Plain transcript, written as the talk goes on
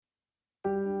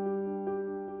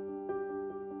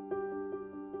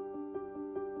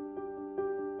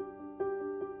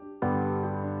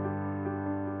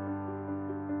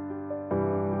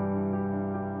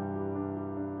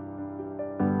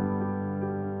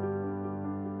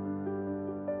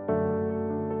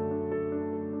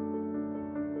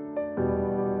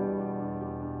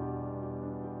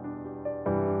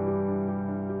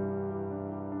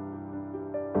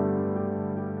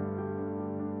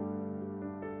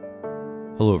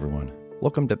Hello everyone,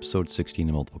 welcome to episode 16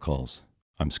 of Multiple Calls.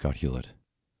 I'm Scott Hewlett.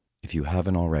 If you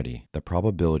haven't already, the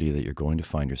probability that you're going to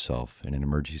find yourself in an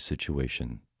emergency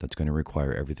situation that's going to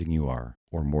require everything you are,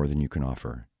 or more than you can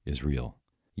offer, is real.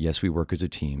 Yes, we work as a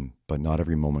team, but not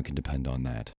every moment can depend on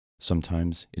that.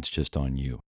 Sometimes it's just on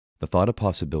you. The thought of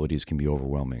possibilities can be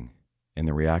overwhelming, and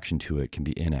the reaction to it can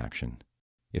be inaction.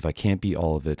 If I can't be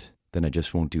all of it, then I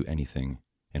just won't do anything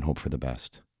and hope for the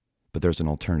best. But there's an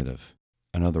alternative,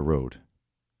 another road.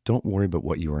 Don't worry about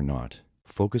what you are not.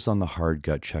 Focus on the hard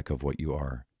gut check of what you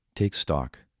are. Take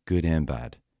stock, good and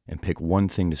bad, and pick one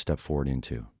thing to step forward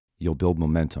into. You'll build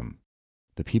momentum.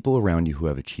 The people around you who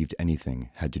have achieved anything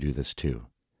had to do this too.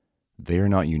 They are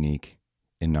not unique,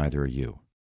 and neither are you.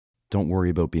 Don't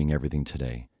worry about being everything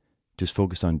today. Just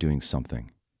focus on doing something,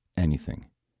 anything.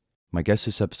 My guest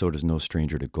this episode is no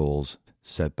stranger to goals,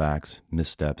 setbacks,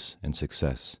 missteps, and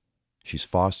success. She's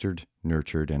fostered,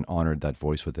 nurtured, and honored that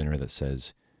voice within her that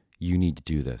says, "You need to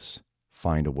do this.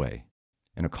 Find a way."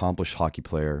 An accomplished hockey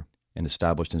player, an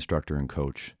established instructor and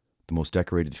coach, the most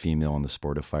decorated female in the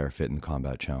sport of Fire Fit and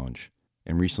Combat Challenge,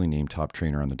 and recently named top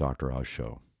trainer on the Dr. Oz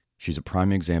show. She's a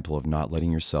prime example of not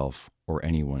letting yourself or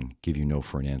anyone give you no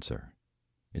for an answer.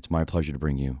 It's my pleasure to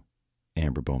bring you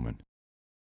Amber Bowman.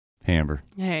 Hey, Amber.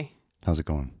 Hey. How's it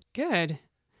going? Good.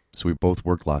 So we both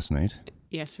worked last night.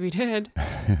 Yes, we did.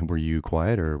 Were you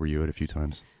quiet or were you out a few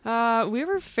times? We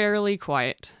were fairly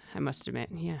quiet, I must admit.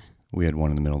 Yeah. We had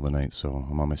one in the middle of the night, so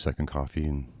I'm on my second coffee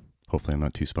and hopefully I'm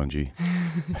not too spongy.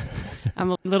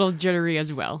 I'm a little jittery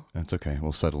as well. That's okay.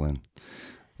 We'll settle in.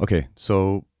 Okay,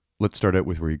 so let's start out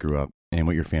with where you grew up and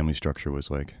what your family structure was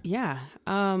like. Yeah.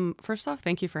 First off,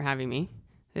 thank you for having me.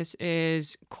 This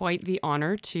is quite the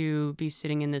honor to be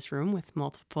sitting in this room with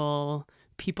multiple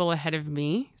people ahead of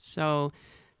me. So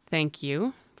thank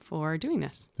you for doing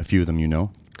this. A few of them you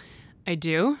know? I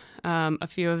do. A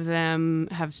few of them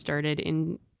have started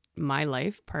in my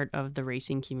life, part of the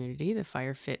racing community, the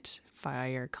Fire Fit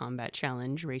Fire Combat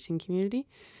Challenge racing community.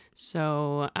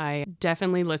 So I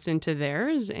definitely listen to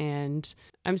theirs, and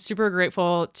I'm super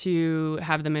grateful to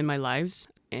have them in my lives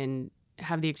and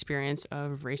have the experience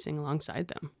of racing alongside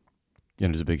them. Yeah,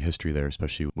 there's a big history there,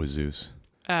 especially with Zeus.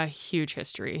 A huge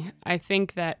history. I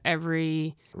think that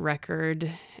every record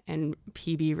and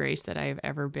PB race that I've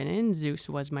ever been in, Zeus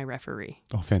was my referee.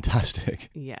 Oh, fantastic.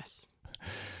 Yes.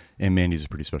 And Mandy's a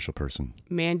pretty special person.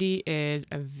 Mandy is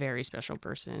a very special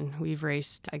person. We've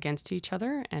raced against each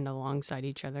other and alongside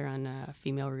each other on a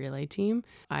female relay team.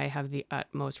 I have the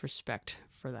utmost respect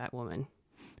for that woman.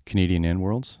 Canadian and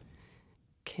Worlds?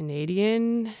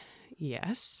 Canadian,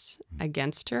 yes,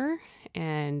 against her,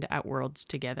 and at Worlds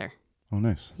together. Oh,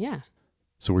 nice. Yeah.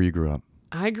 So where you grew up?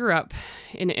 I grew up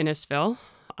in Innisfil.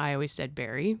 I always said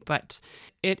Barrie, but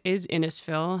it is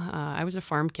Innisfil. I was a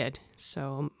farm kid,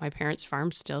 so my parents'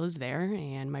 farm still is there,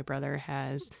 and my brother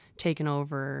has taken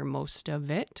over most of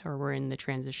it, or we're in the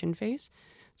transition phase.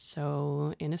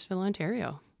 So Innisfil,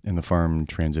 Ontario. And the farm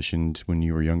transitioned when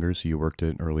you were younger, so you worked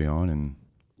it early on? And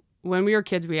when we were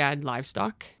kids, we had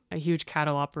livestock, a huge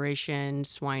cattle operation,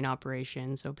 swine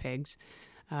operation, so pigs.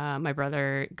 My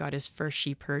brother got his first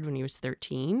sheep herd when he was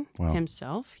 13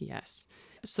 himself. Yes.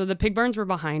 So the pig barns were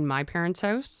behind my parents'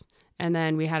 house. And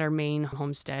then we had our main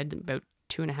homestead about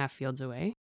 2.5 fields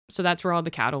away. So that's where all the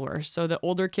cattle were. So the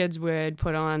older kids would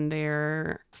put on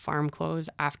their farm clothes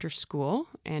after school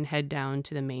and head down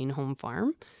to the main home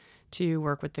farm to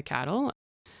work with the cattle.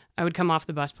 I would come off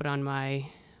the bus, put on my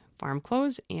farm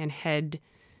clothes, and head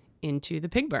into the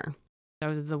pig barn. I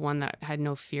was the one that had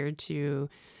no fear to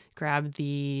grab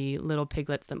the little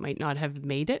piglets that might not have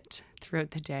made it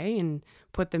throughout the day and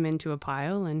put them into a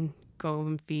pile and go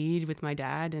and feed with my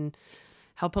dad and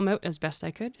help them out as best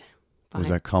I could. Was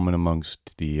that common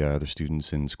amongst the other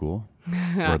students in school?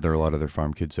 Were there a lot of other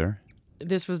farm kids there?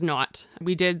 This was not.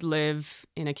 We did live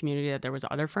in a community that there was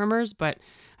other farmers, but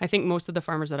I think most of the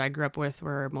farmers that I grew up with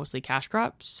were mostly cash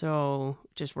crops. So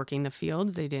just working the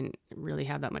fields, they didn't really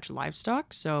have that much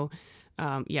livestock. So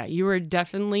you were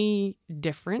definitely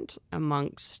different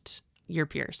amongst your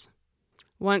peers.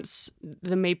 Once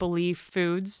the Maple Leaf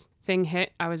Foods thing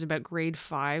hit, I was about grade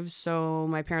 5. So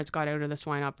my parents got out of the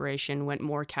swine operation, went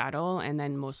more cattle, and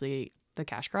then mostly the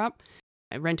cash crop.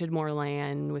 I rented more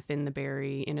land within the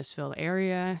Barrie, Innisfil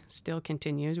area. Still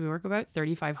continues. We work about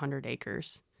 3,500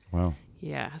 acres. Wow.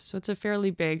 Yeah, so it's a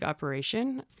fairly big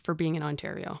operation for being in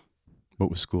Ontario. What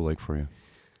was school like for you?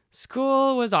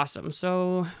 School was awesome.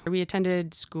 So we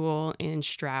attended school in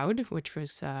Stroud, which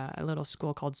was a little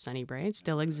school called Sunnybray. It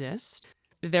still exists.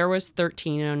 there was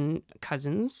 13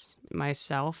 cousins,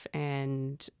 myself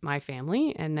and my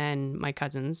family, and then my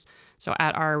cousins. So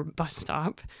at our bus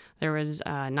stop, there was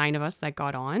 9 of us that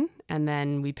got on, and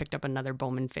then we picked up another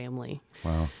Bowman family.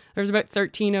 Wow. There was about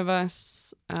 13 of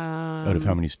us. Out of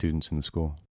how many students in the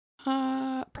school?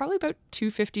 Probably about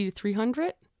 250 to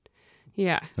 300.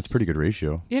 Yeah. That's a pretty good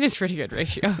ratio. It is pretty good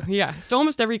ratio. Yeah. So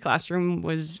almost every classroom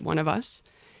was one of us.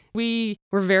 We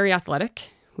were very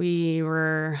athletic. We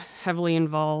were heavily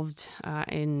involved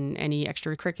in any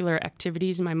extracurricular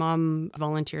activities. My mom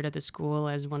volunteered at the school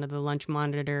as one of the lunch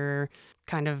monitor,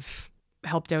 kind of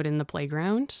helped out in the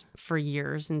playground for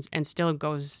years, and still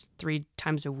goes 3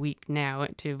 times a week now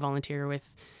to volunteer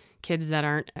with kids that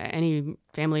aren't any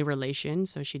family relation.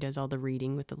 So she does all the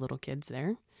reading with the little kids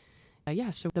there.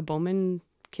 So the Bowman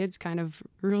kids kind of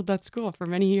ruled that school for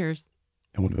many years.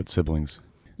 And what about siblings?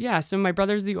 Yeah, so my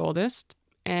brother's the oldest,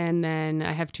 and then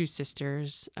I have 2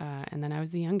 sisters, and then I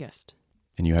was the youngest.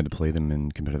 And you had to play them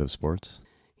in competitive sports?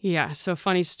 Yeah, so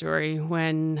funny story.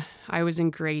 When I was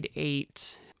in grade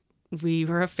 8, we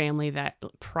were a family that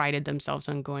prided themselves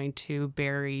on going to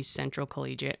Barrie Central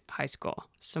Collegiate High School.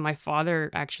 So my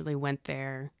father actually went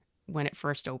there when it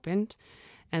first opened.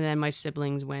 And then my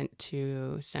siblings went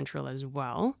to Central as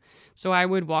well. So I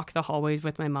would walk the hallways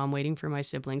with my mom waiting for my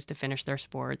siblings to finish their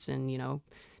sports and,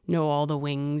 know all the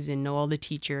wings and know all the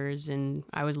teachers. And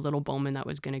I was little Bowman that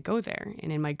was going to go there.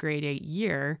 And in my grade 8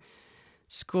 year,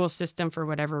 school system, for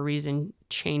whatever reason,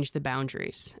 changed the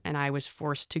boundaries. And I was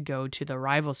forced to go to the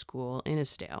rival school,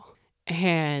 Innisdale.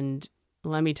 And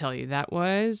let me tell you, that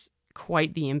was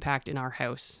quite the impact in our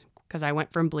house, because I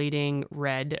went from bleeding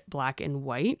red, black, and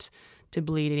white to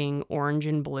bleeding orange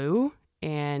and blue.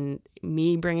 And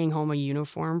me bringing home a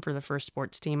uniform for the first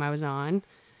sports team I was on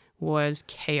was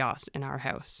chaos in our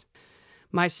house.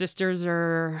 My sisters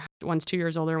are, one's 2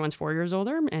 years older, one's 4 years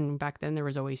older. And back then there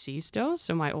was OAC still.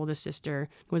 So my oldest sister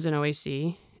was in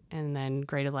OAC, and then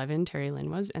grade 11, Terry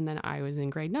Lynn was, and then I was in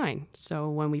grade 9. So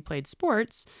when we played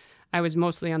sports, I was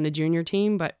mostly on the junior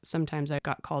team, but sometimes I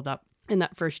got called up in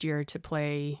that first year to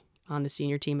play on the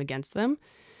senior team against them.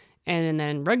 And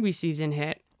then rugby season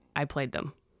hit, I played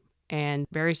them. And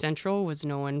Barrie Central was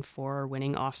known for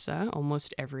winning OFSA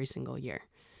almost every single year.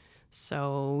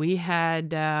 So we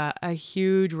had a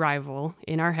huge rival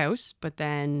in our house, but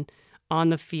then on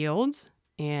the field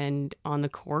and on the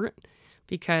court,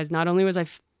 because not only was I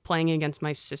playing against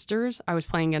my sisters, I was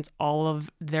playing against all of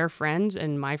their friends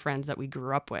and my friends that we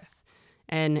grew up with.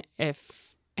 And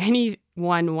if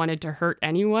anyone wanted to hurt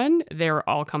anyone, they were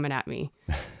all coming at me.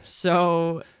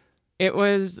 So it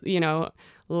was,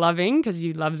 loving because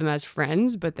you love them as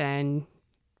friends, but then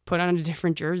put on a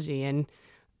different jersey. And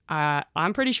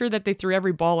I'm pretty sure that they threw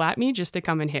every ball at me just to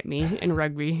come and hit me in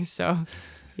rugby. So,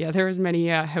 yeah, there was many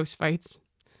house fights.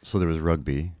 So there was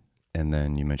rugby, and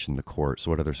then you mentioned the court.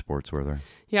 So what other sports were there?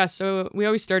 Yeah, so we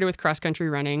always started with cross-country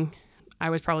running. I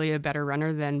was probably a better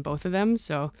runner than both of them,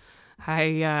 so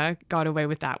I got away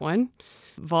with that one.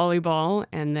 Volleyball,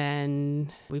 and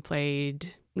then we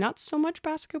played not so much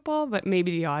basketball, but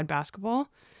maybe the odd basketball.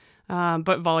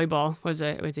 But volleyball was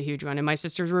a huge one. And my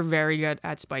sisters were very good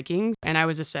at spiking, and I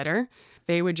was a setter.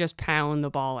 They would just pound the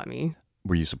ball at me.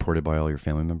 Were you supported by all your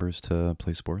family members to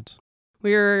play sports?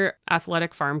 We were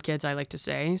athletic farm kids, I like to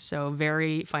say, so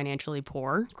very financially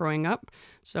poor growing up.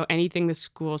 So anything the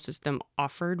school system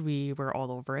offered, we were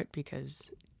all over it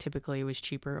because typically it was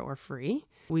cheaper or free.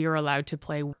 We were allowed to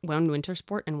play one winter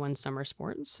sport and one summer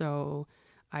sport. So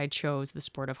I chose the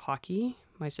sport of hockey.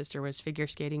 My sister was figure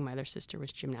skating, my other sister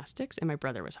was gymnastics, and my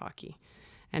brother was hockey.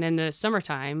 And in the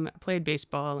summertime, I played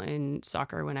baseball and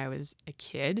soccer when I was a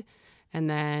kid, and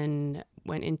then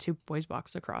went into boys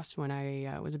box lacrosse when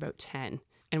I was about 10,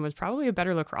 and was probably a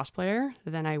better lacrosse player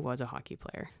than I was a hockey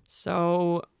player.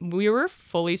 So we were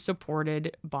fully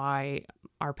supported by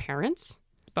our parents.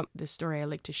 But the story I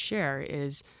like to share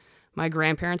is my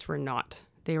grandparents were not.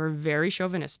 They were very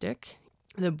chauvinistic.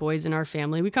 The boys in our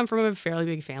family, we come from a fairly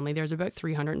big family. There's about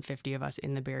 350 of us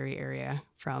in the Barrie area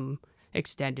from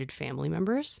extended family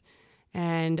members.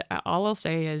 And all I'll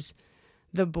say is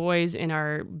the boys in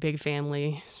our big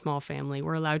family, small family,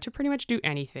 were allowed to pretty much do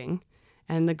anything.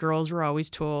 And the girls were always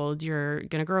told, you're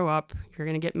going to grow up, you're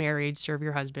going to get married, serve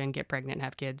your husband, get pregnant,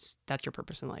 have kids. That's your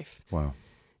purpose in life. Wow.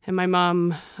 And my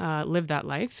mom lived that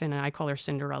life, and I call her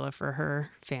Cinderella for her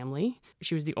family.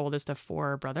 She was the oldest of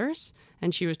 4 brothers,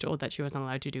 and she was told that she wasn't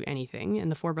allowed to do anything.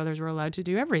 And the 4 brothers were allowed to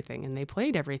do everything, and they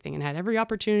played everything and had every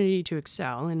opportunity to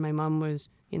excel. And my mom was,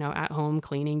 at home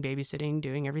cleaning, babysitting,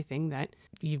 doing everything that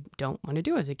you don't want to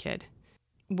do as a kid.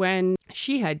 When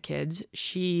she had kids,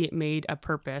 she made a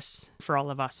purpose for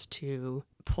all of us to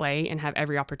play and have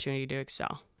every opportunity to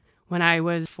excel. When I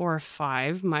was 4 or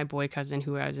 5, my boy cousin,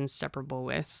 who I was inseparable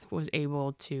with, was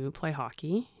able to play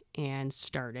hockey and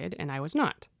started, and I was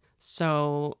not.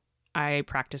 So I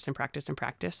practiced and practiced and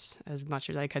practiced as much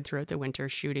as I could throughout the winter,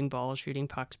 shooting balls, shooting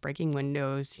pucks, breaking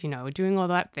windows, doing all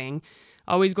that thing.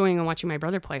 Always going and watching my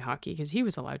brother play hockey because he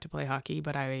was allowed to play hockey,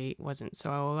 but I wasn't.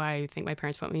 So I think my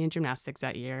parents put me in gymnastics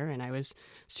that year, and I was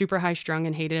super high strung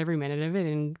and hated every minute of it,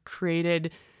 and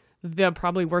created the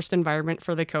probably worst environment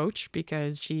for the coach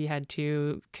because she had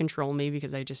to control me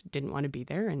because I just didn't want to be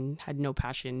there and had no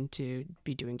passion to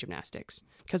be doing gymnastics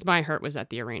because my heart was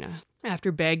at the arena.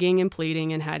 After begging and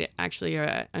pleading, and had actually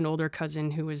an older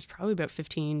cousin who was probably about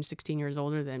 15, 16 years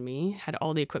older than me, had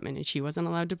all the equipment and she wasn't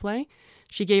allowed to play,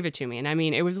 she gave it to me. And I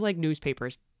mean, it was like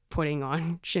newspapers putting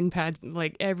on shin pads,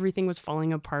 like everything was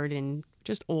falling apart and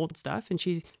just old stuff. And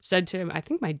she said to him, I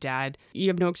think my dad, you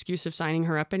have no excuse of signing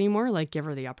her up anymore, like give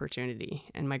her the opportunity.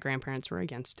 And my grandparents were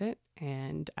against it.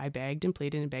 And I begged and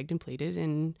pleaded and begged and pleaded.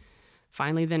 And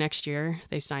finally the next year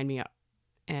they signed me up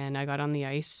and I got on the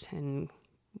ice and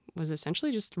was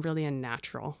essentially just really a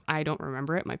natural. I don't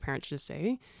remember it. My parents just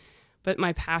say, but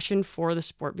my passion for the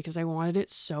sport, because I wanted it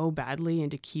so badly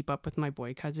and to keep up with my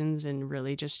boy cousins and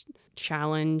really just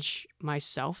challenge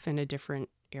myself in a different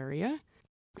area.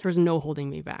 There was no holding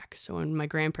me back. So when my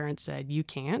grandparents said, you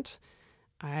can't,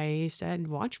 I said,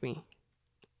 watch me.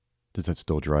 Does that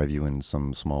still drive you in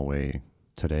some small way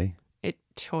today? It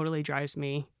totally drives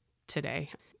me today.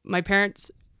 My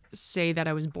parents say that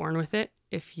I was born with it,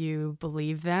 if you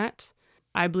believe that.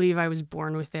 I believe I was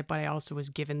born with it, but I also was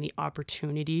given the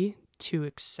opportunity to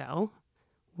excel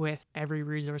with every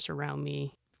resource around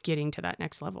me getting to that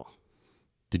next level.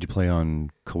 Did you play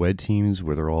on co-ed teams?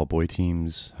 Were there all boy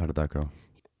teams? How did that go?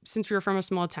 Since we were from a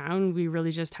small town, we really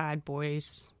just had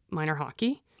boys minor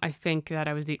hockey. I think that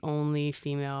I was the only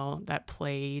female that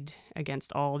played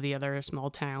against all the other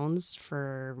small towns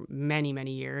for many,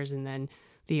 many years. And then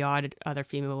the odd other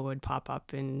female would pop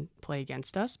up and play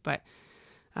against us. But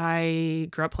I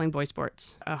grew up playing boy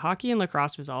sports. Hockey and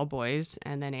lacrosse was all boys,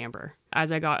 and then Amber.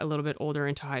 As I got a little bit older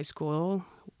into high school,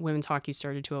 women's hockey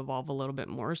started to evolve a little bit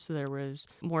more. So there was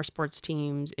more sports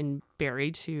teams in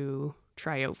Barrie to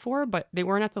try out for, but they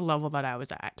weren't at the level that I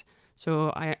was at.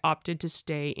 So I opted to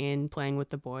stay in playing with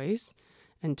the boys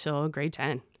until grade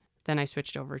 10. Then I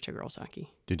switched over to girls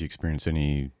hockey. Did you experience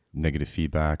any negative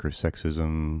feedback or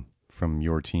sexism from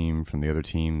your team, from the other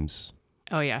teams?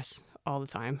 Oh, yes, all the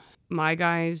time. My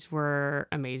guys were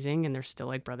amazing, and they're still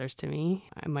like brothers to me.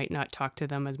 I might not talk to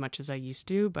them as much as I used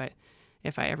to, but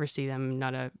if I ever see them,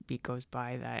 not a beat goes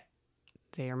by that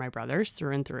they are my brothers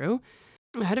through and through.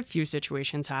 I had a few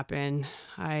situations happen.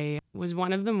 I was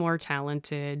one of the more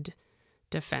talented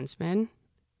defensemen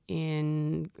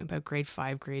in about grade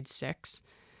 5, grade 6.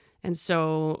 And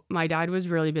so my dad was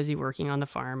really busy working on the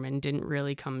farm and didn't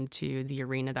really come to the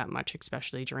arena that much,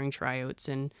 especially during tryouts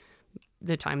and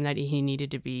the time that he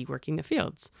needed to be working the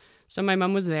fields. So my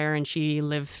mom was there and she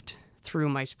lived through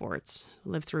my sports,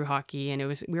 lived through hockey. And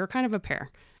we were kind of a pair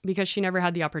because she never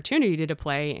had the opportunity to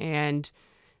play, and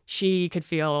she could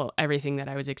feel everything that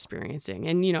I was experiencing.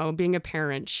 And, being a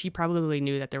parent, she probably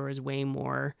knew that there was way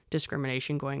more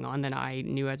discrimination going on than I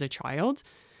knew as a child,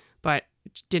 but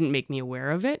didn't make me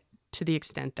aware of it to the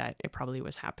extent that it probably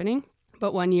was happening.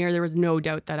 But one year, there was no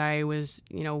doubt that I was,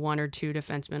 1 or 2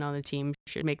 defensemen on the team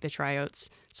should make the tryouts,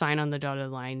 sign on the dotted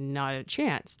line, not a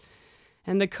chance.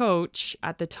 And the coach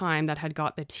at the time that had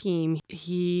got the team,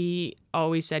 he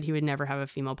always said he would never have a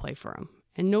female play for him.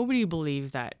 And nobody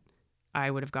believed that I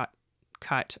would have got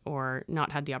cut or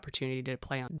not had the opportunity to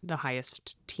play on the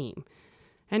highest team.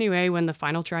 Anyway, when the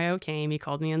final tryout came, he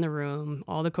called me in the room.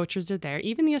 All the coaches are there.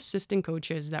 Even the assistant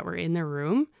coaches that were in the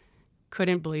room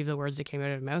couldn't believe the words that came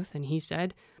out of his mouth. And he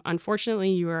said,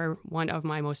 unfortunately, you are one of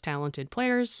my most talented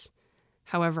players.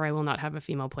 However, I will not have a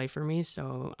female play for me.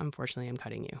 So unfortunately, I'm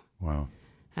cutting you. Wow.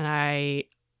 And I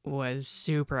was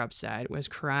super upset, was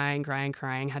crying,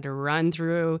 had to run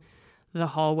through the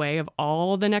hallway of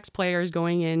all the next players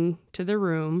going into the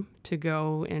room to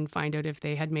go and find out if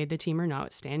they had made the team or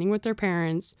not, standing with their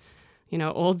parents,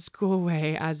 old school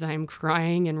way, as I'm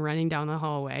crying and running down the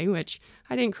hallway, which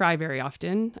I didn't cry very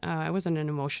often. I wasn't an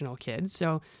emotional kid.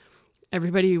 So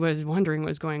everybody was wondering what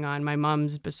was going on. My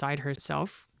mom's beside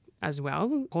herself as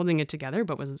well, holding it together,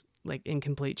 but was like in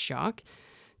complete shock.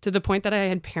 To the point that I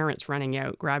had parents running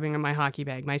out, grabbing my hockey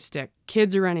bag, my stick.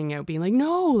 Kids are running out, being like,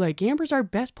 no, like Amber's our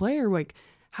best player. Like,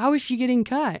 how is she getting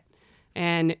cut?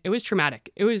 And it was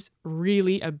traumatic. It was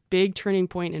really a big turning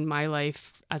point in my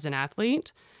life as an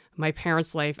athlete. my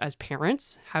parents' life as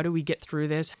parents. How do we get through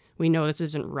this? We know this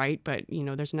isn't right, but,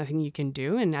 there's nothing you can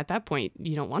do. And at that point,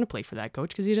 you don't want to play for that coach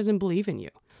because he doesn't believe in you.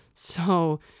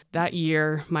 So that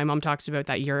year, my mom talks about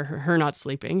that year, her not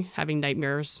sleeping, having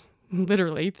nightmares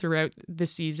literally throughout the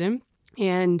season.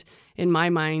 And in my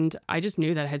mind, I just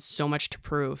knew that I had so much to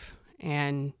prove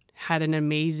and had an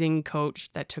amazing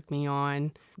coach that took me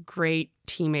on, great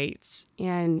teammates,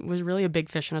 and was really a big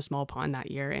fish in a small pond that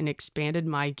year and expanded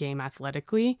my game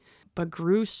athletically, but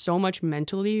grew so much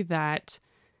mentally that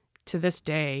to this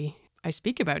day, I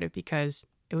speak about it because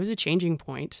it was a changing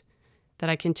point that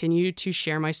I continue to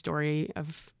share my story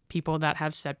of people that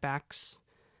have setbacks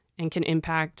and can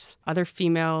impact other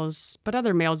females, but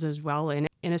other males as well, in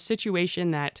a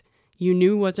situation that you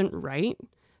knew wasn't right.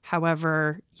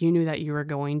 However, you knew that you were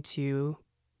going to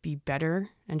be better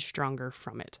and stronger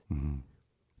from it. Mm-hmm.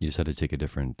 You just had to take a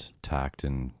different tact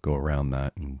and go around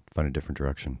that and find a different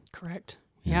direction. Correct.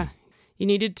 Yeah. You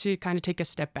needed to kind of take a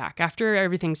step back. After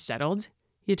everything settled,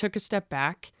 you took a step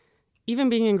back. Even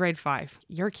being in grade 5,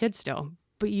 you're a kid still,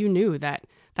 but you knew that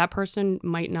that person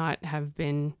might not have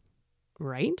been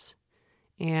right.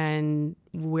 And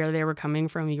where they were coming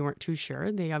from, you weren't too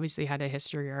sure. They obviously had a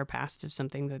history or a past of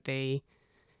something that they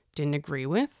didn't agree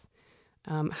with.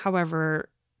 However,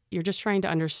 you're just trying to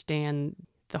understand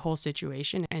the whole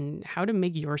situation and how to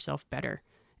make yourself better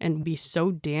and be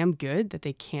so damn good that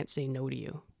they can't say no to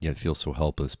you. Yeah, it feels so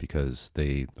helpless because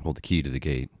they hold the key to the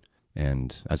gate.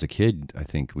 And as a kid, I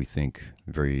think we think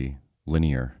very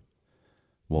linear.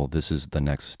 Well, this is the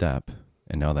next step,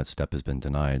 and now that step has been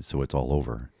denied, so it's all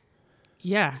over.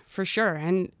 Yeah, for sure.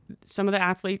 And some of the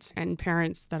athletes and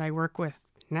parents that I work with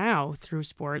now through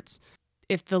sports,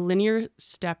 if the linear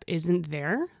step isn't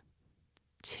there,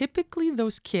 typically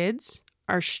those kids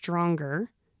are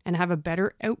stronger and have a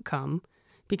better outcome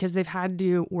because they've had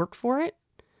to work for it,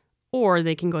 or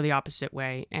they can go the opposite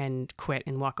way and quit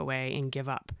and walk away and give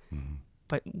up. Mm-hmm.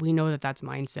 But we know that that's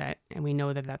mindset, and we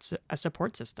know that that's a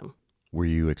support system. Were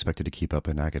you expected to keep up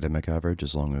an academic average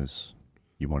as long as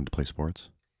you wanted to play sports?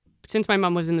 Since my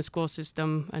mom was in the school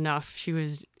system enough, she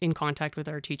was in contact with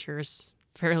our teachers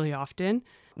fairly often.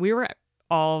 We were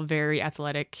all very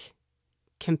athletic,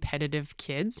 competitive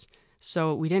kids,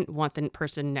 so we didn't want the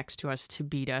person next to us to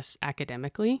beat us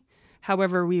academically.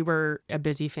 However, we were a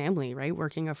busy family, right?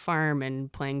 Working a farm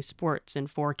and playing sports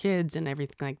and 4 kids and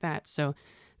everything like that. So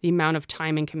the amount of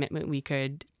time and commitment we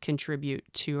could contribute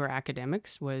to our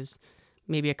academics was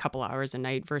maybe a couple hours a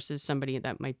night versus somebody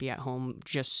that might be at home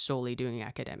just solely doing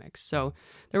academics. So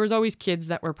there was always kids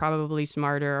that were probably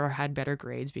smarter or had better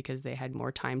grades because they had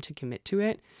more time to commit to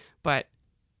it. But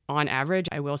on average,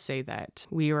 I will say that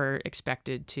we were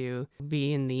expected to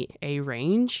be in the A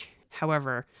range.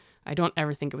 However, I don't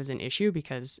ever think it was an issue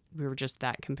because we were just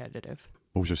that competitive.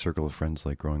 What was your circle of friends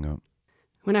like growing up?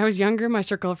 When I was younger, my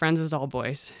circle of friends was all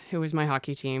boys. It was my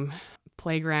hockey team.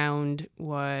 Playground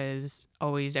was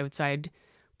always outside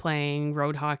playing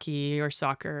road hockey or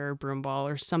soccer or broomball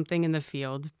or something in the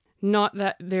field. Not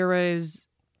that there was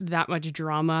that much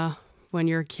drama when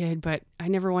you're a kid, but I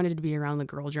never wanted to be around the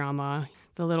girl drama,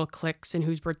 the little cliques and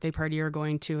whose birthday party you're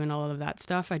going to and all of that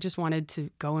stuff. I just wanted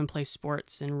to go and play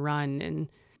sports and run. And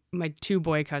my 2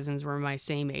 boy cousins were my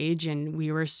same age, and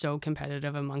we were so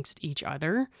competitive amongst each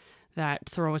other that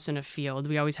throw us in a field,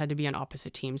 we always had to be on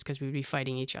opposite teams because we'd be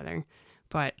fighting each other.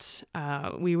 But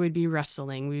we would be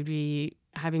wrestling, we'd be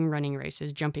having running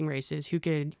races, jumping races, who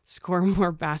could score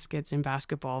more baskets in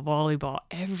basketball, volleyball,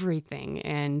 everything.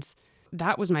 And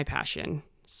that was my passion.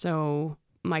 So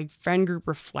my friend group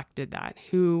reflected that,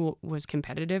 who was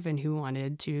competitive and who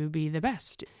wanted to be the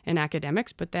best in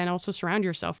academics, but then also surround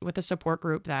yourself with a support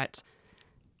group that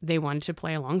they wanted to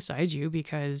play alongside you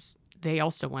because they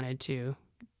also wanted to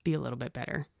be a little bit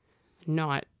better,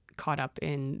 not caught up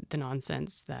in the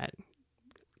nonsense that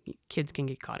kids can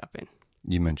get caught up in.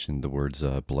 You mentioned the words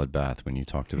bloodbath when you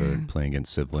talked about playing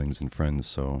against siblings and friends.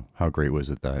 So how great was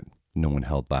it that no one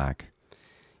held back?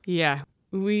 Yeah,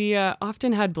 we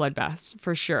often had bloodbaths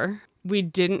for sure. We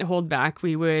didn't hold back.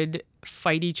 We would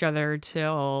fight each other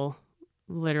till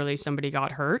literally somebody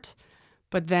got hurt.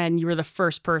 But then you were the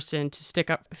first person to stick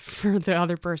up for the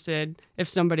other person if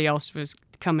somebody else was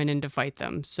coming in to fight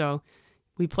them. So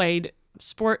we played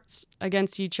sports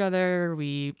against each other.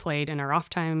 We played in our off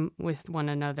time with one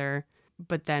another.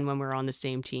 But then when we were on the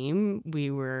same team, we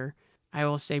were, I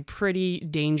will say, pretty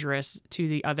dangerous to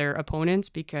the other opponents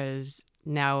because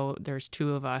now there's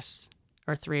 2 of us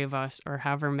or 3 of us or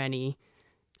however many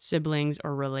siblings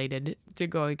or related to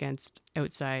go against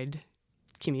outside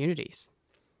communities.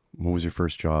 What was your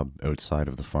first job outside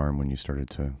of the farm when you started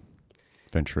to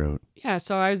venture out. Yeah,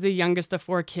 so I was the youngest of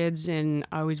 4 kids, and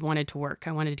I always wanted to work.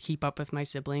 I wanted to keep up with my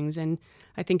siblings, and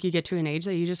I think you get to an age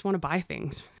that you just want to buy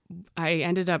things. I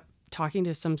ended up talking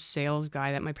to some sales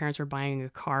guy that my parents were buying a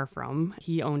car from.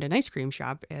 He owned an ice cream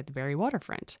shop at the Barrie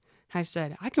waterfront. I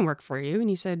said, I can work for you. And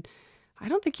he said, I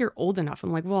don't think you're old enough.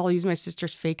 I'm like, well, I'll use my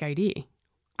sister's fake ID.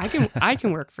 I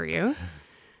can work for you.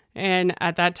 And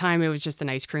at that time, it was just an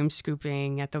ice cream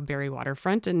scooping at the Barrie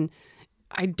waterfront. And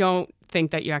I don't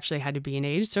think that you actually had to be an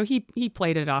age. So he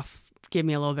played it off, gave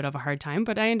me a little bit of a hard time,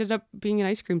 but I ended up being an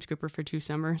ice cream scooper for 2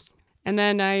 summers. And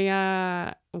then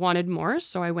I wanted more,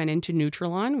 so I went into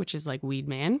Nutrilon, which is like Weed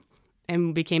Man,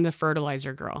 and became the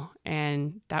fertilizer girl.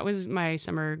 And that was my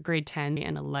summer grade 10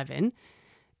 and 11.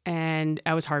 And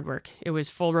that was hard work. It was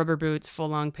full rubber boots, full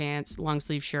long pants, long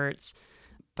sleeve shirts.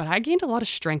 But I gained a lot of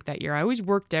strength that year. I always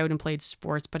worked out and played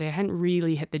sports, but I hadn't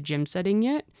really hit the gym setting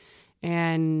yet.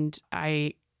 And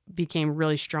I became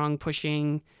really strong,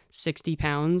 pushing 60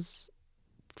 pounds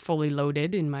fully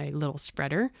loaded in my little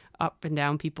spreader up and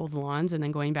down people's lawns, and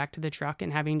then going back to the truck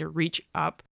and having to reach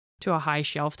up to a high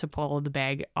shelf to pull the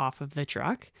bag off of the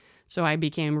truck. So I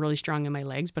became really strong in my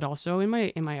legs, but also in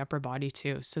my upper body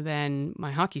too. So then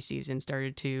my hockey season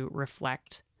started to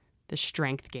reflect the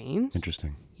strength gains.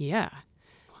 Interesting. Yeah.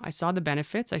 I saw the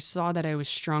benefits. I saw that I was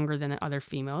stronger than other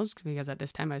females because at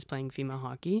this time I was playing female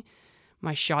hockey.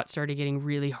 My shot started getting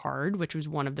really hard, which was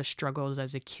one of the struggles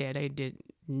as a kid. I didn't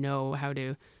know how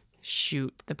to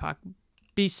shoot the puck.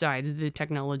 Besides, the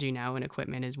technology now and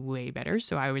equipment is way better.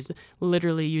 So I was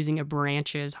literally using a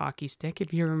Branches hockey stick,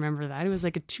 if you remember that. It was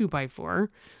like a 2x4.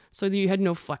 So you had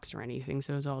no flex or anything.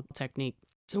 So it was all technique.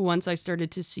 So once I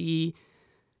started to see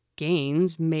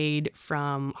gains made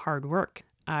from hard work,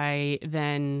 I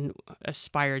then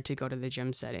aspired to go to the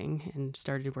gym setting and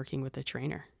started working with a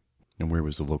trainer. And where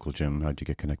was the local gym? How'd you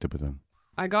get connected with them?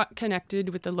 I got connected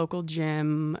with the local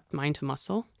gym, Mind to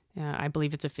Muscle. I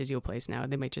believe it's a physio place now.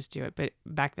 They might just do it. But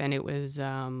back then it was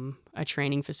a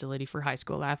training facility for high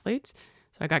school athletes.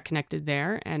 So I got connected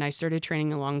there, and I started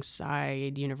training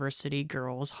alongside university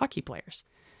girls hockey players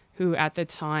who at the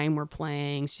time were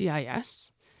playing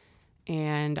CIS.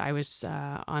 And I was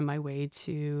on my way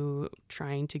to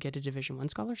trying to get a Division I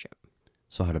scholarship.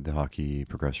 So how did the hockey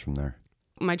progress from there?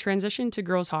 My transition to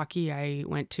girls hockey, I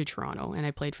went to Toronto and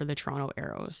I played for the Toronto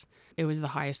Arrows. It was the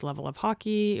highest level of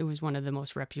hockey. It was one of the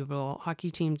most reputable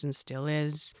hockey teams and still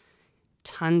is.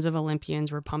 Tons of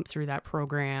Olympians were pumped through that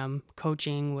program.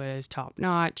 Coaching was top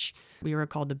notch. We were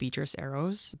called the Beatrice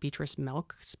Arrows. Beatrice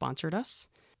Milk sponsored us.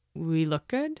 We looked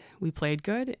good, we played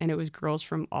good, and it was girls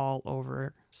from all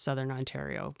over Southern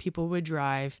Ontario. People would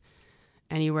drive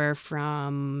anywhere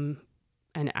from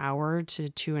an hour to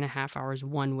 2.5 hours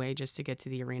one way just to get to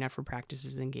the arena for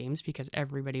practices and games because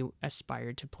everybody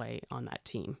aspired to play on that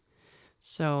team.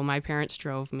 So my parents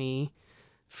drove me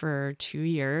for 2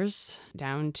 years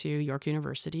down to York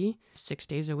University 6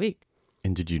 days a week.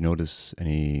 And did you notice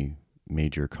any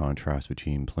major contrast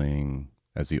between playing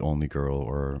as the only girl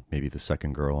or maybe the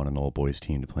second girl on an all-boys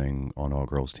team to playing on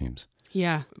all-girls teams?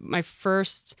 Yeah. My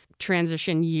first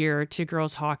transition year to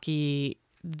girls hockey,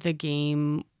 the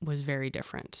game was very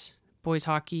different. Boys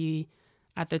hockey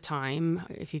at the time,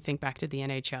 if you think back to the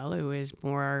NHL, it was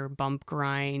more bump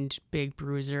grind, big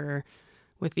bruiser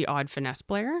with the odd finesse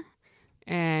player.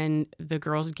 And the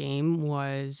girls' game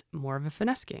was more of a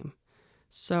finesse game.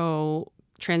 So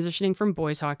transitioning from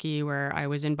boys hockey, where I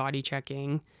was in body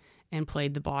checking and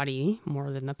played the body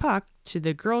more than the puck, to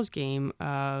the girls' game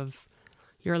of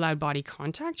you're allowed body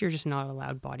contact, you're just not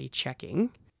allowed body checking,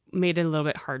 made it a little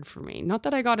bit hard for me. Not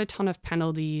that I got a ton of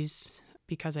penalties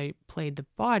because I played the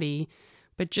body,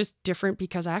 but just different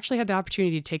because I actually had the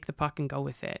opportunity to take the puck and go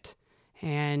with it.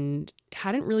 And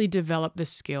hadn't really developed the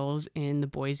skills in the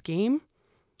boys' game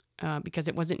because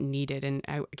it wasn't needed. And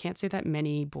I can't say that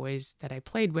many boys that I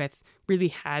played with really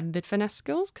had the finesse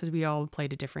skills because we all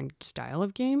played a different style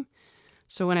of game.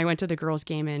 So when I went to the girls'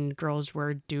 game and girls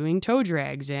were doing toe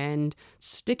drags and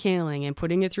stick handling and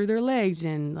putting it through their legs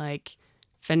and like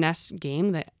finesse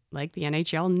game that like the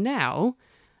NHL now,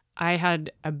 I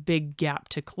had a big gap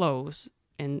to close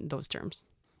in those terms.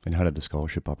 And how did the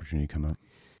scholarship opportunity come up?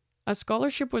 A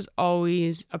scholarship was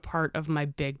always a part of my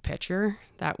big picture.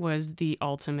 That was the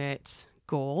ultimate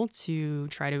goal to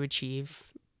try to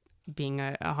achieve being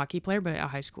a hockey player, but a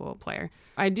high school player.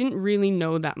 I didn't really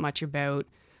know that much about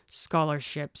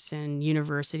scholarships and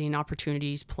university and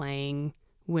opportunities playing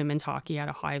women's hockey at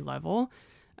a high level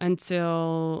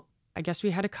until I guess we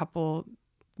had a couple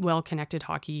well-connected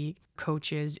hockey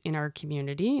coaches in our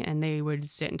community, and they would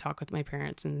sit and talk with my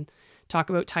parents and talk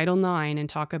about Title IX and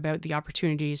talk about the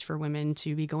opportunities for women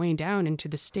to be going down into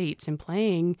the States and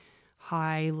playing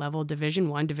high level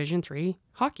Division I, Division III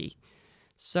hockey.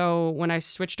 So when I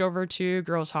switched over to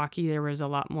girls hockey, there was a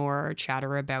lot more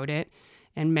chatter about it.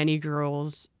 And many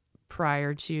girls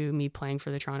prior to me playing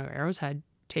for the Toronto Arrows had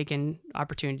taken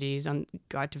opportunities and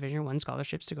got Division I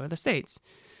scholarships to go to the States.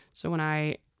 So when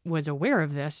I was aware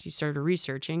of this, you started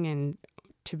researching, and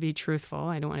to be truthful,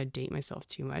 I don't want to date myself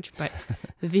too much, but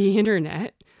the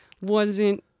internet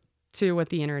wasn't to what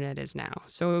the internet is now.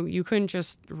 So you couldn't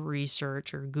just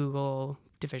research or Google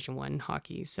Division I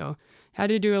hockey. So had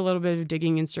to do a little bit of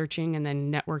digging and searching, and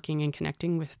then networking and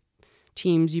connecting with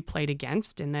teams you played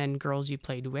against and then girls you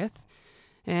played with.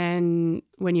 And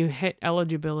when you hit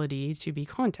eligibility to be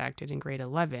contacted in grade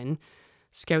 11,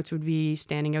 scouts would be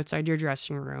standing outside your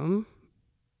dressing room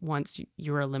once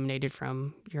you were eliminated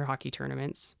from your hockey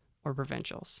tournaments or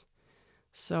provincials.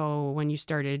 So when you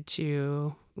started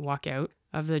to walk out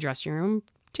of the dressing room,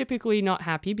 typically not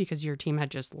happy because your team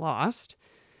had just lost,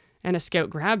 and a scout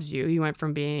grabs you, you went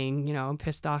from being,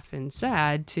 pissed off and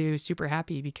sad to super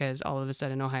happy because all of a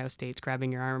sudden Ohio State's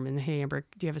grabbing your arm and, hey, Amber,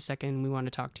 do you have a second? We want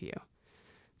to talk to you.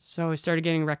 So I started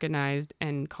getting recognized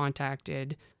and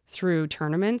contacted through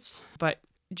tournaments, but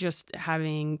just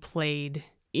having played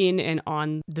in and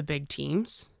on the big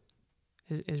teams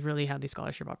is really how these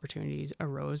scholarship opportunities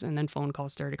arose. And then phone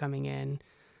calls started coming in,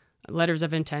 letters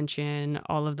of intention,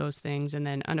 all of those things, and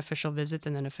then unofficial visits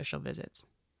and then official visits.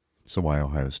 So why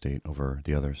Ohio State over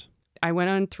the others? I went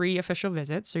on 3 official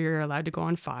visits, so you're allowed to go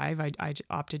on 5. I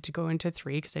opted to go into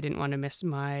 3 because I didn't want to miss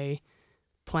my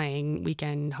playing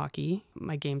weekend hockey.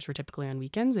 My games were typically on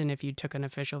weekends, and if you took an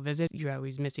official visit, you're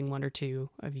always missing 1 or 2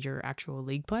 of your actual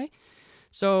league play.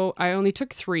 So I only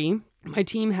took 3. My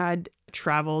team had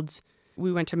traveled.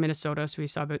 We went to Minnesota, so we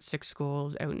saw about 6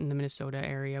 schools out in the Minnesota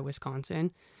area,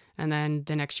 Wisconsin. And then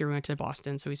the next year we went to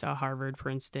Boston, so we saw Harvard,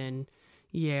 Princeton,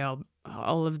 Yale,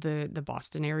 all of the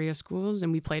Boston area schools,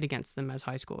 and we played against them as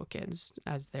high school kids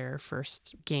as their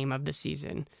first game of the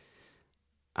season.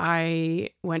 I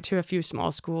went to a few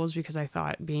small schools because I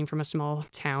thought, being from a small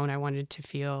town, I wanted to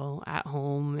feel at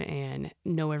home and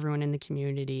know everyone in the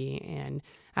community. And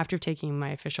after taking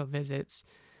my official visits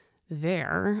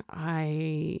there,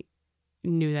 I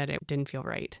knew that it didn't feel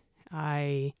right.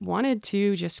 I wanted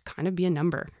to just kind of be a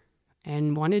number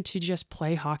and wanted to just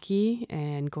play hockey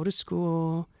and go to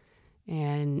school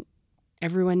and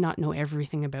everyone not know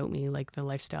everything about me, like the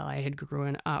lifestyle I had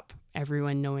grown up,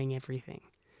 everyone knowing everything.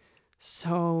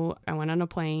 So I went on a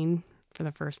plane for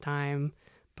the first time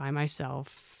by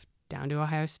myself down to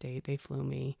Ohio State. They flew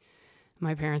me.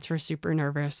 My parents were super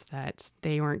nervous that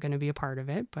they weren't going to be a part of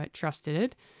it, but trusted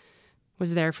it.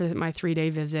 Was there for my 3-day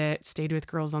visit, stayed with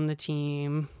girls on the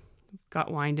team,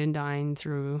 got wined and dined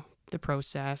through the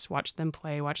process, watched them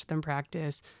play, watched them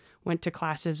practice, went to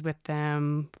classes with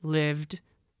them, lived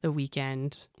the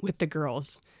weekend with the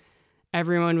girls.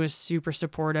 Everyone was super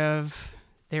supportive.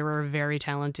 They were a very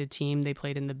talented team. They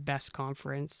played in the best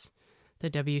conference, the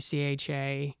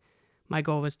WCHA. My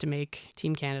goal was to make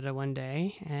Team Canada one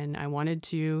day, and I wanted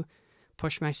to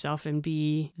push myself and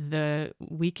be the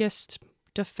weakest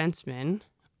defenseman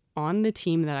on the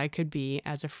team that I could be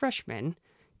as a freshman,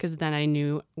 because then I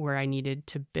knew where I needed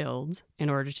to build in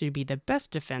order to be the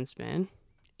best defenseman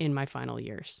in my final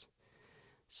years.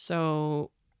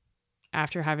 So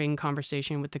after having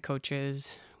conversation with the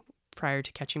coaches prior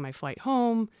to catching my flight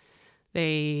home,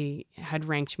 they had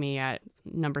ranked me at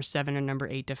number 7 or number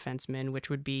 8 defenseman, which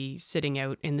would be sitting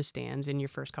out in the stands in your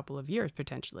first couple of years,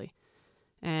 potentially.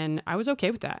 And I was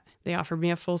okay with that. They offered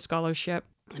me a full scholarship.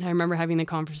 And I remember having the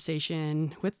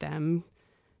conversation with them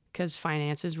because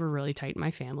finances were really tight in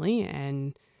my family,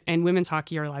 and women's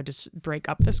hockey are allowed to break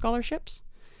up the scholarships.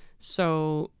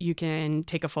 So you can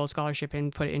take a full scholarship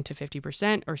and put it into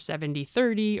 50% or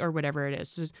 70-30 or whatever it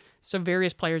is. So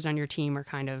various players on your team are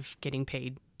kind of getting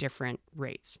paid different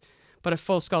rates. But a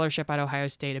full scholarship at Ohio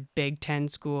State, a Big Ten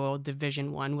school,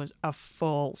 Division I, was a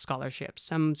full scholarship.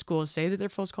 Some schools say that they're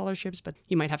full scholarships, but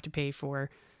you might have to pay for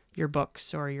your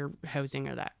books or your housing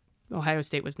or that. Ohio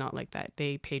State was not like that.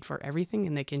 They paid for everything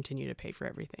and they continue to pay for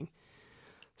everything.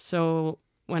 So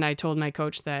when I told my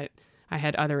coach that I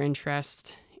had other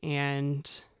interests and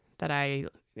that I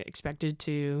expected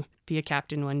to be a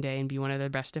captain one day and be one of the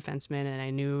best defensemen, and I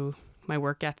knew my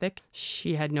work ethic,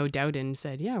 she had no doubt and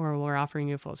said, yeah, we're offering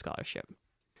you a full scholarship.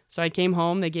 So I came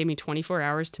home. They gave me 24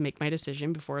 hours to make my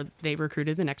decision before they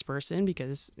recruited the next person,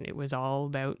 because it was all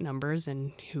about numbers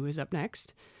and who was up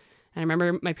next. And I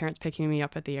remember my parents picking me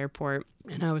up at the airport,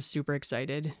 and I was super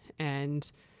excited.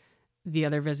 And the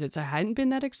other visits, I hadn't been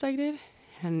that excited.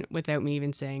 And without me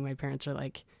even saying, my parents are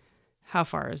like, how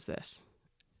far is this?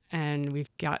 And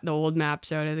we've got the old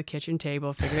maps out of the kitchen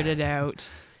table, figured it out.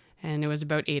 And it was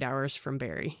about 8 hours from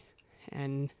Barrie.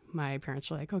 And my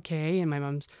parents were like, okay. And my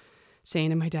mom's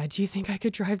saying to my dad, do you think I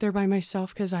could drive there by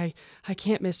myself? Because I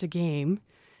can't miss a game.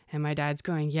 And my dad's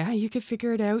going, yeah, you could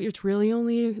figure it out. It's really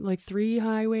only like 3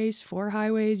 highways, 4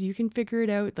 highways. You can figure it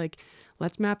out. Like,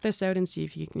 let's map this out and see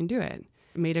if you can do it.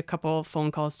 I made a couple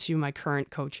phone calls to my current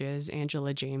coaches.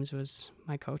 Angela James was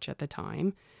my coach at the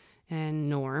time, and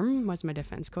Norm was my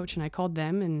defense coach. And I called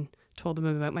them and told them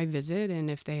about my visit and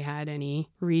if they had any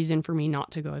reason for me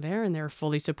not to go there. And they were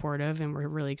fully supportive and were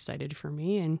really excited for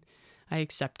me. And I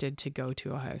accepted to go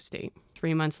to Ohio State.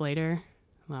 3 months later,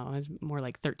 well, it was more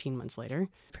like 13 months later,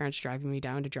 parents driving me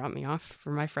down to drop me off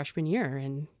for my freshman year.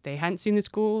 And they hadn't seen the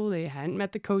school. They hadn't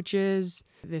met the coaches.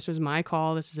 This was my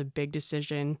call. This was a big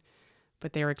decision,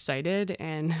 but they were excited.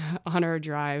 And on our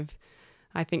drive,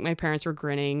 I think my parents were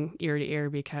grinning ear to ear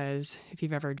because if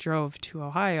you've ever drove to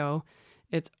Ohio,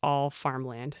 it's all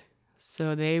farmland.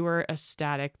 So they were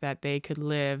ecstatic that they could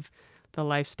live the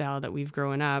lifestyle that we've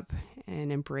grown up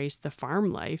and embrace the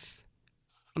farm life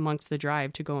amongst the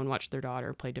drive to go and watch their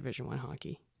daughter play Division I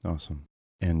hockey. Awesome.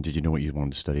 And did you know what you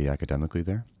wanted to study academically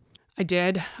there? I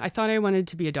did. I thought I wanted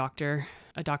to be a doctor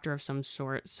of some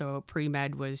sort. So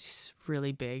pre-med was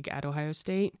really big at Ohio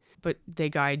State, but they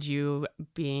guide you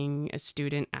being a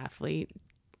student athlete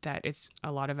that it's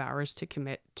a lot of hours to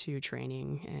commit to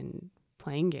training and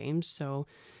playing games. So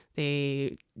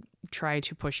they try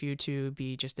to push you to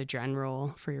be just a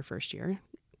general for your first year,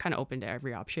 kind of open to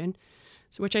every option.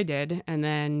 So which I did. And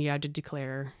then you had to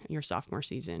declare your sophomore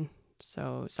season.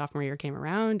 So sophomore year came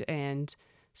around and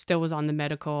still was on the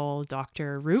medical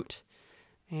doctor route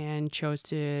and chose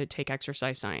to take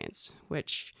exercise science,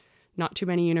 which not too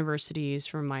many universities,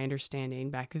 from my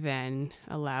understanding back then,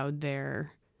 allowed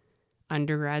their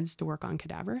undergrads to work on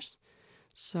cadavers.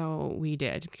 So we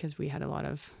did because we had a lot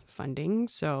of funding.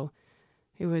 So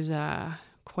it was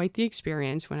quite the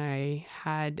experience when I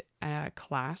had a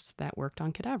class that worked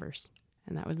on cadavers.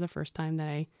 And that was the first time that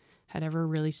I had ever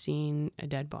really seen a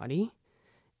dead body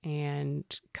and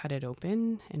cut it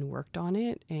open and worked on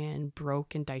it and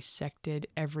broke and dissected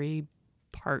every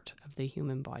part of the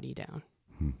human body down.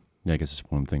 Yeah, I guess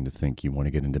it's one thing to think you want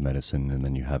to get into medicine and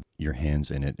then you have your hands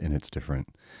in it and it's different.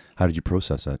 How did you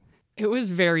process it? It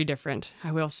was very different,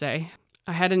 I will say.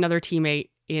 I had another teammate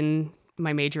in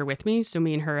my major with me, so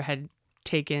me and her had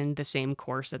taken the same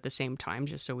course at the same time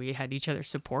just so we had each other's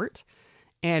support.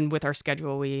 And with our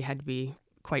schedule, we had to be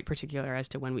quite particular as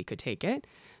to when we could take it.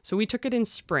 So we took it in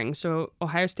spring. So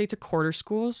Ohio State's a quarter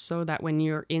school, so that when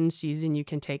you're in season, you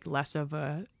can take less of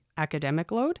a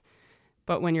academic load.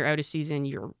 But when you're out of season,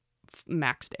 you're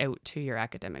maxed out to your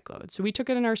academic load. So we took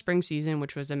it in our spring season,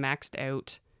 which was a maxed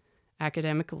out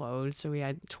academic load. So we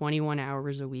had 21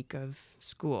 hours a week of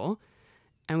school,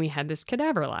 and we had this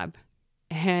cadaver lab.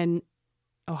 And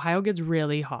Ohio gets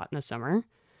really hot in the summer.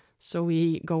 So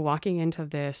we go walking into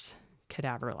this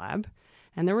cadaver lab,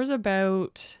 and there was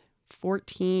about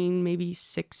 14, maybe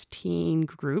 16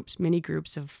 groups, mini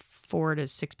groups of 4 to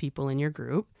 6 people in your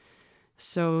group.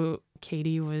 So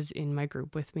Katie was in my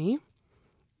group with me,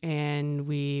 and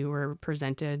we were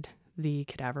presented the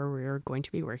cadaver we were going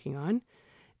to be working on.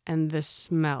 And the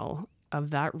smell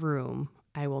of that room,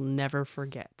 I will never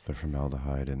forget. The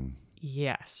formaldehyde and...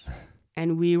 Yes.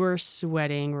 And we were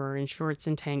sweating. We're in shorts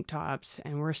and tank tops,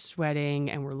 and we're sweating,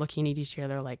 and we're looking at each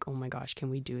other like, oh my gosh, can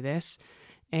we do this?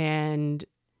 And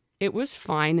it was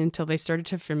fine until they started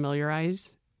to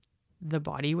familiarize the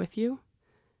body with you.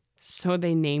 So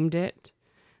they named it.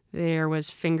 There was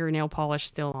fingernail polish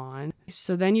still on.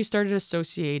 So then you started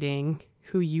associating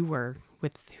who you were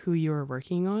with who you were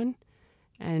working on.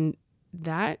 And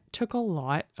that took a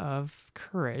lot of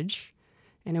courage.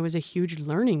 And it was a huge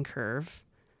learning curve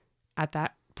at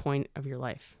that point of your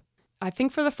life. I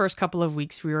think for the first couple of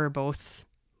weeks, we were both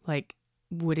like,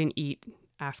 wouldn't eat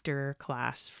after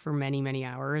class for many, many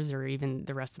hours or even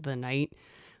the rest of the night.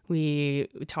 We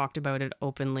talked about it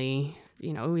openly.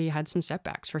 You know, we had some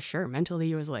setbacks for sure.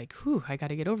 Mentally, it was like, whew, I got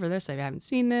to get over this. I haven't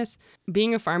seen this.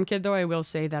 Being a farm kid, though, I will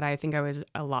say that I think I was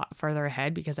a lot farther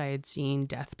ahead because I had seen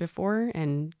death before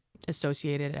and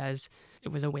associated as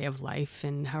it was a way of life,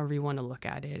 and however you want to look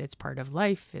at it, it's part of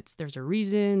life. There's a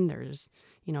reason, there's,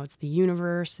 you know, it's the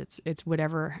universe, it's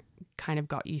whatever kind of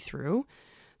got you through.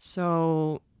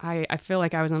 So I feel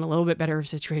like I was in a little bit better of a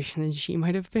situation than she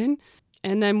might have been.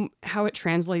 And then how it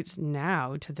translates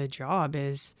now to the job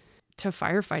is to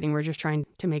firefighting. We're just trying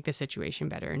to make the situation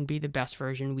better and be the best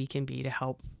version we can be to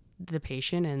help the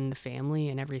patient and the family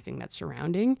and everything that's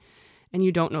surrounding. And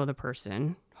you don't know the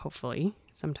person, hopefully.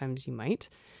 Sometimes you might.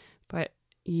 But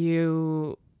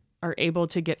you are able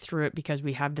to get through it because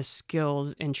we have the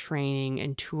skills and training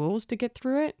and tools to get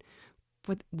through it.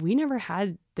 But we never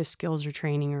had the skills or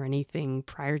training or anything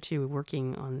prior to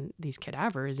working on these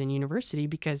cadavers in university,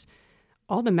 because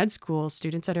all the med school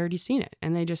students had already seen it,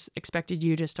 and they just expected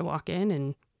you just to walk in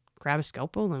and grab a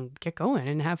scalpel and get going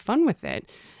and have fun with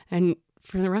it. And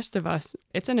for the rest of us,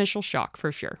 it's initial shock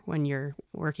for sure when you're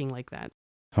working like that.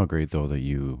 How great, though, that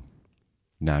you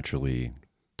naturally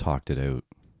talked it out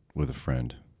with a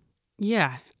friend.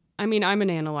 Yeah. I mean, I'm an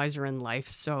analyzer in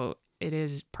life, so it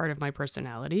is part of my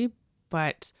personality.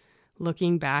 But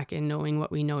looking back and knowing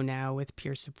what we know now with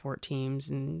peer support teams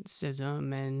and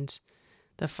CISM and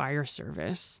the fire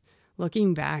service,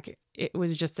 looking back, it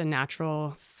was just a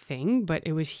natural thing, but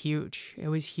it was huge. It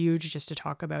was huge just to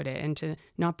talk about it and to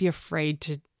not be afraid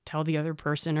to tell the other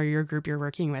person or your group you're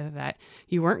working with that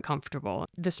you weren't comfortable.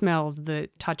 The smells, the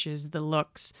touches, the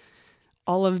looks,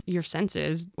 all of your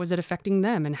senses, was it affecting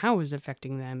them, and how was it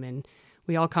affecting them? And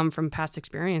we all come from past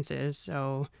experiences.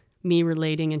 So me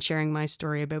relating and sharing my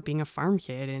story about being a farm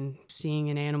kid and seeing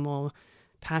an animal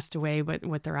passed away but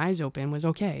with their eyes open was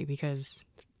okay, because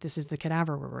this is the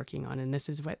cadaver we're working on, and this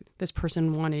is what this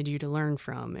person wanted you to learn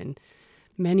from. And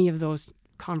many of those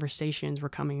conversations were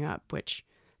coming up, which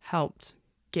helped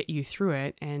get you through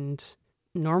it and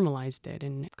normalized it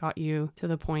and got you to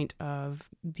the point of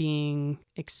being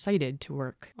excited to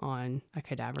work on a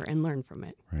cadaver and learn from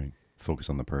it. Right. Focus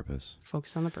on the purpose.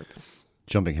 Focus on the purpose.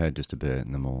 Jumping ahead just a bit,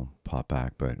 and then we'll pop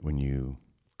back. But when you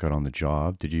got on the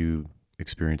job, did you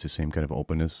experience the same kind of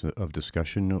openness of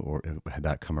discussion, or had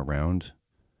that come around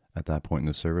at that point in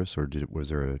the service, or was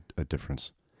there a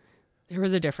difference? There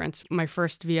was a difference. My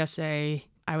first VSA,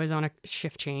 I was on a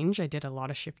shift change. I did a lot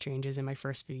of shift changes in my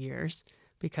first few years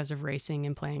because of racing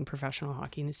and playing professional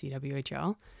hockey in the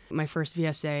CWHL. My first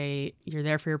VSA, you're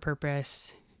there for your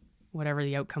purpose, whatever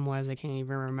the outcome was, I can't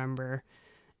even remember.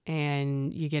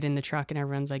 And you get in the truck and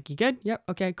everyone's like, you good? Yep.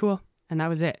 Okay, cool. And that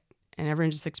was it. And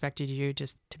everyone just expected you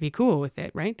just to be cool with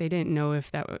it, right? They didn't know if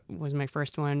that was my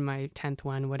first one, my 10th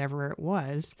one, whatever it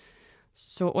was.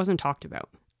 So it wasn't talked about.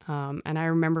 And I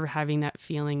remember having that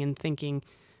feeling and thinking,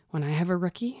 when I have a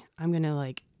rookie, I'm going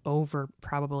to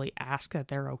probably ask that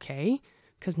they're okay,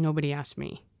 because nobody asked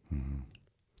me.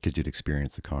 Because you'd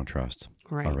experienced the contrast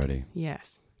already.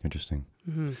 Yes. Interesting.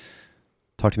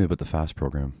 Talk to me about the FAST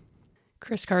program.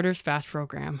 Chris Carter's FAST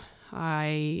program.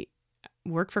 I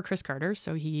work for Chris Carter,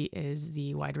 so he is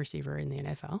the wide receiver in the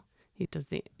NFL. He does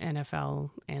the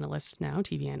NFL analyst now,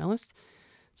 TV analyst.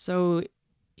 So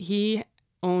he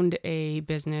owned a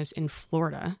business in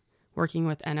Florida working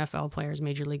with NFL players,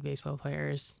 Major League Baseball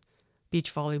players.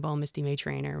 Beach volleyball, Misty May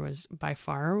Trainer was by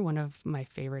far one of my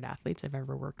favorite athletes I've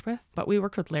ever worked with. But we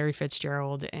worked with Larry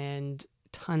Fitzgerald and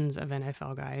tons of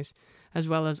NFL guys, as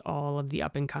well as all of the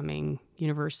up-and-coming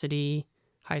university,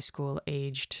 high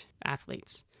school-aged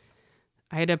athletes.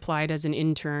 I had applied as an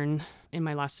intern in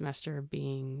my last semester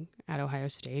being at Ohio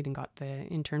State and got the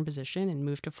intern position and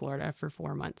moved to Florida for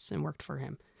 4 months and worked for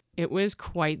him. It was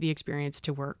quite the experience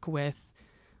to work with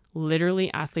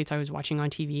literally athletes I was watching on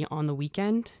TV on the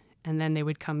weekend, and then they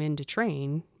would come in to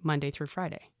train Monday through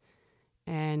Friday.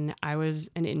 And I was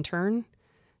an intern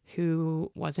who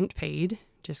wasn't paid,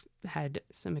 just had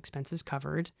some expenses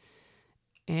covered.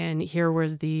 And here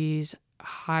was these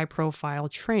high-profile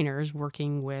trainers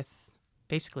working with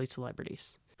basically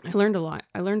celebrities. I learned a lot.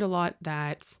 I learned a lot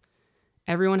that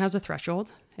everyone has a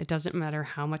threshold. It doesn't matter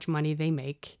how much money they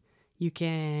make. You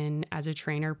can, as a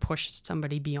trainer, push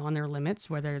somebody beyond their limits,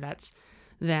 whether that's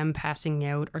them passing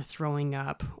out or throwing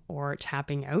up or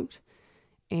tapping out.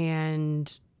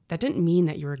 And that didn't mean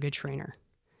that you're a good trainer.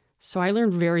 So I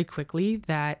learned very quickly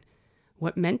that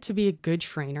what meant to be a good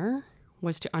trainer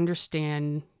was to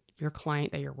understand your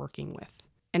client that you're working with.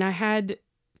 And I had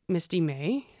Misty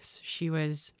May. She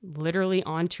was literally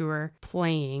on tour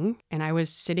playing, and I was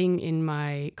sitting in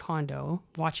my condo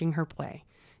watching her play.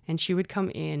 And she would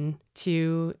come in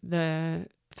to the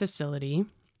facility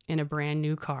in a brand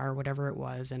new car, whatever it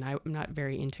was. And I'm not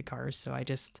very into cars, so I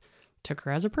just took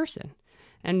her as a person.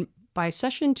 And by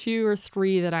session 2 or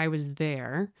 3 that I was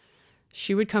there,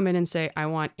 she would come in and say, I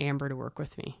want Amber to work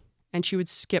with me. And she would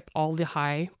skip all the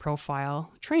high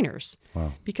profile trainers.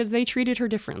 Wow. Because they treated her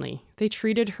differently. They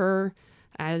treated her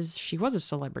as she was a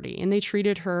celebrity, and they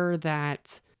treated her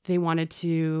that they wanted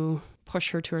to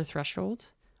push her to her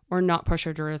threshold or not push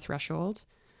her to her threshold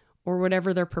or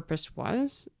whatever their purpose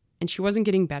was. And she wasn't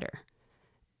getting better.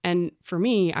 And for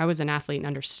me, I was an athlete and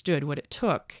understood what it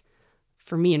took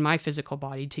for me and my physical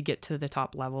body to get to the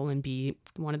top level and be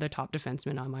one of the top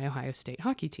defensemen on my Ohio State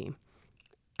hockey team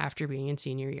after being in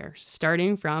senior year.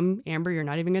 Starting from Amber, you're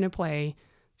not even going to play,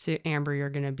 to Amber, you're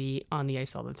going to be on the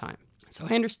ice all the time. So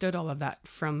I understood all of that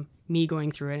from me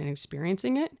going through it and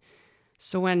experiencing it.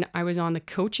 So when I was on the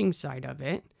coaching side of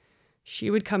it,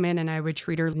 she would come in and I would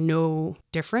treat her no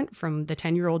different from the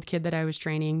 10-year-old kid that I was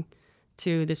training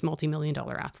to this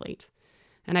multi-million-dollar athlete.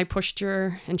 And I pushed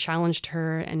her and challenged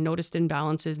her and noticed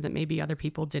imbalances that maybe other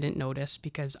people didn't notice,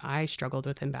 because I struggled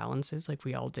with imbalances like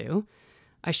we all do.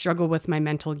 I struggled with my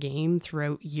mental game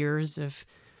throughout years of,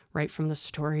 right from the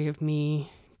story of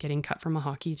me getting cut from a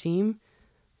hockey team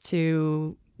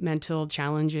to mental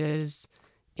challenges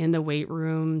in the weight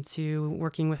room to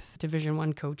working with Division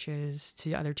I coaches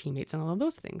to other teammates and all of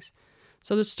those things.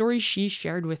 So the story she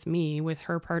shared with me with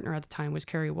her partner at the time was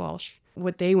Carrie Walsh,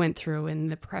 what they went through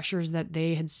and the pressures that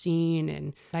they had seen,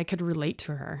 and I could relate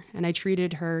to her, and I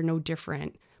treated her no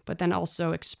different, but then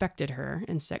also expected her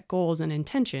and set goals and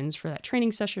intentions for that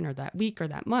training session or that week or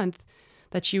that month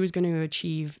that she was going to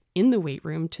achieve in the weight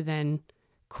room to then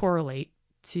correlate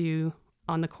to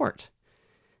on the court.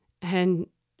 And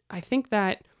I think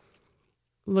that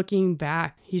looking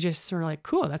back, he just sort of like,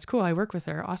 cool, that's cool, I work with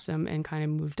her, awesome, and kind of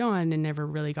moved on and never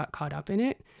really got caught up in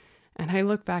it. And I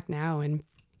look back now and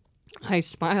I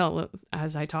smile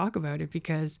as I talk about it,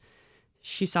 because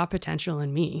she saw potential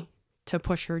in me to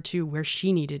push her to where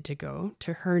she needed to go,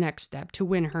 to her next step, to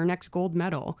win her next gold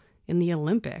medal in the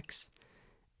Olympics.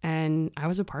 And I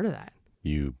was a part of that.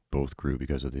 You both grew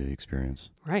because of the experience.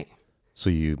 Right. So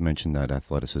you mentioned that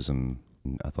athleticism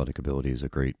and athletic ability is a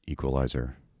great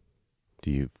equalizer.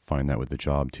 Do you find that with the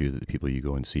job too, that the people you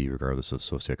go and see, regardless of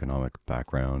socioeconomic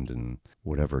background and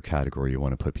whatever category you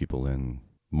want to put people in,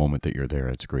 moment that you're there,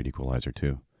 it's a great equalizer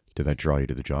too? Did that draw you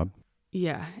to the job?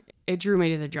 Yeah, it drew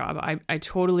me to the job. I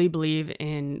totally believe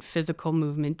in physical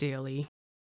movement daily,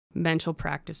 mental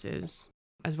practices,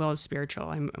 as well as spiritual.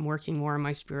 I'm working more on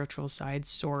my spiritual side,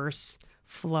 source,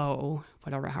 flow,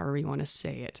 whatever, however you want to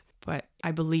say it. But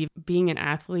I believe being an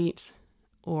athlete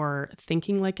or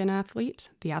thinking like an athlete,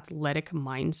 the athletic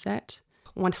mindset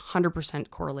 100%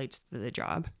 correlates to the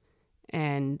job.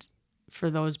 And for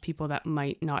those people that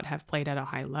might not have played at a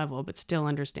high level but still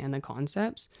understand the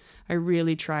concepts, I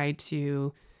really try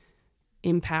to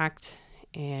impact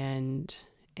and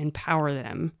empower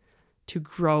them to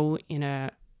grow in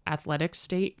a athletic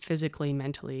state, physically,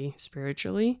 mentally,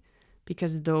 spiritually,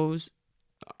 because those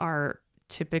are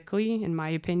typically, in my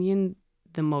opinion,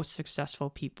 the most successful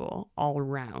people all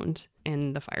around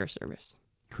in the fire service.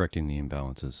 Correcting the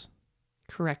imbalances.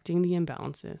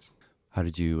 How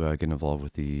did you get involved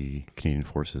with the Canadian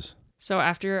Forces? So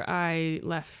after I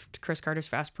left Chris Carter's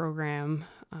FAST program,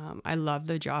 I loved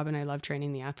the job and I loved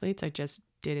training the athletes. I just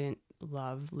didn't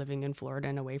love living in Florida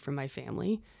and away from my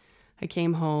family. I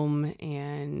came home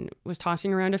and was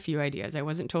tossing around a few ideas. I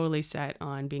wasn't totally set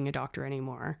on being a doctor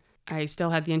anymore. I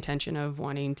still had the intention of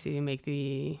wanting to make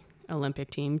the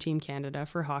Olympic team, Team Canada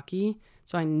for hockey.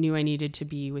 So I knew I needed to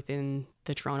be within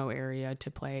the Toronto area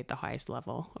to play at the highest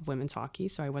level of women's hockey.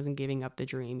 So I wasn't giving up the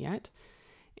dream yet.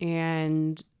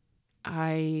 And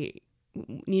I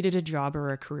needed a job or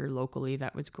a career locally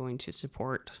that was going to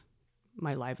support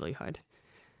my livelihood.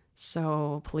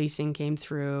 So policing came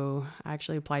through. I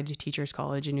actually applied to Teachers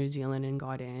College in New Zealand and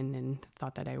got in, and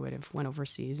thought that I would have went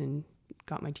overseas and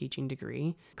got my teaching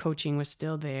degree. Coaching was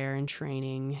still there and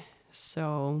training.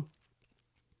 So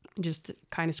just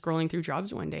kind of scrolling through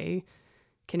jobs one day,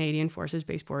 Canadian Forces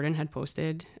Base Borden had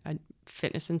posted a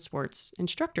fitness and sports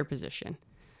instructor position.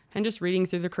 And just reading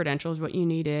through the credentials, what you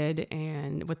needed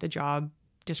and what the job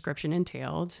description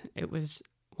entailed, it was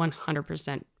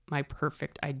 100% my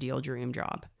perfect ideal dream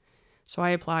job. So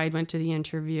I applied, went to the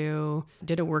interview,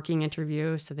 did a working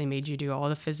interview. So they made you do all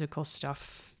the physical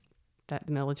stuff that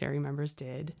the military members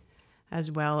did,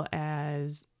 as well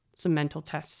as some mental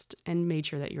tests, and made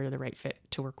sure that you're the right fit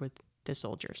to work with the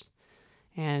soldiers.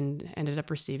 And ended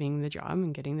up receiving the job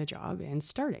and getting the job and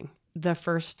starting. The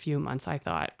first few months, I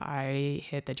thought I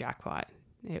hit the jackpot.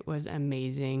 It was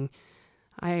amazing.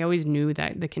 I always knew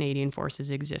that the Canadian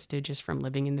Forces existed just from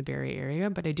living in the Barrie area,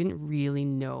 but I didn't really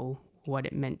know what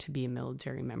it meant to be a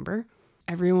military member.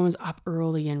 Everyone was up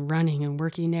early and running and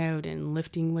working out and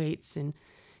lifting weights and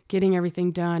getting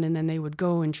everything done. And then they would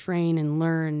go and train and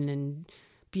learn and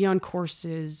be on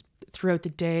courses throughout the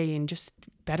day and just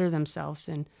better themselves.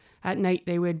 And at night,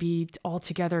 they would be all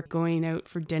together going out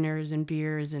for dinners and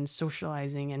beers and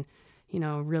socializing and, you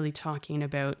know, really talking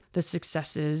about the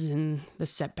successes and the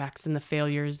setbacks and the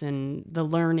failures and the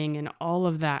learning and all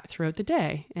of that throughout the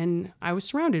day. And I was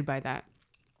surrounded by that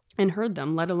and heard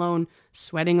them, let alone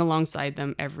sweating alongside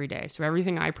them every day. So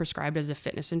everything I prescribed as a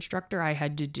fitness instructor, I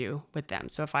had to do with them.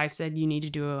 So if I said you need to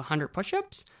do 100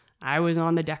 push-ups, I was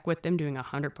on the deck with them doing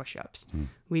 100 push-ups.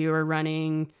 We were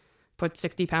running, put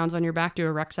 60 pounds on your back, do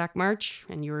a rucksack march,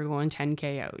 and you were going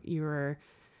 10K out. You were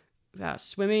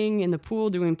swimming in the pool,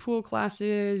 doing pool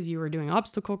classes. You were doing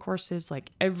obstacle courses.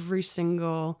 Like every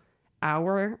single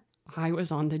hour I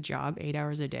was on the job, 8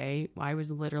 hours a day, I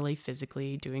was literally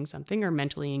physically doing something or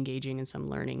mentally engaging in some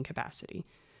learning capacity.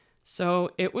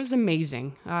 So it was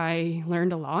amazing. I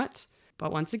learned a lot.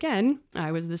 But once again,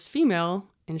 I was this female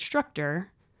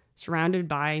instructor surrounded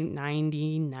by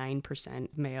 99%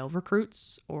 male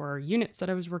recruits or units that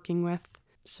I was working with.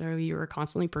 So you were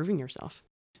constantly proving yourself.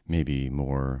 Maybe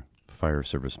more fire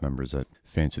service members that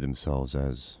fancy themselves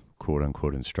as quote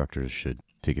unquote instructors should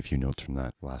take a few notes from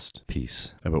that last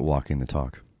piece about walking the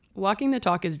talk. Walking the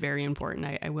talk is very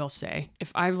important, I will say.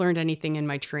 If I've learned anything in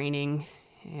my training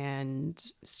and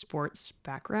sports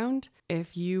background,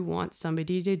 if you want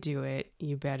somebody to do it,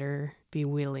 you better be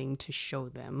willing to show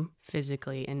them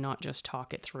physically and not just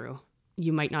talk it through.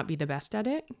 You might not be the best at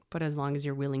it, but as long as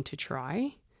you're willing to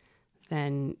try,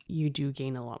 then you do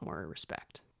gain a lot more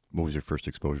respect. What was your first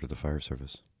exposure to the fire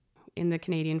service? In the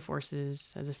Canadian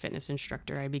Forces, as a fitness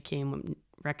instructor, I became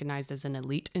recognized as an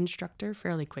elite instructor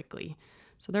fairly quickly.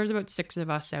 So there's about 6 of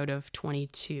us out of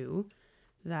 22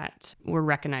 that were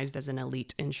recognized as an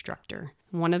elite instructor.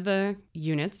 One of the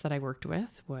units that I worked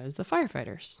with was the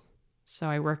firefighters. So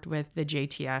I worked with the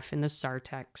JTF and the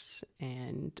SARTEX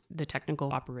and the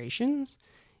technical operations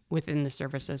within the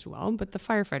service as well, but the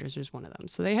firefighters was one of them.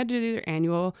 So they had to do their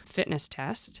annual fitness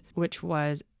test, which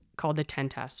was called the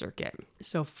 10-task circuit.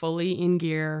 So fully in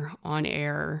gear, on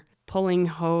air, pulling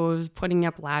hose, putting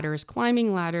up ladders,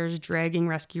 climbing ladders, dragging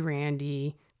Rescue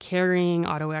Randy, carrying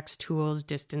AutoX tools,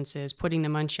 distances, putting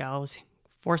them on shelves,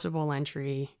 forcible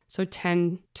entry. So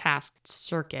 10-task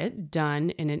circuit done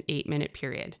in an 8-minute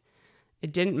period.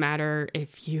 It didn't matter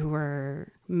if you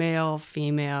were male,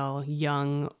 female,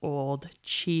 young, old,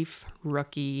 chief,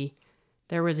 rookie.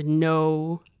 There was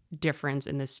no difference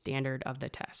in the standard of the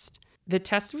test. The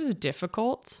test was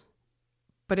difficult,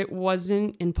 but it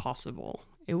wasn't impossible.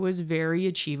 It was very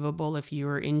achievable if you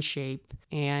were in shape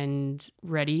and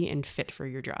ready and fit for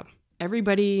your job.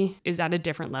 Everybody is at a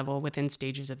different level within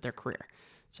stages of their career.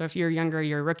 So if you're younger,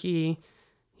 you're a rookie,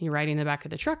 you're riding the back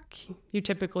of the truck, you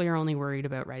typically are only worried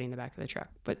about riding the back of the truck.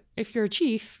 But if you're a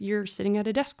chief, you're sitting at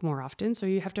a desk more often, so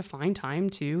you have to find time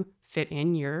to fit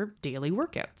in your daily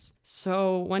workouts.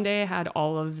 So one day I had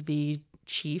all of the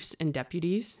chiefs and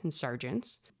deputies and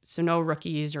sergeants, so no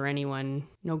rookies or anyone,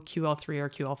 no QL3 or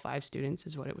QL5 students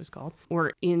is what it was called,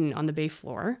 were in on the bay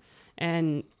floor.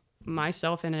 And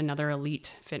myself and another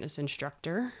elite fitness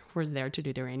instructor was there to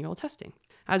do their annual testing.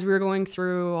 As we were going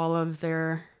through all of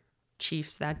their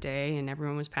chiefs that day and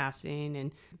everyone was passing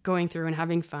and going through and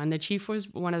having fun, the chief was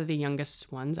one of the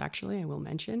youngest ones, actually, I will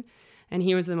mention. And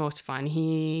he was the most fun.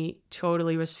 He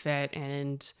totally was fit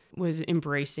and was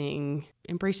embracing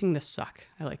the suck,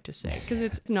 I like to say, because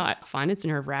it's not fun. It's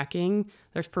nerve-wracking.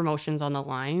 There's promotions on the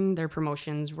line. Their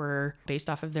promotions were based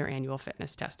off of their annual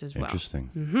fitness test as well. Interesting.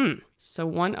 Mm-hmm. So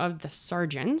one of the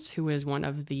sergeants, who is one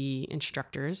of the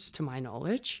instructors, to my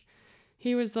knowledge,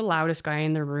 he was the loudest guy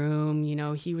in the room. You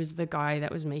know, he was the guy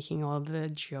that was making all the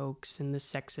jokes and the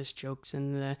sexist jokes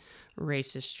and the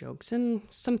racist jokes and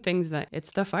some things that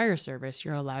it's the fire service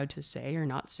you're allowed to say or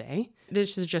not say.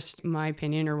 This is just my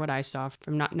opinion or what I saw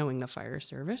from not knowing the fire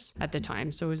service at the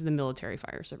time. So it was the military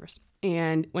fire service.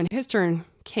 And when his turn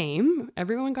came,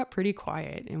 everyone got pretty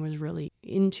quiet and was really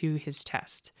into his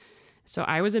test. So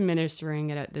I was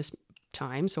administering it at this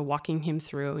time. So walking him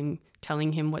through and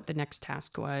telling him what the next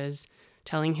task was,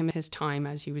 telling him his time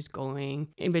as he was going.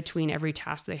 In between every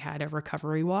task, they had a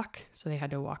recovery walk. So they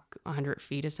had to walk 100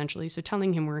 feet essentially. So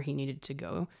telling him where he needed to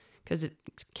go, because it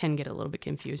can get a little bit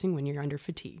confusing when you're under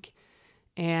fatigue.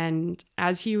 And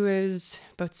as he was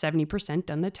about 70%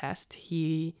 done the test,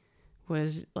 he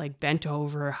was like bent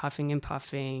over, huffing and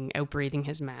puffing, outbreathing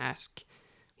his mask.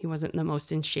 He wasn't the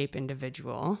most in shape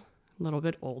individual, a little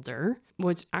bit older,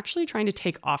 was actually trying to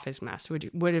take off his mask, which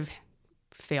would have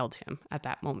failed him at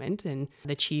that moment. And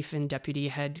the chief and deputy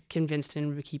had convinced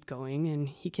him to keep going, and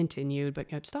he continued but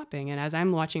kept stopping. And as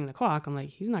I'm watching the clock, I'm like,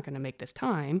 he's not going to make this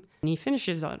time. And he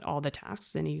finishes all the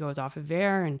tasks and he goes off of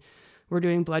air, and we're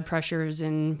doing blood pressures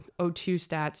and O2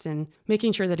 stats and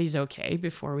making sure that he's okay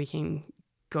before we can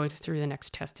go through the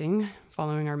next testing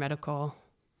following our medical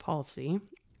policy.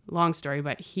 Long story,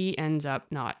 but he ends up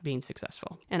not being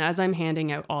successful. And as I'm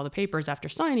handing out all the papers after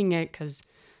signing it, because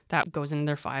that goes in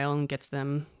their file and gets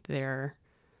them their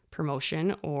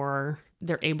promotion or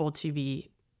they're able to be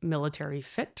military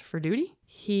fit for duty,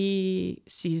 he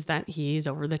sees that he's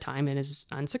over the time and is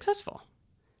unsuccessful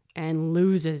and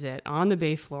loses it on the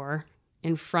bay floor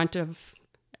in front of,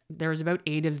 there was about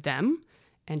 8 of them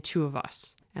and 2 of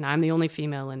us. And I'm the only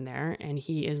female in there, and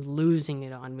he is losing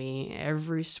it on me.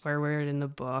 Every swear word in the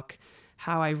book,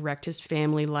 how I wrecked his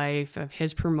family life, of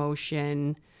his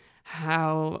promotion,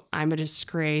 how I'm a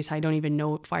disgrace. I don't even know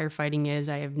what firefighting is.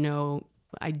 I have no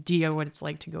idea what it's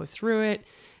like to go through it.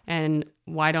 And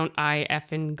why don't I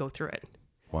effing go through it?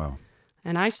 Wow.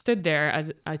 And I stood there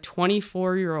as a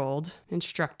 24-year-old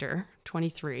instructor,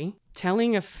 23,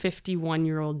 telling a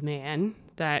 51-year-old man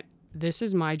that this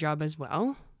is my job as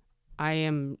well. I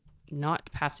am not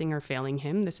passing or failing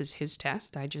him. This is his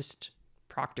test. I just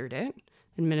proctored it,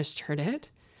 administered it.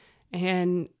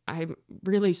 And I'm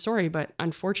really sorry, but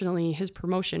unfortunately, his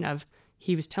promotion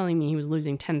he was telling me he was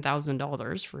losing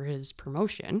 $10,000 for his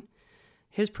promotion.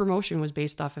 His promotion was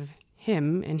based off of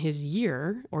him and his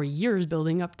year or years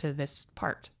building up to this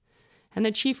part. And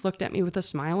the chief looked at me with a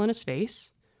smile on his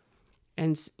face,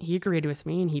 and he agreed with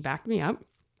me and he backed me up.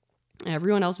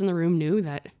 Everyone else in the room knew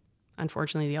that,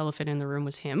 unfortunately, the elephant in the room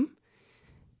was him.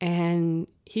 And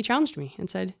he challenged me and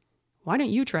said, "Why don't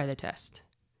you try the test?"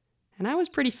 And I was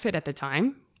pretty fit at the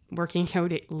time, working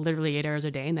out literally 8 hours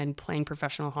a day and then playing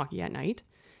professional hockey at night.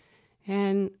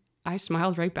 And I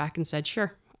smiled right back and said,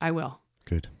 "Sure, I will."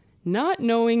 Good. Not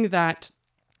knowing that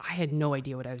I had no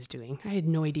idea what I was doing. I had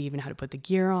no idea even how to put the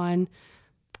gear on,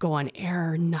 go on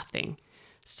air, nothing.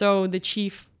 So the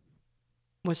chief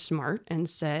was smart and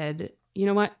said, "You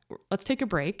know what? Let's take a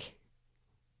break.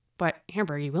 But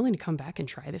Amber, are you willing to come back and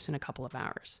try this in a couple of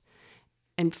hours?"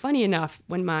 And funny enough,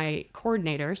 when my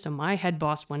coordinator, so my head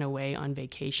boss, went away on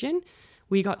vacation,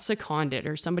 we got seconded,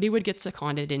 or somebody would get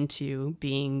seconded into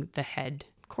being the head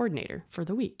coordinator for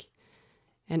the week.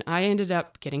 And I ended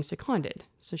up getting seconded.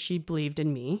 So she believed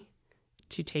in me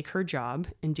to take her job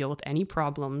and deal with any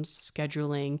problems,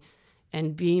 scheduling,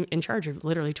 and being in charge of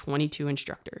literally 22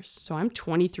 instructors. So I'm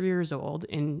 23 years old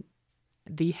and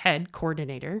the head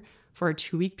coordinator for a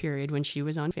 2-week period when she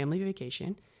was on family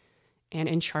vacation and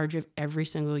in charge of every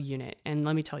single unit. And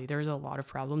let me tell you, there's a lot of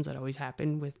problems that always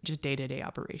happen with just day-to-day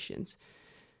operations.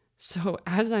 So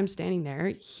as I'm standing there,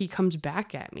 he comes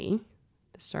back at me,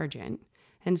 the sergeant,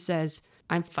 and says,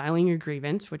 "I'm filing a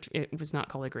grievance," which it was not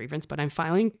called a grievance, but "I'm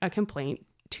filing a complaint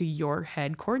to your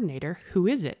head coordinator. Who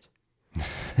is it?"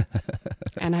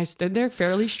 And I stood there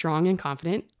fairly strong and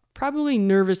confident, probably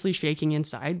nervously shaking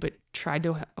inside, but tried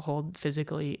to hold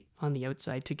physically on the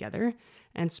outside together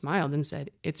and smiled and said,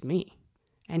 "It's me."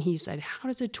 And he said, "How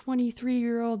does a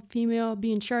 23-year-old female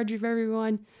be in charge of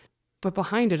everyone?" But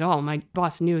behind it all, my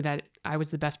boss knew that I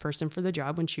was the best person for the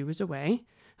job when she was away.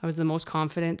 I was the most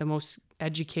confident, the most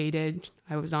educated.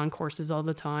 I was on courses all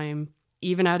the time.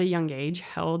 Even at a young age,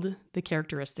 held the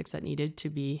characteristics that needed to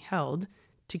be held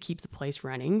to keep the place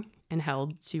running and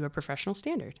held to a professional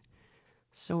standard.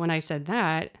 So when I said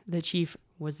that, the chief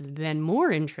was then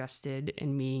more interested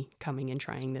in me coming and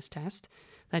trying this test,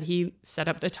 that he set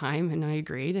up the time and I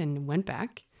agreed and went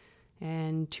back.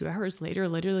 And 2 hours later,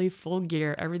 literally full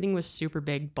gear, everything was super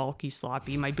big, bulky,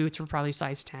 sloppy. My boots were probably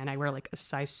size 10. I wear like a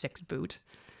size 6 boot.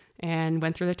 And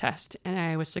went through the test and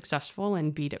I was successful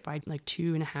and beat it by like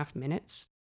 2.5 minutes.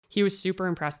 He was super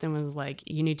impressed and was like,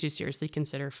 "You need to seriously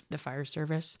consider the fire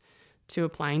service, to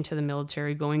applying to the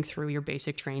military, going through your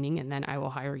basic training, and then I will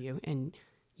hire you and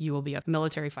you will be a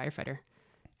military firefighter."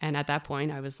 And at that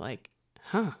point I was like,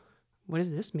 what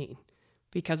does this mean?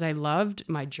 Because I loved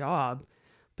my job,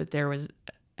 but there was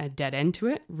a dead end to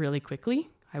it really quickly.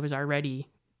 I was already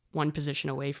one position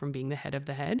away from being the head of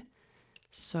the head.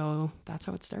 So that's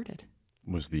how it started.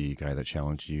 Was the guy that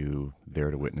challenged you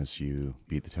there to witness you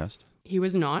beat the test? He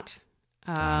was not.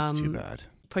 That's too bad.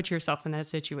 Put yourself in that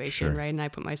situation, Sure. right? And I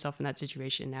put myself in that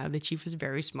situation now. The chief was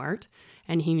very smart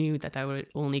and he knew that would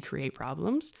only create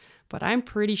problems. But I'm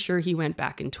pretty sure he went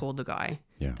back and told the guy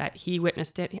that he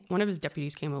witnessed it. One of his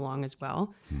deputies came along as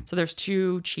well. So there's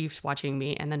 2 chiefs watching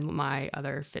me, and then my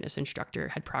other fitness instructor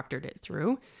had proctored it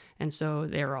through. And so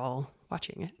they were all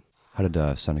watching it. How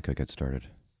did Seneca get started?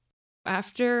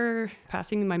 After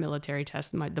passing my military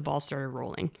test, the ball started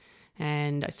rolling.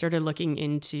 And I started looking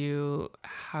into,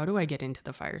 how do I get into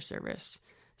the fire service?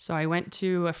 So I went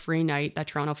to a free night that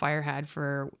Toronto Fire had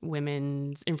for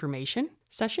women's information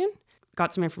session.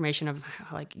 Got some information of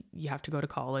like you have to go to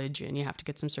college and you have to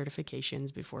get some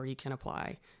certifications before you can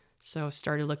apply. So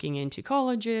started looking into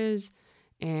colleges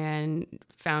and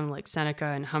found like Seneca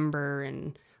and Humber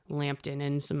and Lambton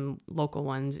and some local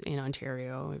ones in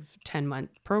Ontario. A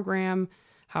 10-month program,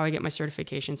 how I get my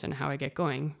certifications and how I get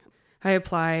going. I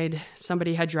applied.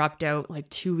 Somebody had dropped out like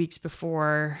 2 weeks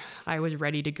before. I was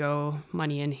ready to go,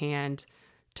 money in hand.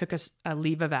 Took a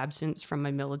leave of absence from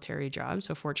my military job.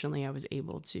 So fortunately, I was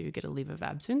able to get a leave of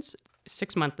absence.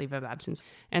 6-month leave of absence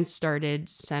and started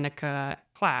Seneca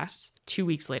class 2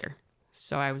 weeks later.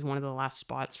 So I was one of the last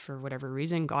spots for whatever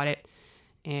reason, got it,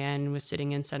 and was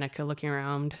sitting in Seneca looking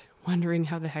around, wondering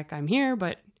how the heck I'm here,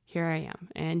 but here I am.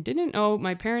 And didn't know,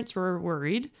 my parents were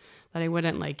worried that I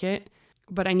wouldn't like it,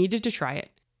 but I needed to try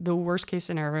it. The worst case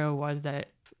scenario was that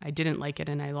I didn't like it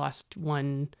and I lost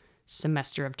 1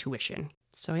 semester of tuition.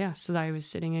 So I was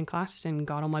sitting in class and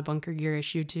got all my bunker gear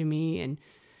issued to me, and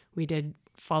we did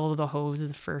follow the hose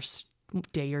the first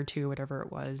day or two, whatever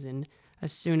it was. And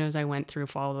as soon as I went through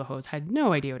follow the hose, had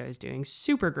no idea what I was doing,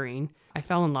 super green, I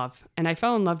fell in love. And I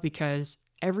fell in love because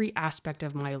every aspect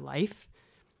of my life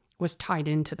was tied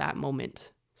into that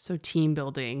moment. So team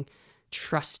building,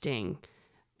 trusting,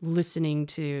 listening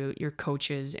to your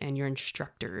coaches and your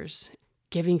instructors,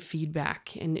 giving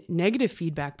feedback and negative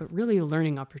feedback, but really a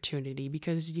learning opportunity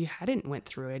because you hadn't went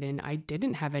through it. And I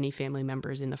didn't have any family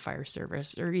members in the fire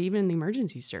service or even the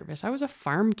emergency service. I was a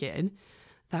farm kid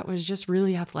that was just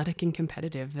really athletic and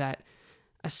competitive that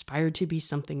aspired to be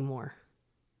something more.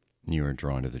 You were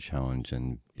drawn to the challenge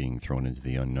and being thrown into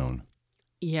the unknown.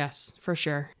 Yes, for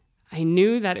sure. I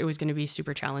knew that it was going to be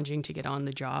super challenging to get on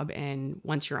the job. And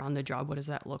once you're on the job, what does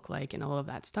that look like and all of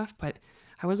that stuff? But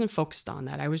I wasn't focused on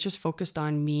that. I was just focused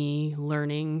on me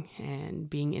learning and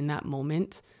being in that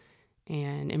moment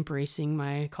and embracing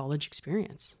my college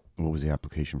experience. What was the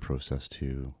application process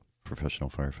to professional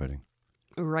firefighting?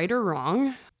 Right or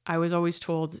wrong, I was always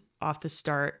told off the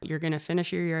start, you're going to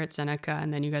finish your year at Seneca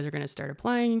and then you guys are going to start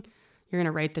applying. You're going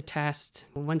to write the test.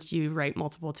 Once you write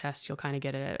multiple tests, you'll kind of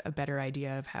get a better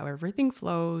idea of how everything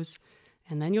flows.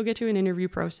 And then you'll get to an interview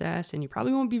process and you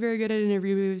probably won't be very good at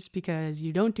interviews because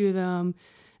you don't do them.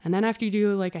 And then after you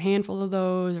do like a handful of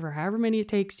those or however many it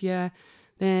takes you,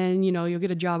 then, you'll get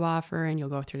a job offer and you'll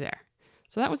go through there.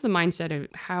 So that was the mindset of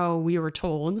how we were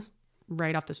told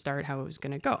right off the start how it was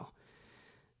going to go.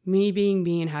 Me being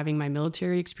me and having my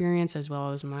military experience as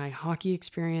well as my hockey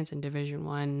experience and Division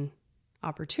I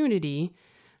opportunity,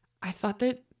 I thought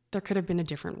that there could have been a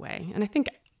different way. And I think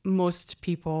most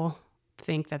people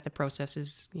think that the process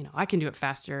is, I can do it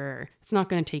faster, or it's not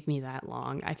going to take me that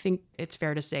long. I think it's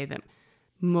fair to say that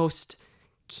most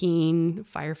keen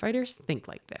firefighters think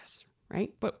like this,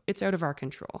 right? But it's out of our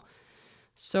control.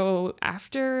 So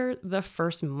after the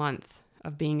first month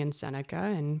of being in Seneca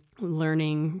and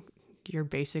learning your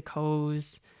basic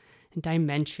hose and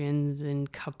dimensions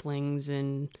and couplings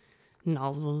and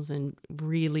nozzles and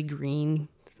really green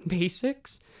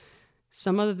basics,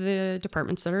 some of the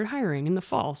departments started hiring in the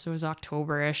fall. So it was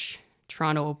October-ish.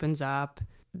 Toronto opens up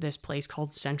this place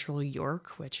called Central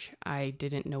York, which I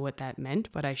didn't know what that meant,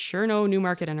 but I sure know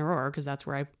Newmarket and Aurora because that's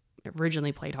where I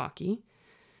originally played hockey.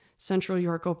 Central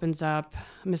York opens up.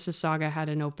 Mississauga had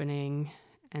an opening,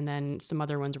 and then some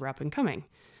other ones were up and coming.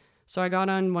 So I got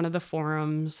on one of the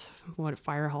forums,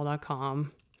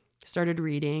 firehall.com, started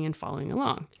reading and following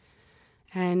along.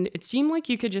 And it seemed like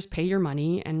you could just pay your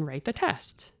money and write the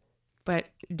test, but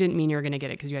it didn't mean you were going to get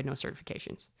it because you had no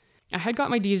certifications. I had got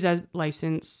my DZ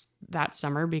license that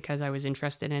summer because I was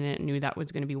interested in it and knew that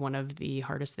was going to be one of the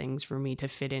hardest things for me to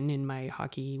fit in my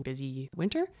hockey busy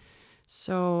winter.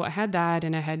 So I had that,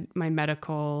 and I had my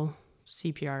medical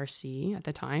CPRC at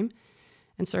the time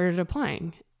and started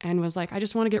applying. And was like, I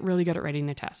just want to get really good at writing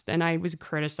the test. And I was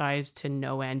criticized to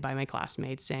no end by my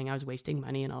classmates saying I was wasting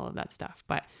money and all of that stuff.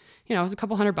 But, it was a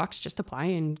couple $100 just to apply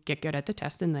and get good at the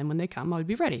test. And then when they come, I would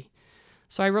be ready.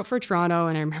 So I wrote for Toronto,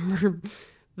 and I remember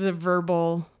the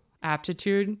verbal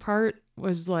aptitude part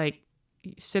was like,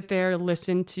 sit there,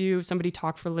 listen to somebody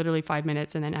talk for literally 5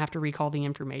 minutes, and then have to recall the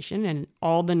information. And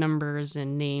all the numbers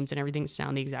and names and everything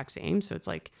sound the exact same. So it's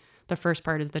like, the first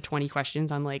part is the 20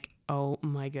 questions. I'm like, oh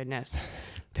my goodness.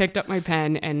 Picked up my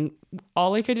pen, and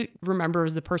all I could remember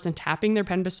was the person tapping their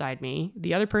pen beside me,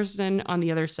 the other person on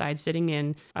the other side sitting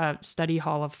in a study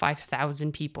hall of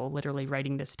 5,000 people literally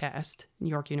writing this test,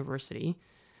 York University.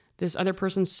 This other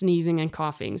person sneezing and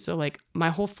coughing. So like my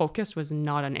whole focus was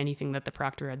not on anything that the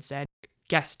proctor had said.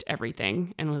 Guessed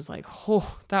everything and was like,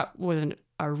 oh, that was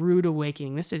a rude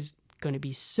awakening. This is going to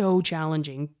be so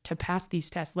challenging to pass these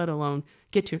tests, let alone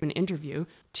get to an interview,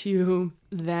 to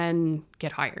then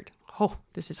get hired. Oh,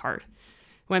 this is hard.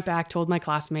 Went back, told my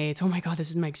classmates, oh my God, this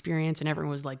is my experience. And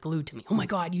everyone was like glued to me. Oh my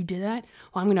God, you did that?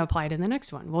 Well, I'm going to apply to the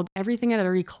next one. Well, everything had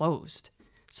already closed.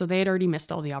 So they had already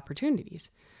missed all the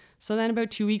opportunities. So then about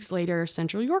 2 weeks later,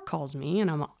 Central York calls me, and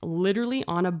I'm literally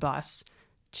on a bus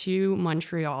to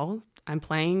Montreal. I'm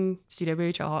playing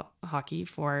CWHL hockey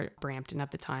for Brampton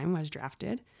at the time. I was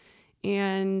drafted.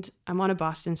 And I'm on a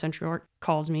bus, and Central York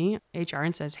calls me, HR,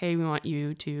 and says, hey, we want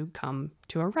you to come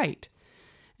to a write.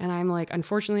 And I'm like,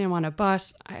 unfortunately, I'm on a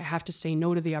bus. I have to say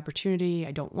no to the opportunity.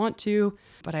 I don't want to,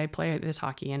 but I play this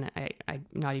hockey and I'm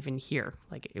not even here.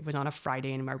 Like it was on a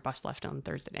Friday and our bus left on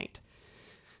Thursday night.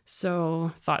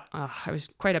 So thought I was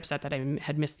quite upset that I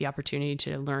had missed the opportunity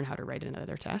to learn how to write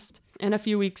another test. And a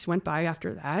few weeks went by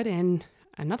after that, and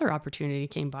another opportunity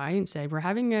came by and said, we're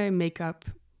having a makeup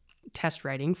test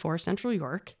writing for Central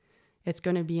York. It's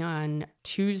going to be on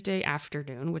Tuesday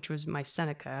afternoon, which was my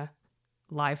Seneca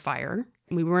live fire.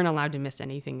 We weren't allowed to miss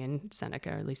anything in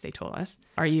Seneca, or at least they told us.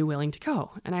 Are you willing to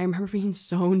go? And I remember being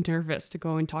so nervous to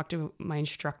go and talk to my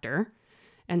instructor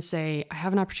and say, I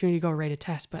have an opportunity to go write a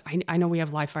test, but I know we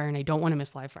have live fire and I don't want to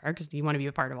miss live fire because you want to be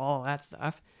a part of all of that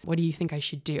stuff. What do you think I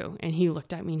should do? And he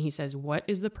looked at me and he says, what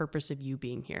is the purpose of you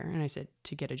being here? And I said,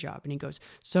 to get a job. And he goes,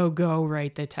 so go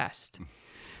write the test.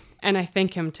 And I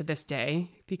thank him to this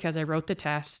day because I wrote the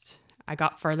test. I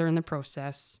got farther in the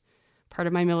process. Part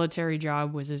of my military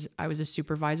job was I was a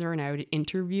supervisor and I would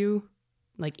interview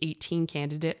like 18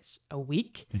 candidates a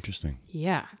week. Interesting.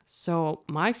 Yeah. So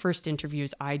my first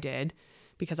interviews I did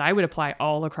because I would apply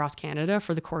all across Canada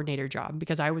for the coordinator job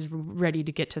because I was ready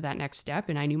to get to that next step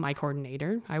and I knew my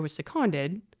coordinator. I was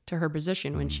seconded to her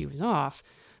position when she was off,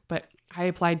 but I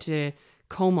applied to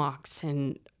Comox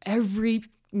and every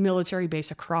military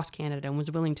base across Canada and was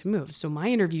willing to move. So my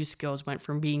interview skills went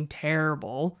from being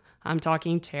terrible, I'm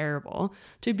talking terrible,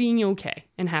 to being okay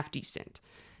and half decent.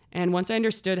 And once I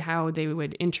understood how they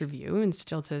would interview, and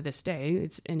still to this day,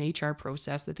 it's an HR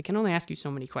process that they can only ask you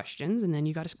so many questions, and then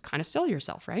you got to kind of sell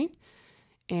yourself, right?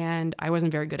 And I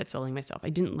wasn't very good at selling myself. I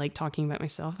didn't like talking about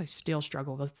myself. I still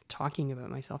struggle with talking about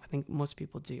myself. I think most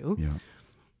people do. Yeah.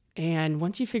 And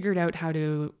once you figured out how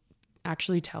to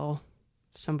actually tell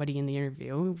somebody in the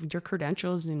interview your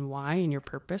credentials and why and your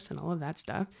purpose and all of that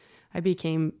stuff, I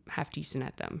became half decent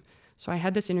at them. So I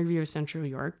had this interview with Central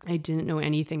York. I didn't know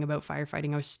anything about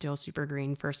firefighting. I was still super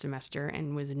green first semester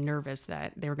and was nervous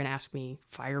that they were going to ask me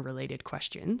fire-related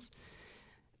questions.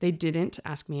 They didn't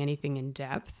ask me anything in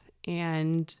depth.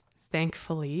 And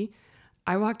thankfully,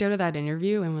 I walked out of that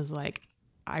interview and was like,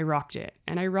 I rocked it.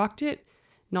 And I rocked it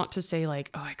not to say like,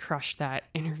 oh, I crushed that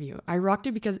interview. I rocked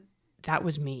it because that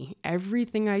was me.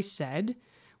 Everything I said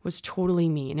was totally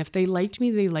me. And if they liked me,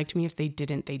 they liked me. If they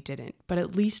didn't, they didn't. But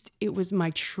at least it was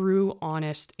my true,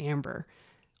 honest Amber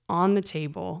on the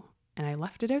table. And I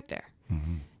left it out there.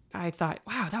 Mm-hmm. I thought,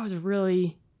 wow, that was a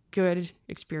really good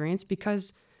experience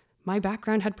because my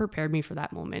background had prepared me for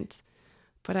that moment.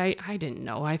 But I didn't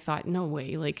know. I thought, no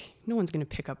way, like no one's going to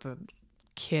pick up a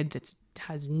kid that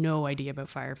has no idea about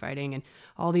firefighting, and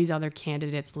all these other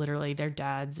candidates, literally their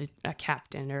dad's a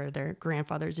captain or their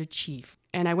grandfather's a chief.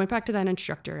 And I went back to that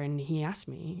instructor and he asked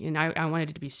me, and I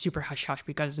wanted it to be super hush-hush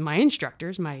because my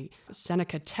instructors, my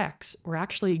Seneca techs, were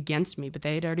actually against me, but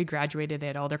they had already graduated, they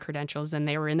had all their credentials, then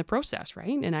they were in the process,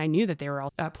 right? And I knew that they were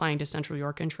all applying to Central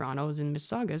York and Toronto's and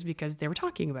Mississaugas because they were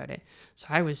talking about it. So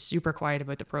I was super quiet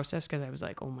about the process because I was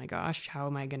like, oh my gosh, how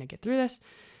am I going to get through this?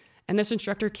 And this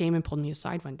instructor came and pulled me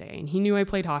aside one day, and he knew I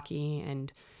played hockey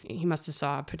and he must have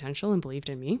saw potential and believed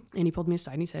in me. And he pulled me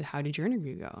aside and he said, how did your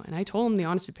interview go? And I told him the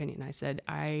honest opinion. I said,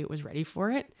 I was ready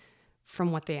for it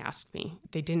from what they asked me.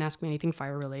 They didn't ask me anything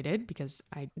fire related because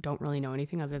I don't really know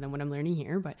anything other than what I'm learning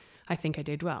here, but I think I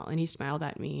did well. And he smiled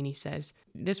at me and he says,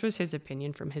 this was his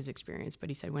opinion from his experience, but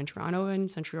he said, when Toronto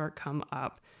and Central York come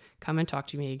up, come and talk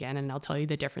to me again, and I'll tell you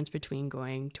the difference between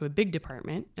going to a big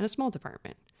department and a small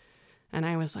department. And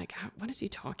I was like, what is he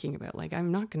talking about? Like,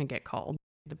 I'm not going to get called.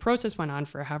 The process went on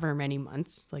for however many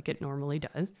months, like it normally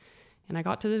does. And I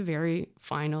got to the very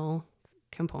final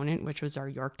component, which was our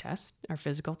York test, our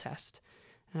physical test.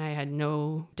 And I had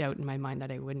no doubt in my mind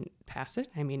that I wouldn't pass it.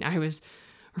 I mean, I was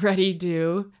ready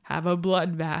to have a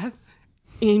bloodbath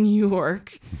in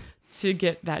York to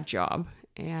get that job,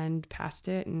 and passed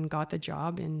it and got the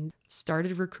job and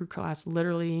started recruit class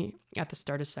literally at the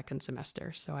start of second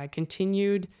semester. So I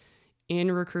continued in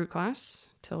recruit class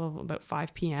till about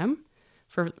 5 p.m.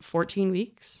 for 14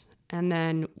 weeks, and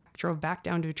then drove back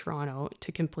down to Toronto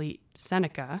to complete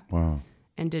Seneca. Wow.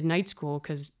 And did night school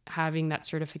because having that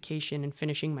certification and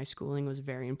finishing my schooling was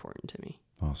very important to me.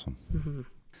 Awesome. Mm-hmm.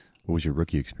 What was your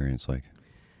rookie experience like?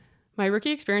 My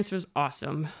rookie experience was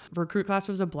awesome. Recruit class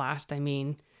was a blast. I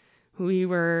mean, we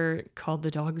were called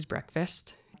the Dog's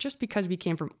Breakfast just because we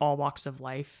came from all walks of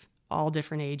life, all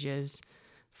different ages.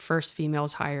 First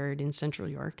females hired in Central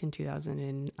York in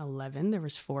 2011. There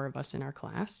was 4 of us in our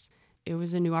class. It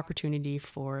was a new opportunity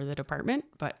for the department,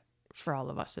 but for all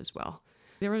of us as well.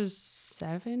 There was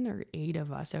 7 or 8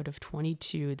 of us out of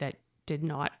 22 that did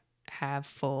not have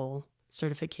full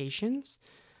certifications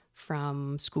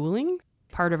from schooling.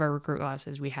 Part of our recruit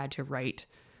classes, we had to write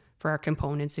for our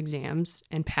components exams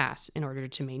and pass in order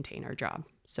to maintain our job.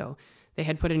 So they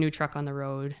had put a new truck on the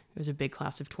road. It was a big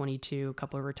class of 22, a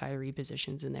couple of retiree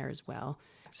positions in there as well.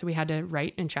 So we had to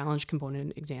write and challenge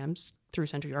component exams through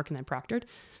Central York and then proctored.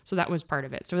 So that was part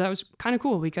of it. So that was kind of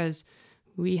cool because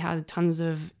we had tons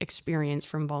of experience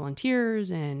from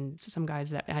volunteers and some guys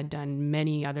that had done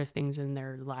many other things in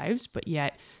their lives, but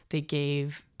yet they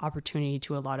gave opportunity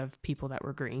to a lot of people that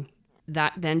were green.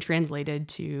 That then translated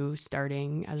to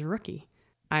starting as a rookie.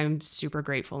 I'm super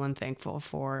grateful and thankful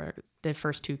for the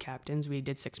first two captains. We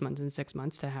did 6 months and 6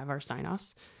 months to have our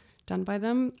sign-offs done by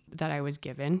them that I was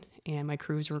given, and my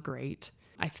crews were great.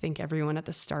 I think everyone at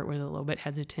the start was a little bit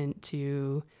hesitant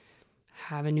to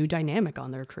have a new dynamic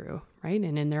on their crew, right?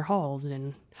 And in their halls,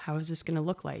 and how is this going to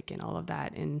look like and all of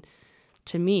that. And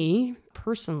to me,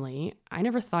 personally, I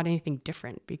never thought anything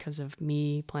different because of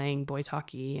me playing boys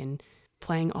hockey and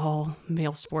playing all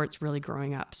male sports really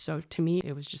growing up. So to me,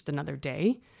 it was just another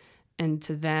day. And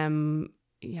to them,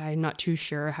 yeah, I'm not too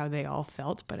sure how they all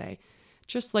felt, but I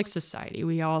just like society,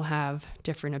 we all have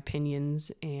different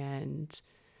opinions, and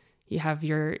you have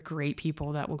your great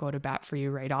people that will go to bat for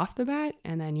you right off the bat.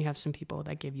 And then you have some people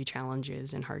that give you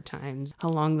challenges and hard times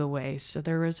along the way. So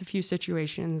there was a few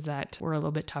situations that were a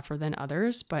little bit tougher than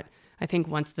others. But I think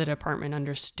once the department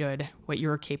understood what you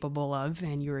were capable of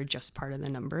and you were just part of the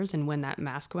numbers, and when that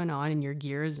mask went on and your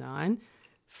gear is on,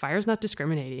 fire's not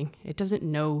discriminating. It doesn't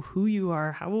know who you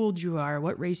are, how old you are,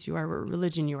 what race you are, what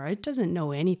religion you are. It doesn't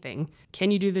know anything.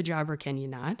 Can you do the job or can you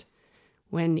not?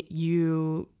 When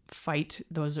you fight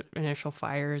those initial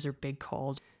fires or big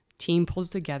calls, team pulls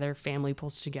together, family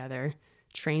pulls together,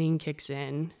 training kicks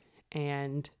in,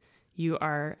 and you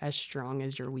are as strong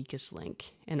as your weakest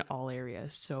link in all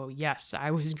areas. So yes,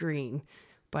 I was green,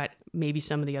 but maybe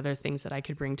some of the other things that I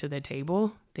could bring to the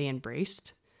table, they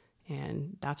embraced.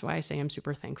 And that's why I say I'm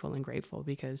super thankful and grateful,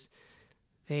 because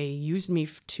they used me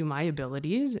to my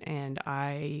abilities, and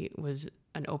I was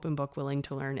an open book, willing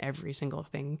to learn every single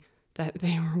thing that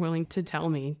they were willing to tell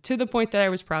me, to the point that I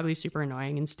was probably super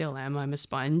annoying and still am. I'm a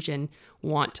sponge and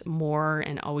want more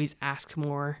and always ask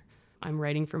more. I'm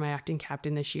writing for my acting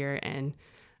captain this year, and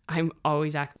I'm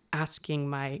always asking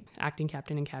my acting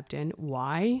captain and captain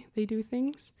why they do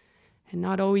things. And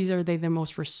not always are they the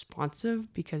most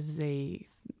responsive, because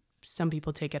some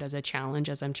people take it as a challenge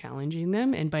as I'm challenging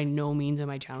them. And by no means am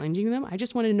I challenging them. I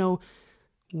just want to know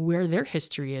where their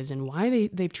history is and why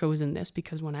they've chosen this.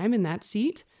 Because when I'm in that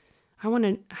seat, I want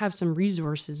to have some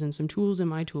resources and some tools in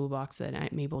my toolbox that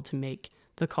I'm able to make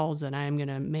the calls that I'm going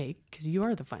to make, because you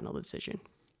are the final decision.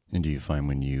 And do you find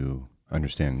when you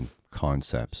understand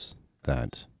concepts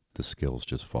that the skills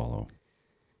just follow?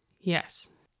 Yes.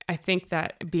 I think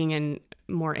that being a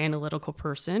more analytical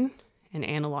person and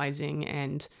analyzing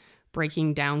and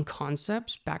breaking down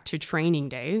concepts back to training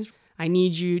days, I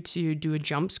need you to do a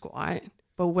jump squat,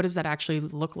 but what does that actually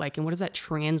look like? And what does that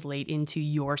translate into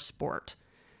your sport?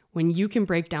 When you can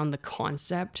break down the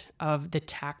concept of the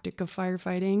tactic of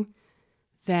firefighting,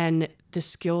 then the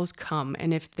skills come.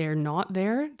 And if they're not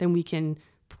there, then we can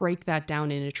break that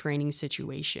down in a training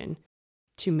situation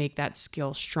to make that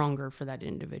skill stronger for that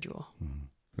individual.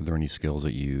 Are there any skills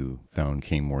that you found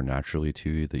came more naturally to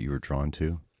you that you were drawn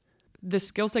to? The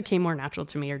skills that came more natural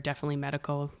to me are definitely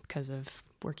medical, because of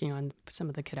working on some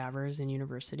of the cadavers in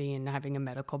university and having a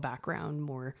medical background,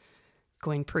 more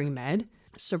going pre-med.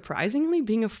 Surprisingly,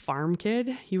 being a farm kid,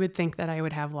 you would think that I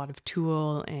would have a lot of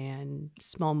tool and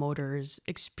small motors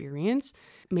experience.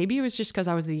 Maybe it was just because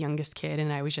I was the youngest kid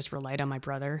and I always just relied on my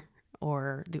brother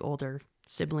or the older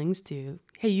siblings to,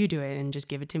 hey, you do it and just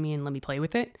give it to me and let me play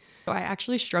with it. So I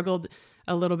actually struggled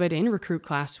a little bit in recruit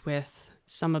class with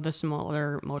some of the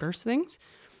smaller motors things,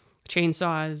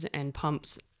 chainsaws and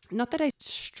pumps. Not that I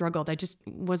struggled, I just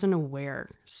wasn't aware.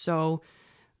 So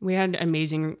we had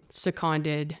amazing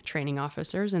seconded training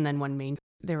officers and then one main.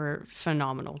 They were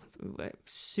phenomenal.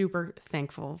 Super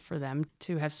thankful for them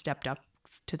to have stepped up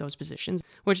to those positions,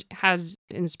 which has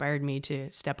inspired me to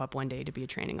step up one day to be a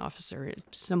training officer at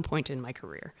some point in my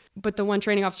career. But the one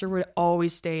training officer would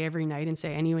always stay every night and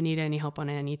say, anyone need any help on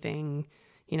anything?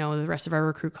 You know, the rest of our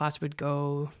recruit class would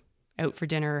go out for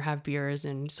dinner, have beers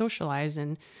and socialize.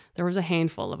 And there was a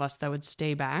handful of us that would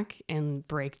stay back and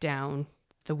break down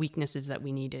the weaknesses that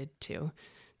we needed to.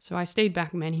 So I stayed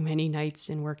back many, many nights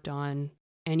and worked on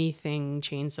anything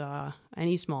chainsaw,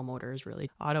 any small motors, really,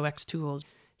 Auto X tools.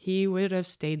 He would have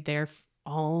stayed there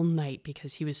all night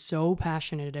because he was so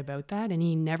passionate about that, and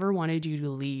he never wanted you to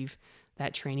leave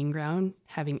that training ground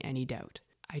having any doubt.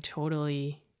 I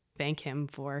totally thank him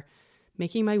for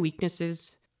making my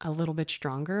weaknesses a little bit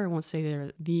stronger. I won't say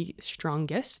they're the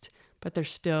strongest, but they're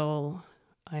still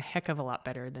a heck of a lot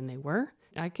better than they were.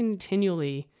 I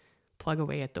continually plug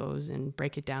away at those and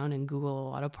break it down and Google a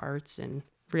lot of parts and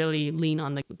really lean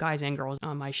on the guys and girls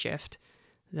on my shift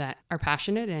that are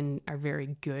passionate and are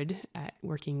very good at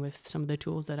working with some of the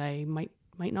tools that I might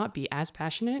not be as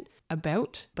passionate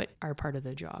about, but are part of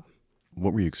the job.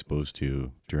 What were you exposed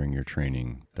to during your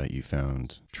training that you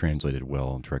found translated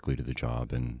well directly to the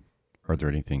job? And are there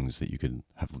any things that you could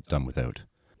have done without?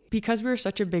 Because we were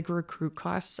such a big recruit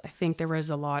class, I think there was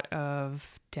a lot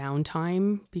of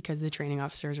downtime because the training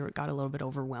officers got a little bit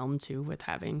overwhelmed too with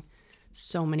having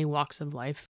so many walks of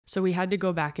life. So we had to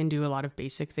go back and do a lot of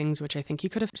basic things, which I think you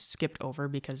could have skipped over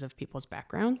because of people's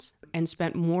backgrounds, and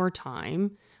spent more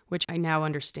time, which I now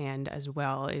understand as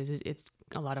well, is it's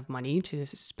a lot of money to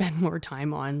spend more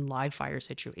time on live fire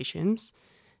situations,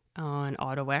 on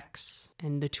AutoX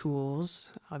and the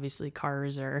tools. Obviously,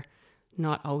 cars are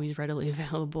not always readily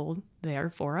available there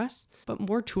for us, but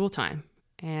more tool time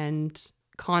and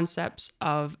concepts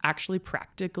of actually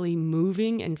practically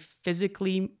moving and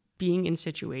physically being in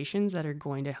situations that are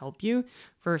going to help you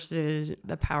versus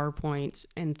the PowerPoints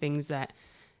and things that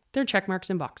they're check marks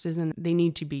and boxes and they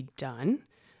need to be done.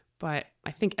 But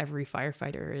I think every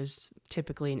firefighter is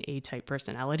typically an A-type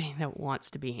personality that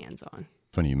wants to be hands-on.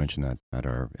 Funny you mentioned that at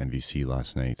our NVC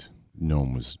last night. No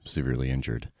one was severely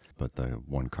injured, but the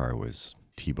one car was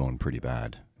T-boned pretty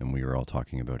bad. And we were all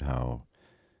talking about how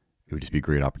it would just be a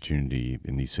great opportunity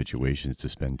in these situations to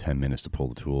spend 10 minutes to pull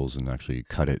the tools and actually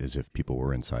cut it as if people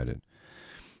were inside it.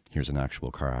 Here's an actual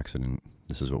car accident.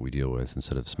 This is what we deal with,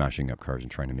 instead of smashing up cars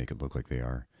and trying to make it look like they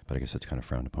are. But I guess that's kind of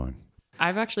frowned upon.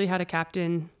 I've actually had a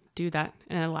captain do that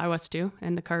and allow us to,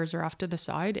 and the cars are off to the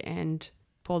side and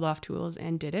pulled off tools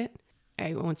and did it.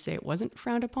 I won't say it wasn't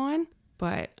frowned upon,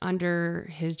 but under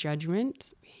his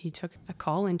judgment, he took a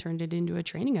call and turned it into a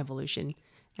training evolution.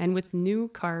 And with new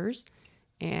cars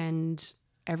and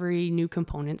every new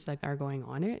components that are going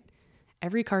on it,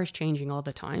 every car is changing all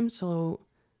the time. So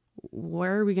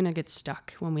where are we going to get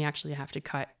stuck when we actually have to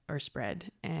cut or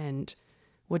spread? And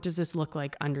what does this look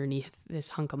like underneath this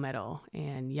hunk of metal?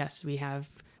 And yes, we have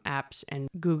apps and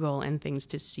Google and things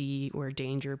to see where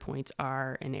danger points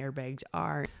are and airbags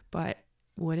are, but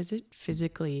what is it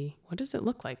physically? What does it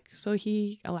look like? So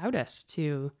he allowed us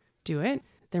to do it.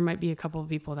 There might be a couple of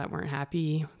people that weren't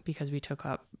happy because we took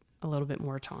up a little bit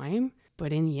more time,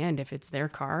 but in the end, if it's their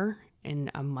car in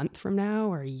a month from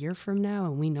now or a year from now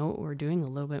and we know what we're doing a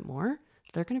little bit more,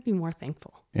 they're going to be more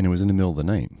thankful. And it was in the middle of the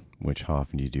night, which how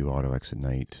often do you do AutoX at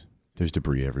night? There's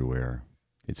debris everywhere.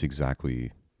 It's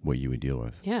exactly what you would deal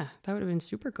with. Yeah, that would have been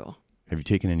super cool. Have you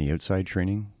taken any outside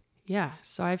training? Yeah,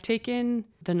 so I've taken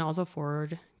the Nozzle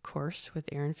Forward course with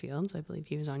Aaron Fields. I believe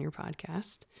he was on your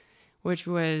podcast, which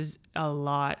was a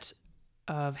lot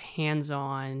of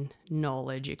hands-on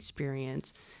knowledge,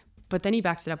 experience. But then he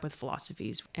backs it up with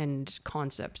philosophies and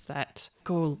concepts that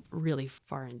go really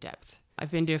far in depth.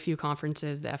 I've been to a few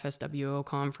conferences, the FSWO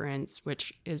conference,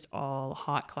 which is all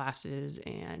hot classes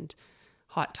and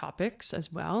hot topics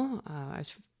as well. I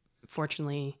was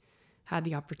fortunately had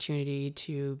the opportunity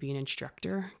to be an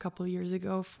instructor a couple of years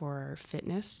ago for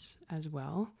fitness as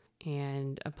well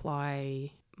and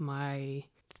apply my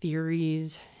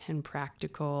theories and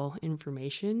practical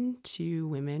information to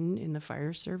women in the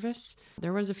fire service.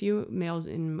 There was a few males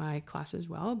in my class as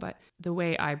well, but the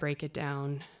way I break it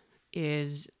down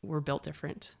is we're built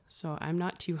different. So I'm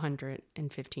not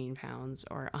 215 pounds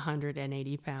or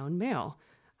 180 pound male.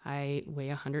 I weigh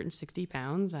 160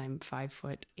 pounds. I'm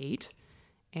 5'8",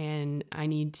 and I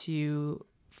need to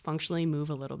functionally move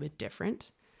a little bit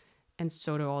different. And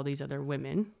so do all these other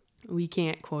women. We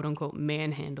can't quote unquote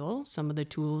manhandle some of the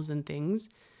tools and things.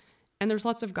 And there's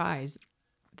lots of guys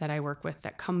that I work with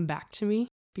that come back to me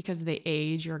because they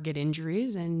age or get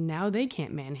injuries and now they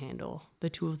can't manhandle the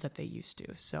tools that they used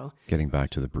to. So getting back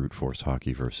to the brute force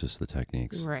hockey versus the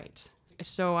techniques. Right.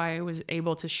 So I was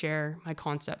able to share my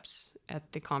concepts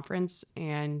at the conference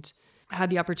and I had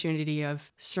the opportunity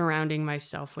of surrounding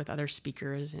myself with other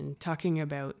speakers and talking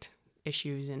about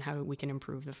issues and how we can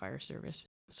improve the fire service.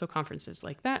 So conferences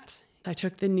like that. I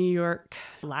took the New York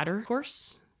ladder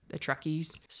course, the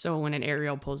truckies. So when an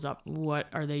aerial pulls up, what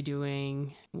are they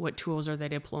doing? What tools are they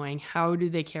deploying? How do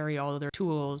they carry all of their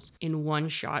tools in one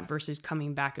shot versus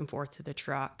coming back and forth to the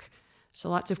truck? So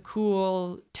lots of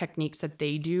cool techniques that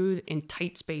they do in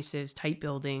tight spaces, tight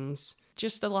buildings,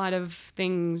 just a lot of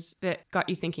things that got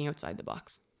you thinking outside the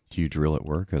box. Do you drill at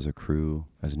work as a crew,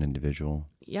 as an individual?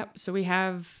 Yep. So we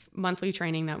have monthly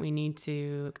training that we need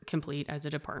to complete as a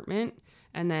department.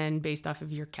 And then based off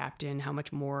of your captain, how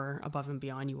much more above and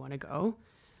beyond you want to go.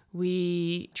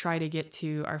 We try to get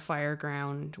to our fire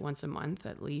ground once a month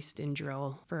at least and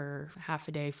drill for half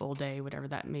a day, full day, whatever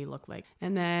that may look like.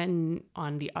 And then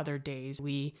on the other days,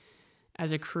 we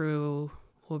as a crew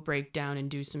will break down and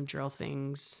do some drill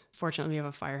things. Fortunately, we have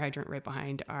a fire hydrant right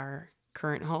behind our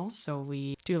current hall, so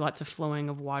we do lots of flowing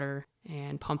of water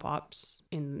and pump ops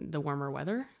in the warmer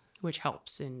weather, which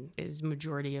helps and is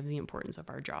majority of the importance of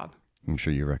our job. I'm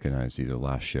sure you recognize either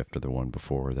last shift or the one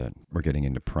before that we're getting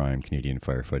into prime Canadian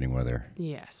firefighting weather.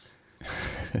 Yes.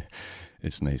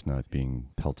 It's nice not being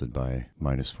pelted by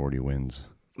minus 40 winds.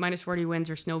 Minus 40 winds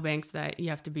or snowbanks that you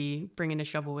have to be bringing a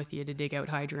shovel with you to dig out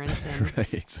hydrants and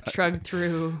right, exactly. Trug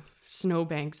through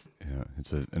snowbanks. Yeah,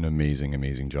 it's an amazing,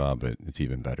 amazing job, but it's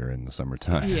even better in the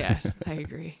summertime. Yes, I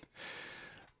agree.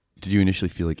 Did you initially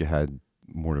feel like you had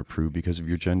more to prove because of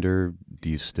your gender? Do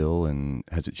you still, and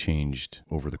has it changed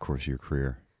over the course of your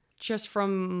career? Just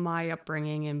from my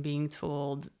upbringing and being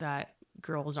told that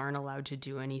girls aren't allowed to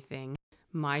do anything,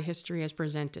 my history has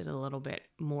presented a little bit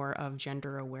more of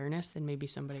gender awareness than maybe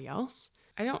somebody else.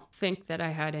 I don't think that I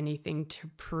had anything to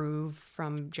prove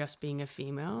from just being a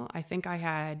female. I think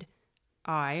I,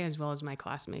 as well as my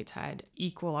classmates, had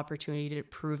equal opportunity to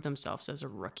prove themselves as a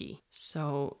rookie.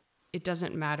 So it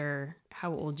doesn't matter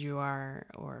how old you are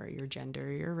or your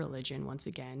gender, your religion, once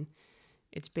again.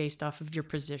 It's based off of your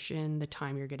position, the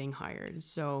time you're getting hired.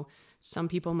 So some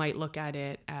people might look at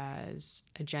it as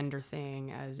a gender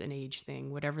thing, as an age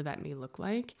thing, whatever that may look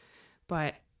like.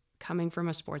 But coming from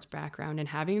a sports background and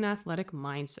having an athletic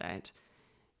mindset,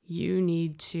 you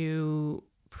need to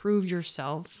prove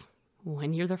yourself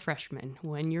when you're the freshman,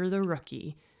 when you're the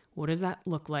rookie. What does that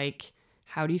look like?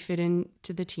 How do you fit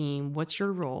into the team? What's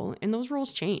your role? And those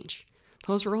roles change.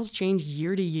 Those roles change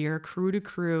year to year, crew to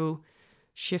crew,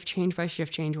 shift change by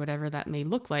shift change, whatever that may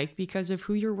look like, because of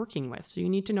who you're working with. So you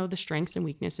need to know the strengths and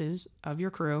weaknesses of your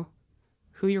crew,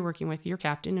 who you're working with, your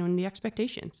captain, and the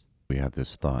expectations. We have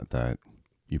this thought that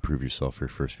you prove yourself for your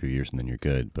first few years and then you're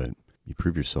good, but you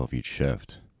prove yourself each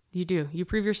shift. You do. You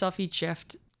prove yourself each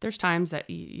shift. There's times that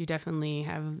you definitely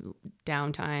have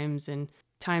down times and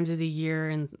times of the year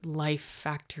and life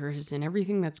factors and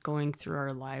everything that's going through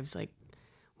our lives. Like,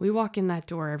 we walk in that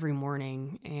door every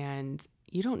morning and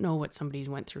you don't know what somebody's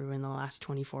went through in the last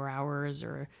 24 hours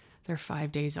or their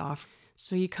 5 days off.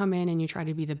 So you come in and you try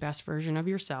to be the best version of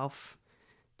yourself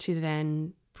to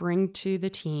then bring to the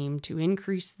team, to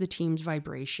increase the team's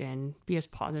vibration, be as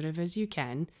positive as you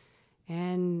can.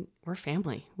 And we're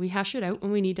family. We hash it out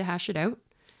when we need to hash it out.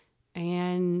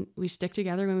 And we stick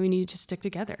together when we need to stick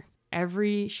together.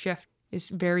 Every shift is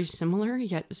very similar,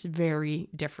 yet it's very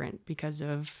different because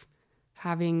of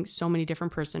having so many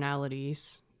different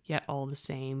personalities, yet all the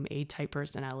same A-type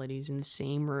personalities in the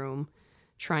same room,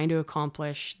 trying to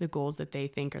accomplish the goals that they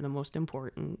think are the most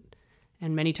important.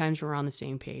 And many times we're on the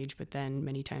same page, but then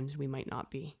many times we might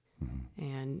not be. Mm-hmm.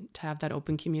 And to have that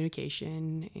open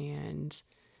communication and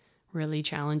really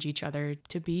challenge each other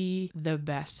to be the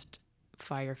best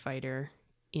firefighter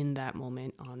in that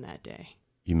moment on that day.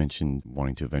 You mentioned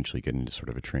wanting to eventually get into sort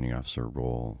of a training officer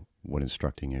role. What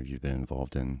instructing have you been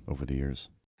involved in over the years?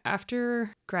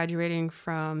 After graduating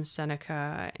from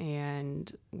Seneca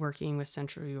and working with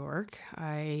Central York,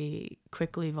 I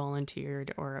quickly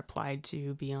volunteered or applied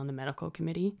to be on the medical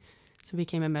committee. So I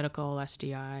became a medical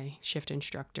SDI shift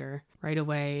instructor right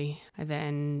away. I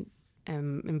then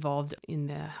am involved in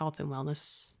the health and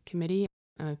wellness committee.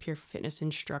 I'm a peer fitness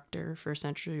instructor for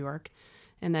Central York,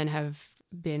 and then have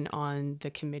been on the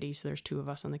committee. So there's two of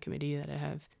us on the committee that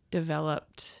have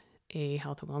developed a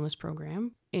health and wellness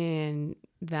program. And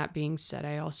that being said,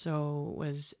 I also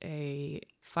was a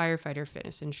firefighter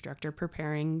fitness instructor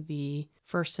preparing the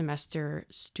first semester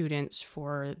students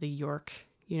for the York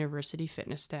University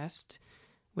Fitness Test,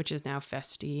 which is now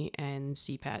FESTI and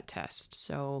CPAT test.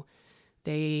 So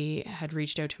they had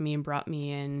reached out to me and brought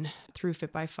me in through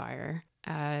Fit by Fire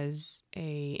as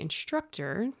a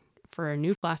instructor for a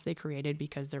new class they created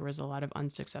because there was a lot of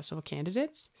unsuccessful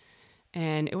candidates.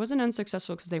 And it wasn't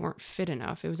unsuccessful because they weren't fit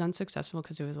enough. It was unsuccessful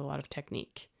because it was a lot of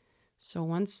technique. So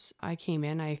once I came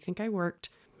in, I think I worked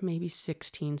maybe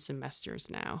 16 semesters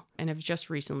now, and have just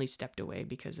recently stepped away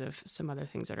because of some other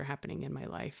things that are happening in my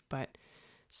life. But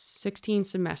 16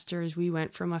 semesters, we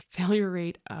went from a failure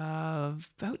rate of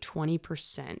about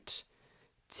 20%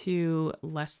 to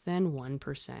less than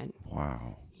 1%.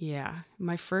 Wow. Yeah.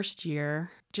 My first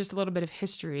year, just a little bit of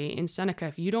history. In Seneca,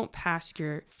 if you don't pass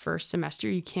your first semester,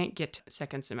 you can't get to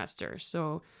second semester.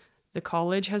 So the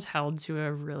college has held to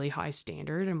a really high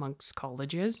standard amongst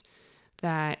colleges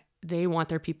that they want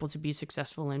their people to be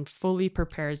successful and fully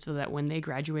prepared so that when they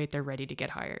graduate, they're ready to get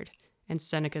hired. And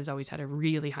Seneca's always had a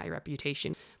really high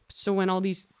reputation. So when all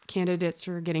these candidates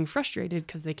are getting frustrated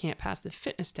because they can't pass the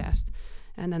fitness test,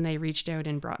 and then they reached out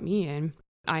and brought me in,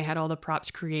 I had all the props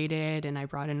created and I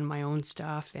brought in my own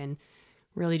stuff and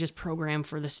really just programmed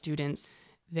for the students.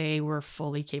 They were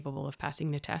fully capable of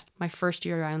passing the test. My first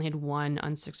year, I only had one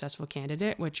unsuccessful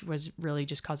candidate, which was really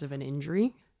just because of an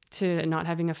injury. To not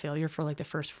having a failure for like the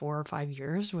first 4 or 5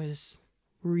 years was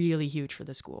really huge for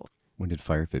the school. When did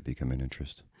FireFit become an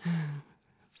interest?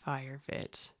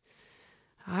 FireFit.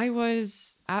 I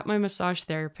was at my massage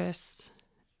therapist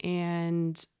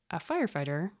and a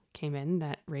firefighter came in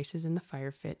that races in the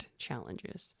FireFit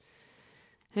challenges.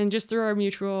 And just through our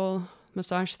mutual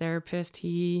massage therapist,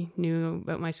 he knew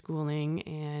about my schooling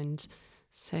and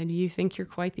said, "You think you're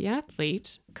quite the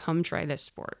athlete? Come try this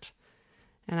sport."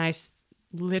 And I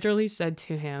literally said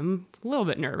to him, a little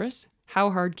bit nervous, "How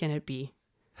hard can it be?"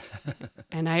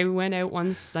 And I went out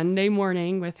one Sunday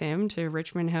morning with him to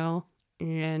Richmond Hill,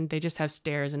 and they just have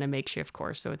stairs and a makeshift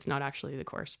course, so it's not actually the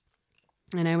course.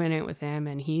 And I went out with him,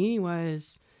 and he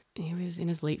was in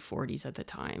his late 40s at the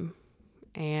time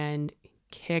and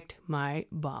kicked my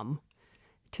bum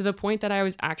to the point that I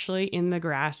was actually in the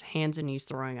grass, hands and knees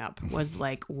throwing up. Was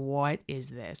like, what is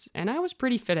this? And I was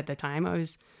pretty fit at the time. I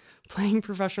was playing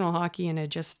professional hockey and had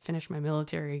just finished my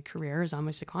military career as on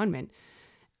my secondment.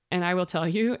 And I will tell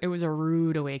you, it was a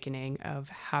rude awakening of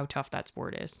how tough that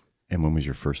sport is. And when was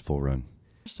your first full run?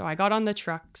 So I got on the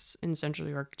trucks in Central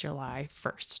York July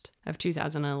 1st of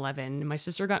 2011. My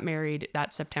sister got married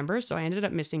that September, so I ended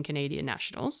up missing Canadian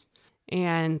Nationals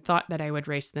and thought that I would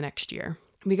race the next year.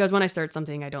 Because when I start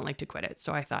something, I don't like to quit it.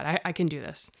 So I thought, I can do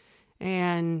this.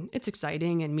 And it's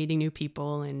exciting and meeting new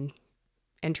people and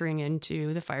entering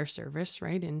into the fire service,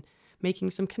 right? And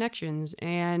making some connections.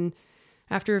 And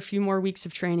after a few more weeks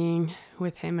of training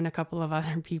with him and a couple of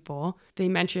other people, they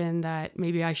mentioned that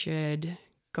maybe I should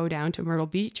go down to Myrtle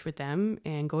Beach with them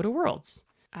and go to Worlds.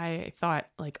 I thought,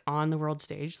 like, on the world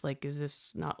stage, like, is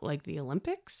this not like the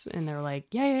Olympics? And they're like,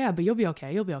 yeah, but you'll be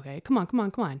okay. You'll be okay. Come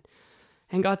on.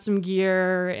 And got some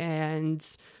gear and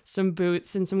some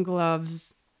boots and some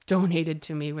gloves donated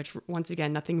to me, which once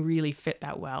again, nothing really fit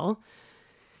that well.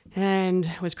 And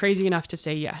was crazy enough to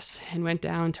say yes and went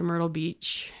down to Myrtle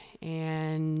Beach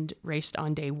and raced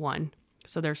on day 1.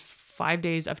 So there's 5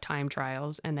 days of time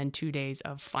trials and then 2 days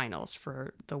of finals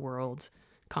for the World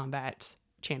Combat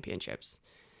Championships.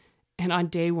 And on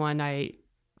day 1, I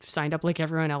signed up like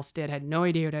everyone else did, had no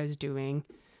idea what I was doing.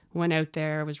 Went out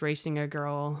there, was racing a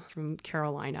girl from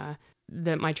Carolina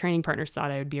that my training partners thought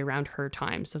I would be around her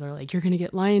time. So they're like, "You're going to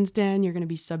get Lion's Den, you're going to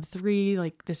be sub 3,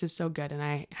 like this is so good." And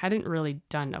I hadn't really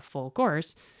done a full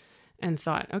course and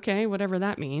thought, okay, whatever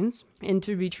that means. And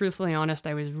to be truthfully honest,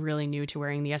 I was really new to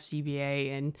wearing the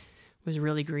SCBA and was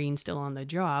really green still on the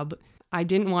job. I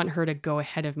didn't want her to go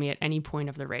ahead of me at any point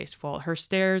of the race. Well, her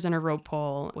stairs and her rope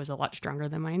pole was a lot stronger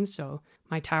than mine, so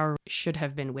my tower should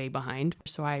have been way behind.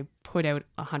 So I put out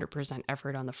 100%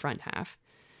 effort on the front half.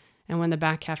 And when the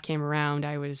back half came around,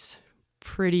 I was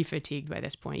pretty fatigued by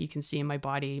this point. You can see in my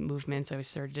body movements, I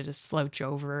started to slouch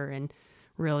over and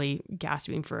really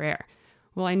gasping for air.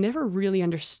 Well, I never really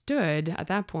understood at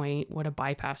that point what a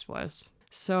bypass was.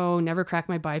 So never cracked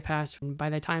my bypass. By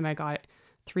the time I got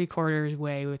 3/4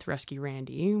 way with Rescue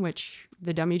Randy, which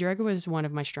the dummy drag was one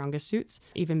of my strongest suits,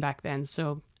 even back then.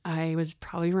 So I was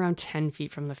probably around 10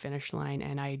 feet from the finish line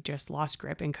and I just lost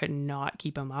grip and could not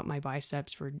keep them up. My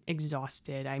biceps were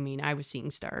exhausted. I mean, I was seeing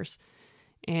stars.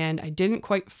 And I didn't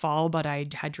quite fall, but I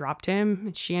had dropped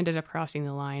him. She ended up crossing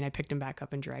the line. I picked him back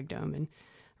up and dragged him and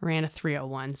ran a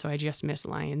 3:01. So I just missed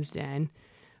Lion's Den.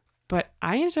 But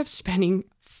I ended up spending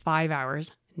 5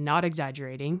 hours, not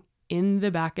exaggerating, in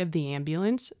the back of the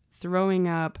ambulance, throwing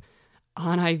up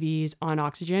on IVs, on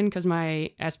oxygen, because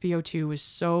my SpO2 was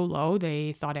so low,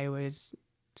 they thought I was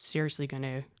seriously going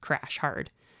to crash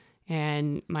hard.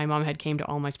 And my mom had came to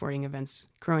all my sporting events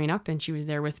growing up, and she was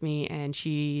there with me, and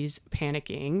she's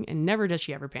panicking, and never does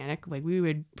she ever panic. Like, we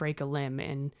would break a limb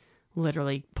and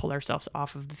literally pull ourselves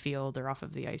off of the field or off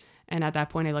of the ice. And at that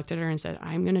point, I looked at her and said,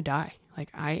 "I'm going to die.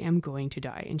 Like, I am going to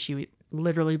die." And she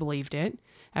literally believed it.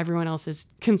 Everyone else is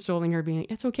consoling her, being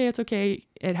like, it's okay.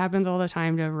 It happens all the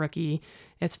time to a rookie.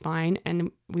 It's fine.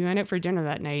 And we went out for dinner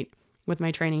that night with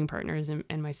my training partners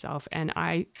and myself. And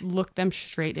I looked them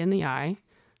straight in the eye,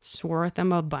 swore at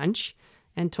them a bunch,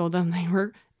 and told them they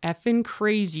were effing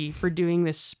crazy for doing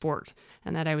this sport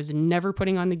and that I was never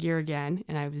putting on the gear again.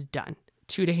 And I was done.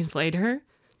 2 days later,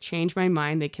 changed my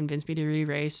mind. They convinced me to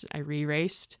re-race. I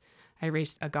re-raced. I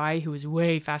raced a guy who was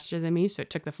way faster than me, so it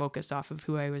took the focus off of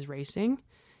who I was racing.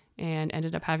 and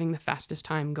ended up having the fastest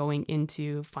time going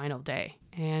into final day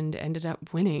and ended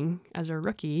up winning as a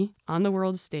rookie on the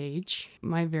world stage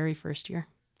my very first year.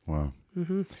 Wow.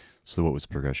 Mm-hmm. So what was the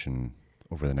progression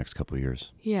over the next couple of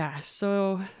years? Yeah,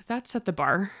 so that set the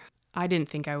bar. I didn't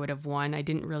think I would have won. I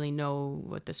didn't really know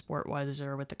what the sport was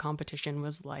or what the competition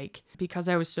was like. Because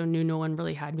I was so new, no one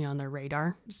really had me on their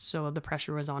radar. So the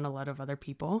pressure was on a lot of other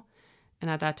people. And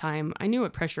at that time, I knew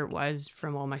what pressure was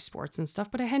from all my sports and stuff,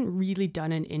 but I hadn't really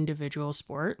done an individual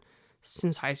sport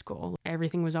since high school.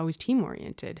 Everything was always team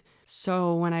oriented.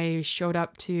 So when I showed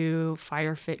up to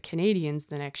Fire Fit Canadians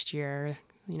the next year,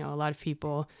 a lot of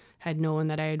people had known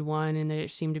that I had won and there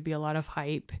seemed to be a lot of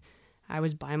hype. I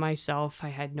was by myself. I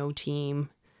had no team.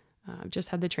 Just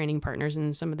had the training partners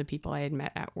and some of the people I had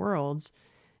met at Worlds.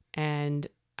 And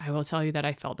I will tell you that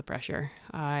I felt the pressure.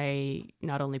 I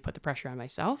not only put the pressure on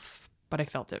myself, but I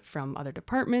felt it from other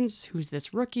departments. Who's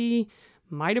this rookie?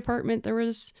 My department, there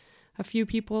was a few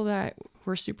people that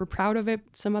were super proud of it.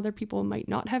 Some other people might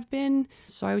not have been.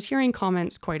 So I was hearing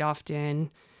comments quite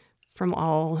often from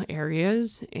all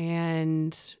areas,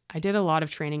 and I did a lot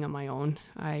of training on my own.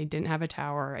 I didn't have a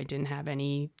tower. I didn't have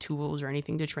any tools or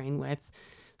anything to train with.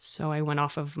 So I went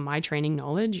off of my training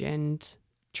knowledge and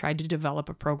tried to develop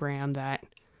a program that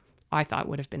I thought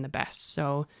would have been the best.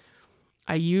 So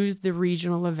I used the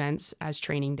regional events as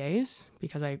training days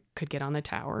because I could get on the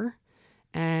tower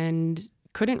and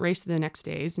couldn't race the next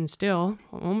days. And still,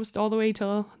 almost all the way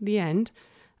till the end,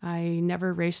 I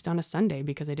never raced on a Sunday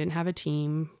because I didn't have a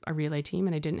team, a relay team,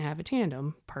 and I didn't have a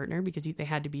tandem partner because they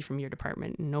had to be from your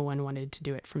department and no one wanted to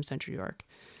do it from Central York.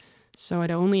 So I'd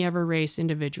only ever race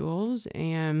individuals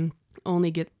and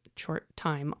only get short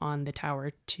time on the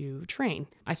tower to train.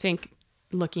 I think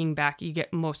looking back, you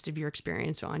get most of your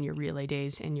experience on your relay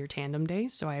days and your tandem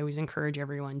days. So I always encourage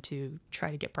everyone to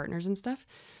try to get partners and stuff.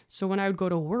 So when I would go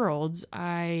to Worlds,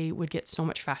 I would get so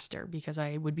much faster because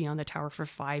I would be on the tower for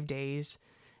 5 days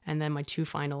and then my 2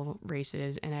 final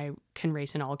races, and I can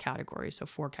race in all categories, so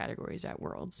 4 categories at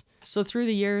Worlds. So through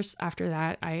the years after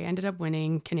that, I ended up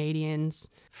winning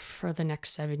Canadians for the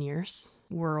next 7 years.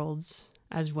 Worlds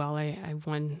as well, I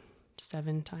won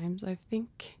 7 times, I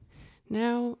think.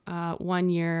 Now, 1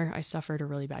 year, I suffered a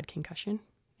really bad concussion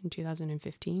in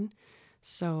 2015.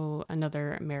 So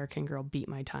another American girl beat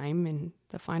my time in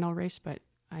the final race, but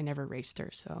I never raced her.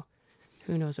 So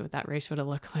who knows what that race would have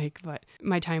looked like, but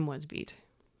my time was beat.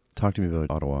 Talk to me about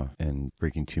Ottawa and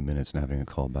breaking 2 minutes and having a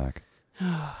call back.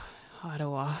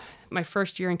 Ottawa. My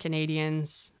first year in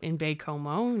Canadians in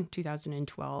Baie-Comeau in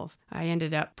 2012, I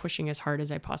ended up pushing as hard as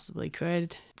I possibly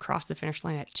could, crossed the finish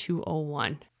line at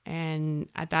 2:01. And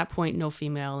at that point, no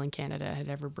female in Canada had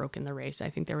ever broken the race. I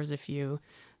think there was a few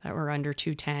that were under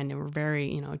 2:10 and were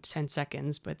very, 10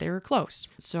 seconds, but they were close.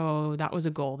 So that was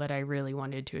a goal that I really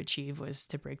wanted to achieve, was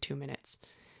to break 2 minutes.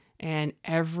 And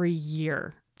every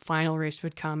year, final race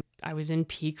would come. I was in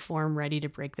peak form, ready to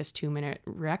break this 2-minute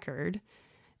record,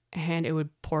 and it would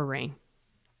pour rain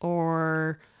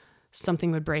or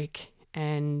something would break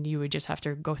and you would just have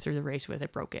to go through the race with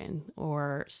it broken,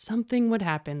 or something would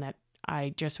happen that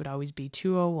I just would always be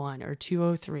 2:01 or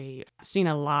 2:03. I've seen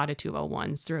a lot of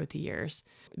 2:01s throughout the years.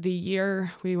 The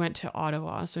year we went to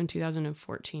Ottawa, so in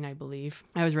 2014, I believe,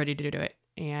 I was ready to do it.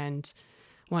 And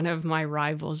one of my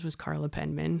rivals was Carla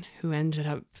Penman, who ended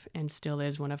up and still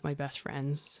is one of my best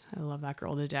friends. I love that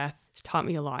girl to death. She taught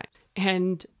me a lot.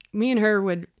 And me and her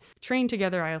would train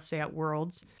together, I'll say, at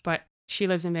Worlds, but she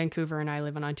lives in Vancouver and I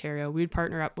live in Ontario. We'd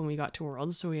partner up when we got to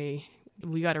Worlds, so we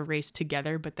got to race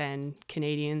together, but then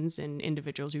Canadians and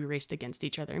individuals, we raced against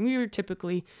each other. And we were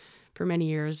typically, for many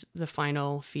years, the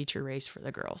final feature race for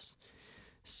the girls.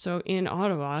 So in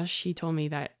Ottawa, she told me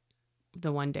that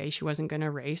the one day she wasn't going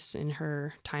to race in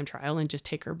her time trial and just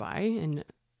take her by, and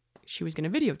she was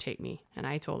going to videotape me. And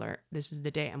I told her, this is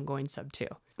the day I'm going sub 2.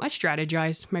 I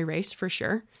strategized my race for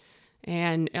sure.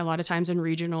 And a lot of times in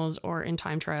regionals or in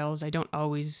time trials, I don't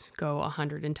always go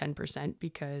 110%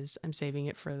 because I'm saving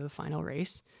it for the final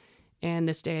race. And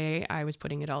this day I was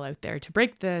putting it all out there to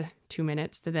break the 2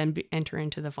 minutes, to then enter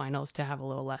into the finals, to have a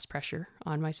little less pressure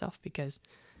on myself because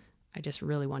I just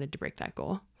really wanted to break that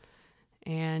goal.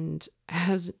 And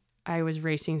as I was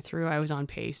racing through, I was on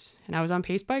pace, and I was on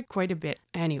pace by quite a bit.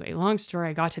 Anyway, long story,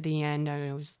 I got to the end.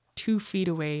 I was 2 feet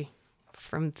away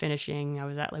from finishing. I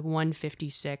was at like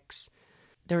 156.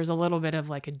 There was a little bit of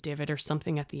like a divot or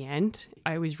something at the end.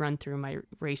 I always run through my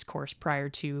race course prior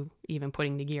to even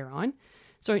putting the gear on.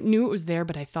 So I knew it was there,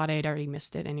 but I thought I had already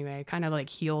missed it. Anyway, I kind of like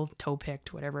heel toe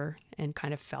picked, whatever, and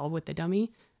kind of fell with the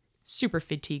dummy. Super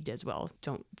fatigued as well.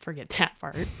 Don't forget that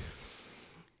part.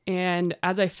 And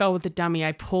as I fell with the dummy,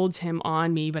 I pulled him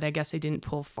on me, but I guess I didn't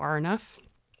pull far enough.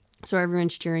 So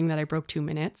everyone's cheering that I broke 2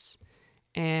 minutes,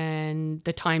 and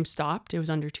the time stopped. It was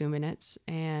under 2 minutes.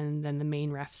 And then the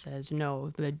main ref says,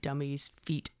 no, the dummy's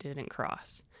feet didn't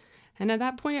cross. And at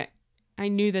that point, I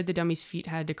knew that the dummy's feet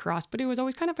had to cross, but it was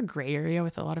always kind of a gray area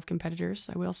with a lot of competitors,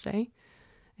 I will say.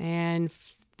 And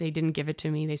they didn't give it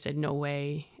to me. They said, no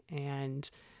way. And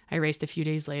I raced a few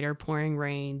days later, pouring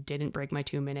rain, didn't break my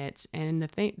 2 minutes. And the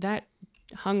thing that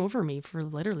hung over me for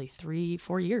literally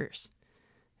 3-4 years.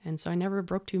 And so I never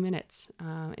broke 2 minutes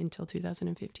until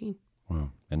 2015. Wow.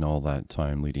 And all that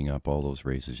time leading up, all those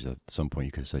races, at some point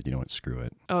you could have said, you know what, screw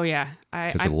it. Oh, yeah.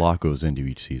 Because a lot goes into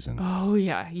each season. Oh,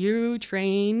 yeah. You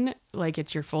train like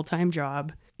it's your full-time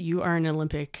job. You are an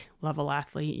Olympic level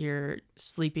athlete. You're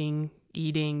sleeping,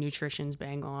 eating, nutrition's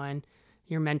bang on,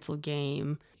 your mental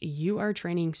game. You are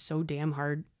training so damn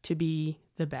hard to be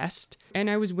the best. And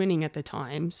I was winning at the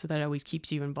time, so that always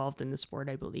keeps you involved in the sport,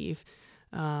 I believe.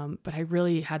 But I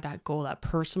really had that goal, that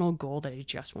personal goal, that I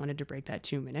just wanted to break that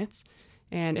 2 minutes.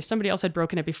 And if somebody else had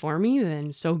broken it before me,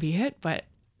 then so be it. But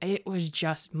it was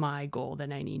just my goal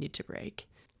that I needed to break.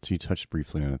 So you touched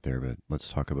briefly on it there, but let's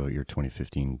talk about your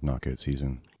 2015 knockout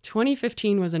season.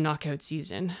 2015 was a knockout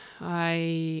season.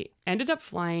 I ended up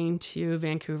flying to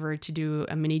Vancouver to do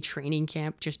a mini training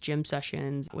camp, just gym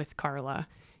sessions with Carla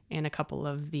and a couple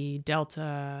of the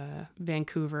Delta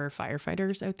Vancouver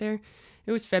firefighters out there.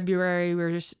 It was February. We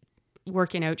were just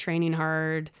working out, training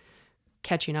hard,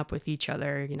 catching up with each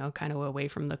other, you know, kind of away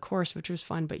from the course, which was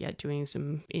fun, but yet doing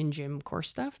some in-gym course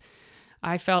stuff.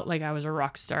 I felt like I was a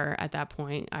rock star at that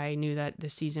point. I knew that the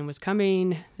season was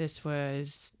coming. This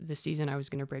was the season I was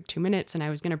going to break 2 minutes, and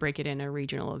I was going to break it in a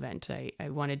regional event. I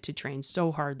wanted to train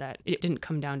so hard that it didn't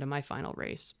come down to my final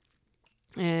race.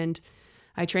 And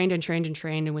I trained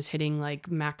and was hitting like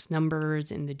max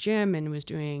numbers in the gym and was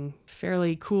doing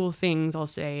fairly cool things, I'll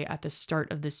say, at the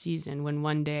start of the season, when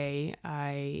one day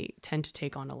I tend to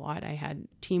take on a lot. I had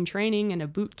team training and a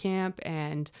boot camp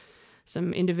and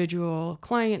some individual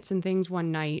clients and things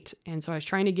one night. And so I was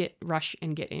trying to get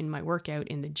in my workout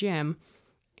in the gym.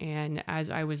 And as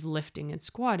I was lifting and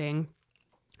squatting,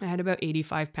 I had about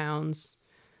 85 pounds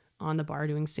on the bar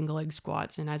doing single leg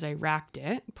squats. And as I racked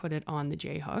it, put it on the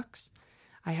J hooks,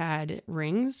 I had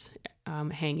rings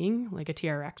hanging, like a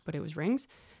TRX, but it was rings,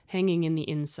 hanging in the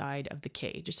inside of the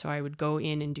cage. So I would go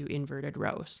in and do inverted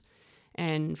rows.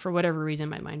 And for whatever reason,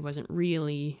 my mind wasn't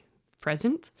really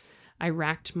present. I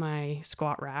racked my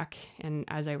squat rack, and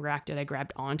as I racked it, I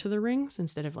grabbed onto the rings.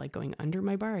 Instead of like going under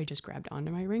my bar, I just grabbed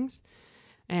onto my rings.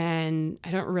 And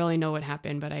I don't really know what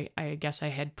happened, but I guess I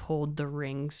had pulled the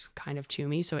rings kind of to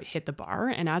me, so it hit the bar.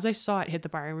 And as I saw it hit the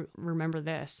bar, I remember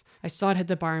this. I saw it hit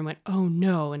the bar and went, oh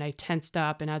no, and I tensed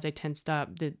up. And as I tensed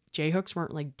up, the J-hooks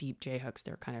weren't like deep J-hooks.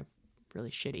 They're kind of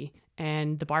really shitty.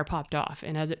 And the bar popped off.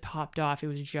 And as it popped off, it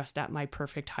was just at my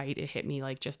perfect height. It hit me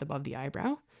like just above the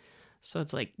eyebrow. So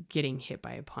it's like getting hit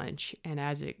by a punch. And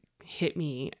as it hit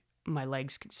me, my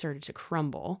legs started to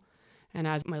crumble. And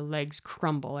as my legs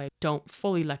crumble, I don't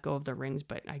fully let go of the rings,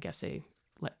 but I guess I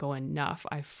let go enough.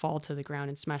 I fall to the ground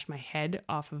and smash my head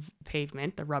off of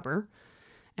pavement, the rubber.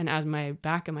 And as my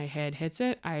back of my head hits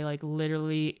it, I like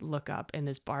literally look up and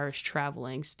this bar is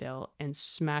traveling still and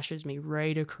smashes me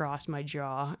right across my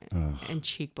jaw and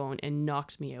cheekbone and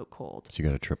knocks me out cold. So you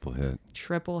got a triple hit.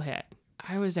 Triple hit.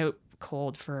 I was out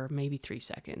cold for maybe 3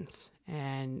 seconds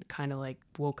and kind of like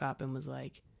woke up and was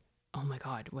like, oh my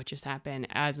God, what just happened?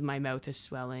 As my mouth is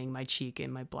swelling, my cheek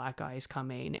and my black eye is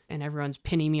coming, and everyone's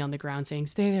pinning me on the ground saying,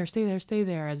 stay there, stay there, stay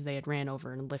there, as they had ran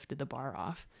over and lifted the bar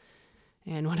off.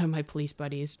 And one of my police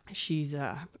buddies, she's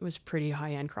was a pretty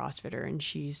high-end CrossFitter, and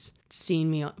she's seen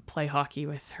me play hockey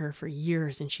with her for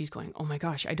years, and she's going, oh my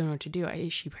gosh, I don't know what to do.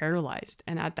 Is she paralyzed?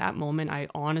 And at that moment, I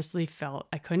honestly felt,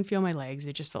 I couldn't feel my legs.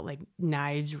 It just felt like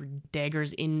knives or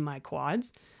daggers in my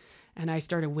quads. And I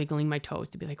started wiggling my toes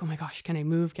to be like, oh my gosh, can I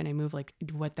move? Can I move? Like,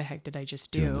 what the heck did I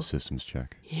just do? Doing the systems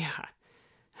check. Yeah.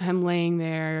 I'm laying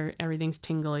there, everything's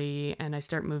tingly, and I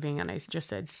start moving, and I just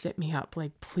said, sit me up,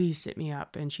 like, please sit me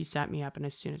up. And she sat me up, and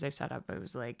as soon as I sat up, I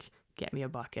was like, get me a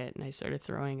bucket. And I started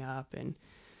throwing up and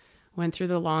went through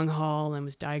the long haul and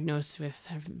was diagnosed with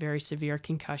a very severe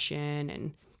concussion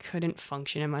and couldn't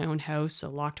function in my own house. So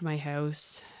locked my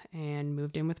house and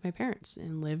moved in with my parents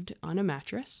and lived on a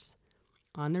mattress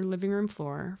on their living room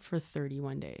floor for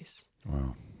 31 days.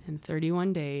 Wow. And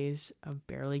 31 days of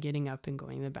barely getting up and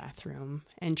going to the bathroom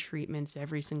and treatments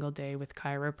every single day with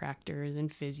chiropractors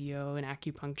and physio and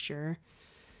acupuncture.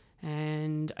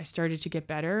 And I started to get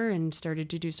better and started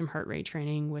to do some heart rate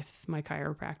training with my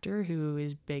chiropractor, who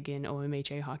is big in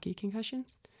OMHA hockey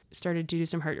concussions. Started to do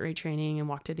some heart rate training and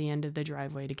walked to the end of the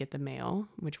driveway to get the mail,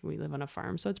 which we live on a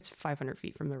farm, so it's 500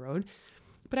 feet from the road.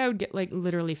 but I would get like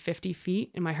literally 50 feet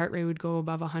and my heart rate would go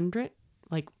above 100,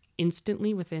 like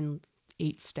instantly within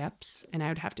 8 steps. And I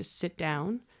would have to sit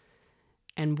down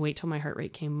and wait till my heart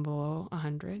rate came below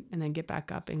 100 and then get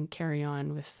back up and carry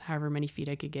on with however many feet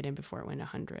I could get in before it went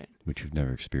 100. Which you've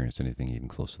never experienced anything even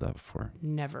close to that before.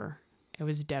 Never. I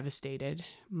was devastated.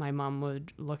 My mom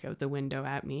would look out the window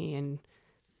at me and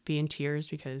be in tears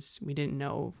because we didn't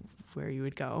know where you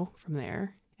would go from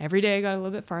there. Every day I got a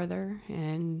little bit farther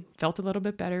and felt a little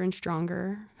bit better and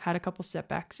stronger. Had a couple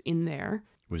setbacks in there.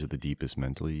 Was it the deepest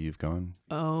mentally you've gone?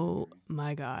 Oh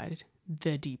my God.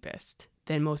 The deepest.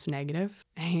 Then most negative.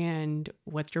 And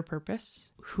what's your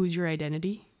purpose? Who's your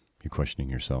identity? You're questioning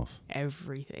yourself.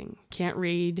 Everything. Can't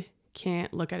read.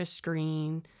 Can't look at a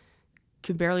screen.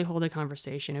 Could barely hold a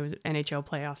conversation. It was NHL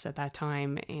playoffs at that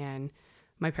time. And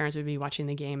my parents would be watching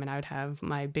the game and I would have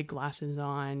my big glasses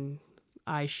on,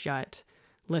 eyes shut,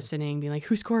 listening, being like,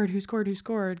 who scored? Who scored? Who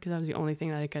scored? Because that was the only thing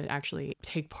that I could actually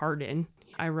take part in.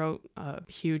 I wrote a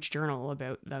huge journal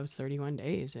about those 31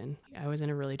 days and I was in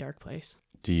a really dark place.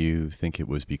 Do you think it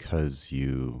was because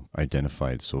you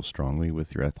identified so strongly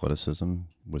with your athleticism?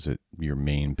 Was it your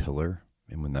main pillar?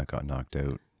 And when that got knocked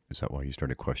out, is that why you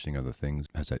started questioning other things?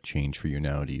 Has that changed for you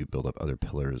now? Do you build up other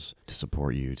pillars to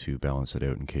support you to balance it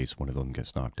out in case one of them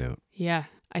gets knocked out? Yeah,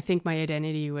 I think my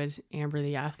identity was Amber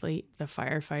the athlete, the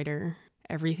firefighter,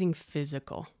 everything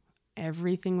physical.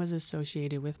 Everything was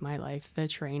associated with my life. The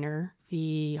trainer,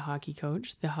 the hockey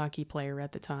coach, the hockey player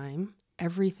at the time.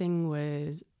 Everything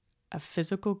was a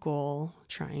physical goal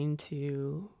trying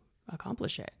to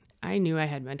accomplish it. I knew I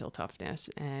had mental toughness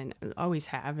and always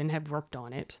have and have worked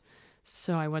on it.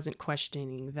 So I wasn't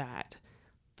questioning that.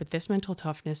 But this mental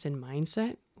toughness and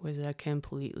mindset was a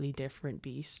completely different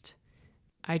beast.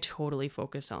 I totally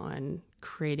focus on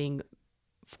creating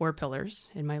 4 pillars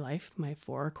in my life, my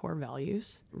 4 core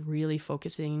values, really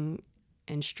focusing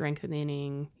and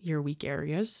strengthening your weak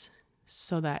areas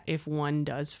so that if one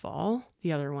does fall,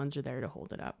 the other ones are there to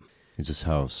hold it up. Is this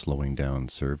how slowing down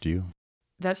served you?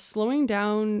 That slowing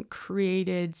down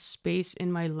created space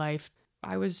in my life.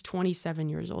 I was 27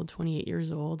 years old, 28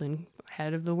 years old, and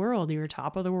head of the world. You're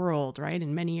top of the world, right?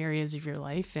 In many areas of your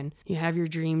life. And you have your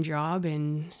dream job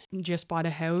and you just bought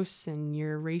a house and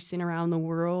you're racing around the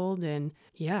world. And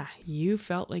yeah, you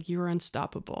felt like you were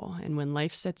unstoppable. And when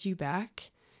life sets you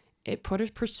back, it put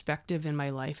a perspective in my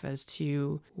life as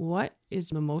to what is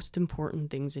the most important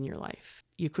things in your life.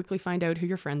 You quickly find out who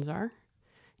your friends are.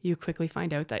 You quickly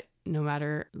find out that no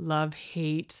matter love,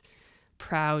 hate,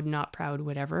 proud, not proud,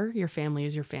 whatever, your family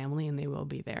is your family and they will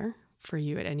be there for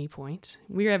you at any point.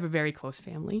 We have a very close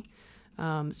family.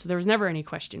 So there was never any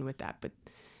question with that, but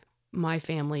my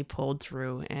family pulled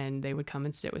through and they would come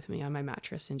and sit with me on my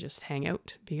mattress and just hang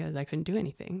out because I couldn't do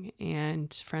anything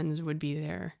and friends would be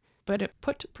there. But it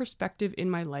put perspective in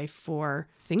my life for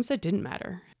things that didn't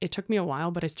matter. It took me a while,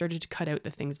 but I started to cut out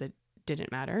the things that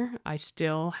didn't matter. I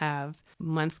still have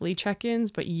monthly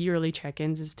check-ins, but yearly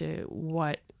check-ins as to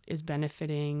what is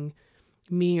benefiting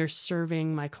me or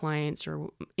serving my clients or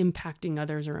impacting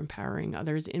others or empowering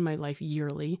others in my life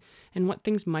yearly, and what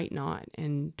things might not.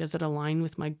 And does it align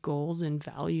with my goals and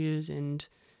values and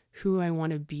who I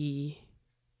want to be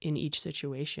in each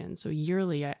situation? So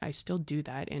yearly, I still do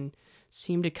that and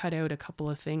seem to cut out a couple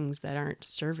of things that aren't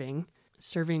serving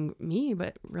me,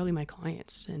 but really my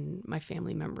clients and my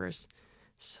family members.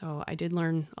 So I did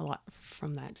learn a lot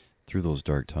from that. Through those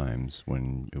dark times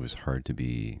when it was hard to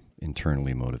be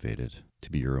internally motivated, to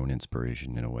be your own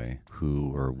inspiration in a way,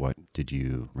 who or what did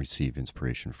you receive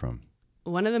inspiration from?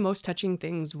 One of the most touching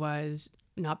things was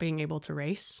not being able to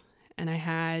race. And I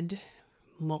had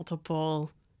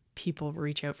multiple people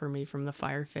reach out for me from the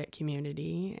FireFit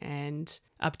community and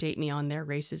update me on their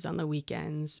races on the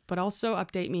weekends, but also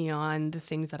update me on the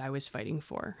things that I was fighting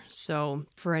for. So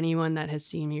for anyone that has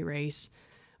seen me race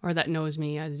or that knows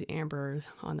me as Amber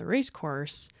on the race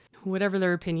course, whatever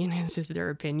their opinion is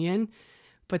their opinion.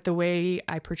 But the way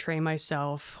I portray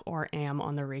myself or am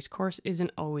on the race course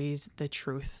isn't always the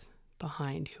truth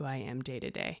behind who I am day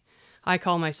to day. I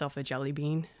call myself a jelly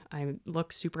bean. I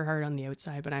look super hard on the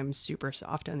outside, but I'm super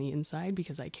soft on the inside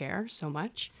because I care so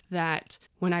much that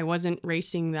when I wasn't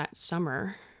racing that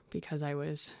summer because I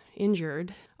was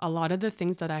injured, a lot of the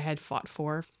things that I had fought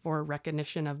for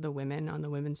recognition of the women on the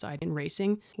women's side in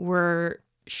racing were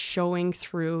showing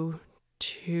through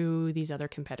to these other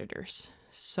competitors.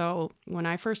 So when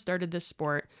I first started this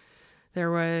sport,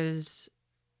 there was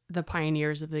the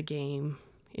pioneers of the game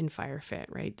in FireFit,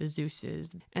 right? The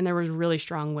Zeuses. And there was really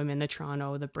strong women, the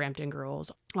Toronto, the Brampton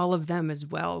girls, all of them as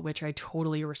well, which I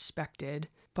totally respected.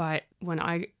 But when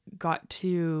I got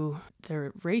to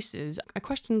the races, I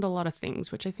questioned a lot of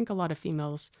things, which I think a lot of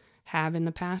females have in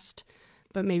the past,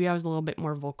 but maybe I was a little bit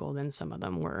more vocal than some of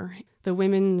them were. The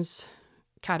women's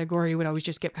category would always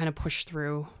just get kind of pushed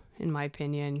through, in my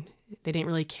opinion. They didn't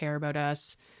really care about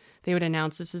us. They would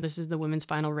announce this is the women's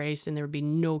final race, and there would be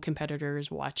no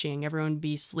competitors watching. Everyone would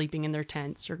be sleeping in their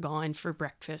tents or gone for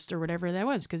breakfast or whatever that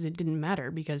was, because it didn't matter,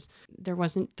 because there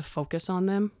wasn't the focus on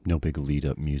them. No big lead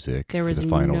up music. There was for the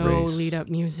final no race. lead up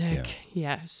music.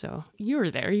 Yeah. So you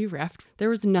were there, you refed. There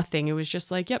was nothing. It was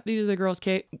just like, yep, these are the girls.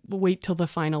 Okay, we'll wait till the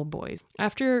final boys.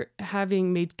 After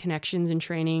having made connections and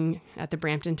training at the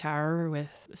Brampton Tower with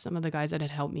some of the guys that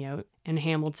had helped me out in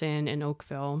Hamilton and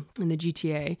Oakville and the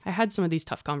GTA, I had some of these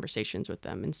tough conversations with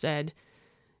them and said,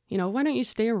 you know, why don't you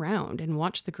stay around and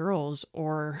watch the girls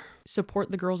or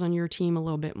support the girls on your team a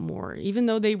little bit more? Even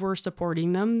though they were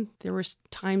supporting them, there were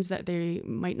times that they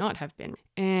might not have been.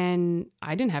 And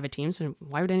I didn't have a team, so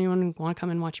why would anyone want to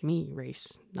come and watch me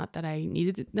race? Not that I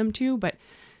needed them to, but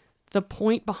the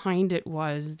point behind it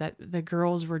was that the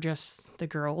girls were just the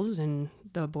girls and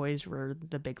the boys were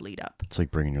the big lead up. It's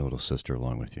like bringing your little sister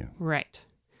along with you. Right.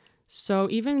 So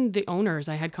even the owners,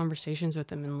 I had conversations with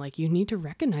them and like, you need to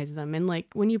recognize them. And like,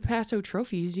 when you pass out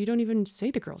trophies, you don't even say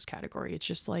the girls category. It's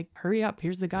just like, hurry up,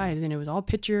 here's the guys. And it was all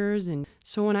pictures. And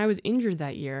so when I was injured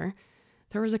that year,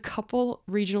 there was a couple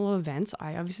regional events.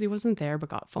 I obviously wasn't there, but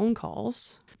got phone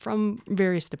calls from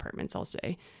various departments, I'll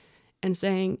say, and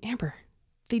saying, Amber,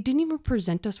 they didn't even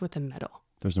present us with a medal.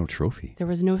 There's no trophy. There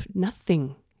was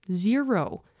nothing,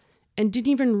 zero. And didn't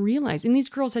even realize, and these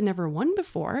girls had never won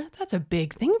before. That's a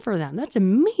big thing for them. That's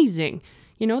amazing.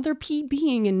 You know, they're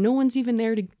PBing and no one's even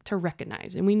there to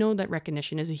recognize. And we know that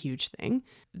recognition is a huge thing.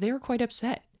 They were quite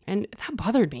upset. And that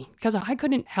bothered me because I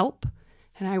couldn't help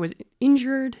and I was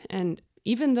injured. And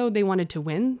even though they wanted to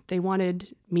win, they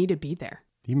wanted me to be there.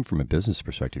 Even from a business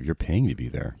perspective, you're paying to be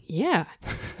there. Yeah.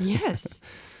 Yes.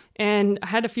 And I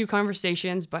had a few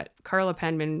conversations, but Carla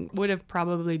Penman would have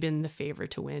probably been the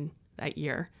favorite to win that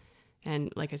year.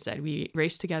 And like I said, we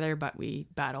raced together, but we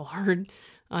battle hard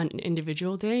on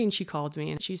individual day. And she called me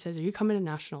and she says, are you coming to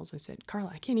nationals? I said, Carla,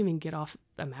 I can't even get off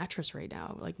a mattress right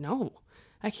now. Like, no,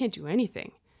 I can't do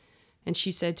anything. And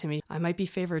she said to me, I might be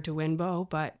favored to win, Bo,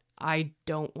 but I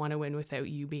don't want to win without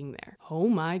you being there. Oh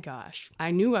my gosh.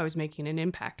 I knew I was making an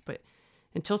impact, but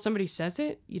until somebody says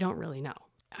it, you don't really know.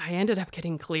 I ended up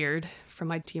getting cleared from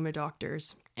my team of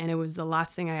doctors. And it was the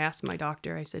last thing I asked my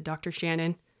doctor. I said, Dr.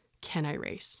 Shannon, can I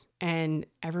race? And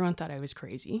everyone thought I was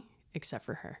crazy, except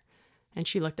for her. And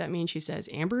she looked at me and she says,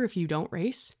 Amber, if you don't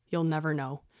race, you'll never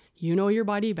know. You know your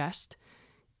body best.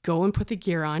 Go and put the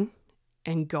gear on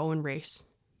and go and race.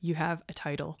 You have a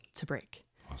title to break.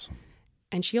 Awesome.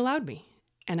 And she allowed me.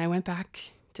 And I went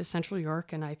back to Central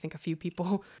York, and I think a few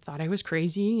people thought I was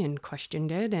crazy and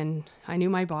questioned it. And I knew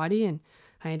my body, and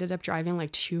I ended up driving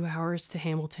like 2 hours to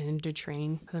Hamilton to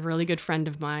train with a really good friend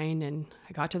of mine. And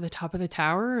I got to the top of the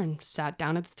tower and sat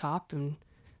down at the top, and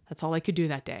that's all I could do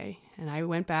that day. And I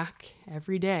went back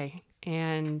every day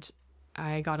and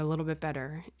I got a little bit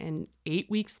better. And 8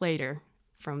 weeks later,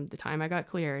 from the time I got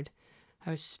cleared,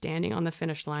 I was standing on the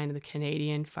finish line of the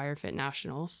Canadian Firefit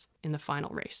Nationals in the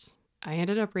final race. I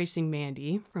ended up racing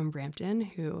Mandy from Brampton,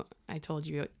 who I told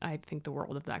you, I think the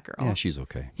world of that girl. Yeah, she's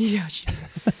okay. Yeah,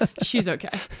 she's okay.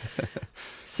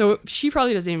 So she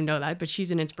probably doesn't even know that, but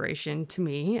she's an inspiration to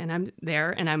me. And I'm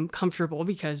there and I'm comfortable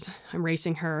because I'm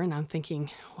racing her and I'm thinking,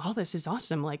 well, this is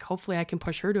awesome. Like, hopefully I can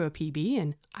push her to a PB,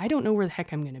 and I don't know where the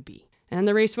heck I'm going to be. And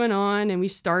the race went on and we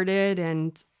started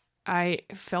and I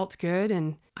felt good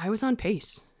and I was on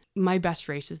pace. My best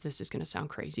races, this is going to sound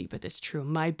crazy, but it's true.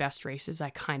 My best races, I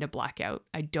kind of black out.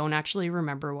 I don't actually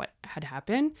remember what had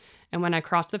happened. And when I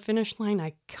crossed the finish line,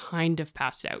 I kind of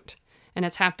passed out. And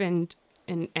it's happened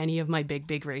in any of my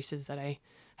big races that I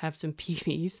have some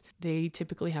PBs. They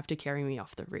typically have to carry me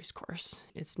off the race course.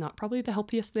 It's not probably the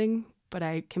healthiest thing, but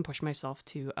I can push myself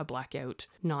to a blackout,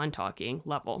 non-talking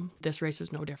level. This race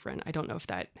was no different. I don't know if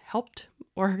that helped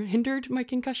or hindered my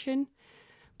concussion,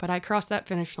 but I crossed that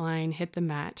finish line, hit the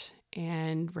mat,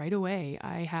 and right away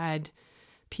I had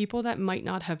people that might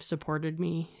not have supported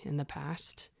me in the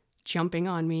past jumping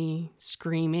on me,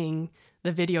 screaming.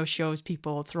 The video shows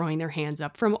people throwing their hands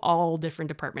up from all different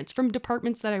departments, from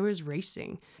departments that I was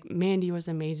racing. Mandy was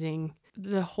amazing.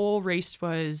 The whole race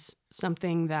was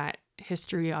something that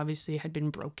history obviously had been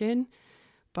broken,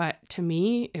 but to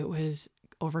me, it was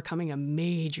overcoming a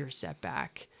major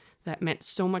setback that meant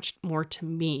so much more to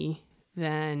me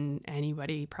than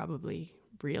anybody probably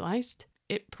realized.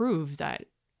 It proved that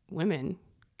women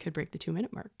could break the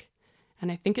 2-minute mark.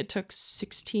 And I think it took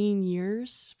 16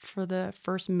 years for the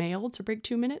first male to break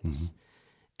 2 minutes.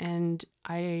 And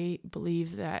I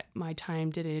believe that my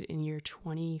time did it in year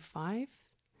 25.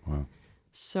 Wow.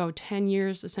 So 10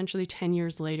 years, essentially 10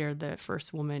 years later, the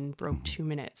first woman broke 2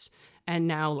 minutes. And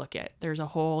now look at, there's a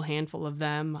whole handful of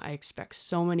them. I expect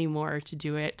so many more to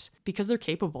do it because they're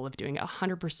capable of doing it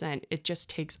 100%. It just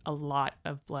takes a lot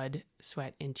of blood,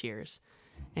 sweat, and tears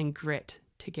and grit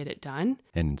to get it done.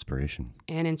 And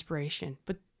inspiration.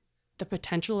 But the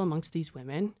potential amongst these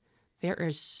women, there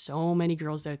is so many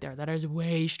girls out there that are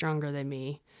way stronger than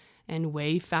me and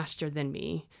way faster than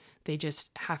me. They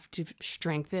just have to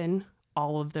strengthen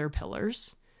all of their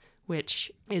pillars,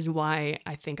 which is why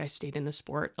I think I stayed in the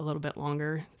sport a little bit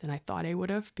longer than I thought I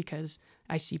would have, because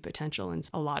I see potential in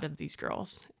a lot of these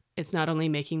girls. It's not only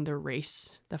making the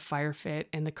race, the fire fit,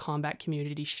 and the combat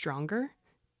community stronger,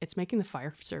 it's making the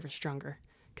fire service stronger,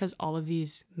 because all of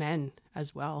these men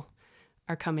as well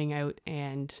are coming out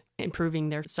and improving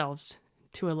themselves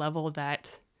to a level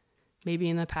that maybe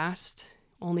in the past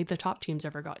only the top teams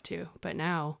ever got to. But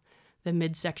now the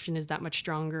midsection is that much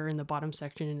stronger and the bottom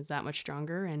section is that much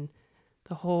stronger, and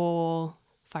the whole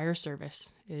fire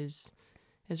service is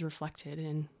reflected.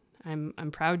 And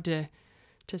I'm proud to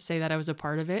say that I was a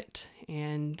part of it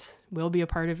and will be a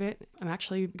part of it. I'm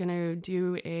actually going to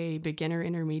do a beginner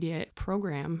intermediate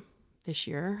program this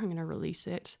year. I'm going to release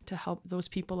it to help those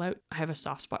people out. I have a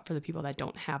soft spot for the people that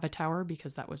don't have a tower,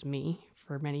 because that was me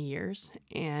for many years.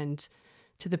 And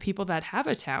to the people that have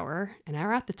a tower and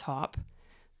are at the top,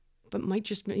 but might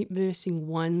just be missing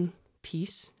one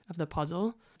piece of the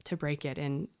puzzle to break it.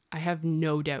 And I have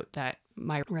no doubt that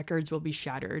my records will be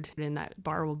shattered and that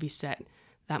bar will be set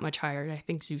that much higher. I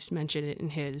think Zeus mentioned it in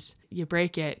his. You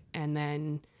break it and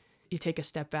then you take a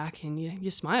step back and you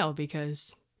smile,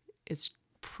 because it's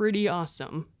pretty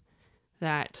awesome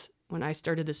that when I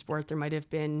started the sport, there might have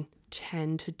been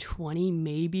 10 to 20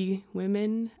 maybe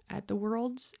women at the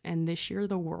Worlds. And this year,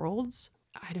 the Worlds,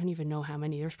 I don't even know how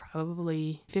many. There's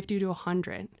probably 50 to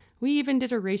 100. We even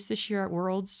did a race this year at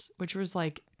Worlds, which was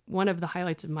like one of the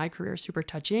highlights of my career, super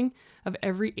touching, of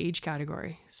every age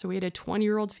category. So we had a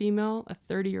 20-year-old female, a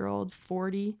 30-year-old,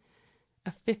 40,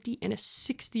 a 50, and a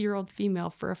 60-year-old female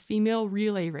for a female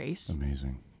relay race.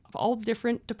 Amazing. Of all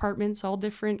different departments, all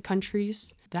different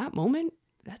countries. That moment,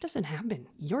 that doesn't happen.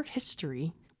 Your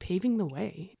history paving the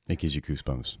way. It gives you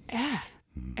goosebumps. Yeah.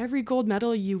 Every gold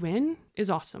medal you win is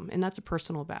awesome, and that's a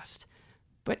personal best.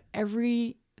 But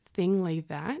everything like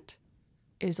that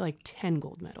is like 10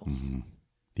 gold medals. Mm-hmm.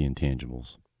 The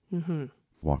intangibles. Mm-hmm.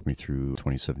 Walk me through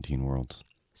 2017 Worlds.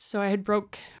 So I had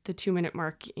broke the 2-minute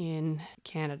mark in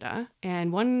Canada,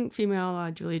 and one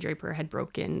female, Julia Draper, had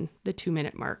broken the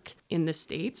 2-minute mark in the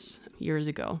States years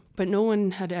ago, but no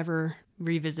one had ever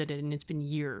revisited, and it's been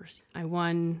years. I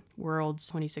won Worlds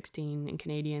 2016 and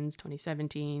Canadians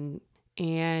 2017,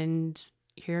 and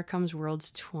here comes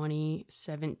Worlds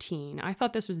 2017. I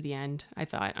thought this was the end. I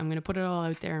thought, I'm going to put it all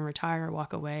out there and retire,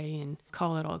 walk away, and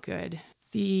call it all good.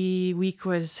 The week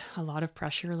was a lot of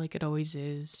pressure, like it always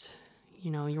is.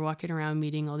 You know, you're walking around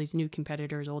meeting all these new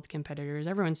competitors, old competitors.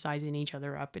 Everyone's sizing each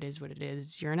other up. It is what it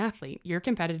is. You're an athlete. You're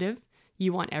competitive.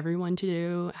 You want everyone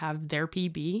to have their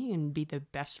PB and be the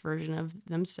best version of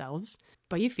themselves.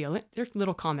 But you feel it. There's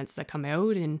little comments that come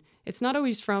out, and it's not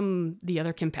always from the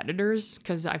other competitors,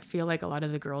 because I feel like a lot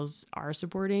of the girls are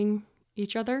supporting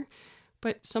each other.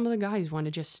 But some of the guys want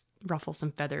to just ruffle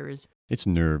some feathers. It's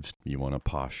nerves. You want to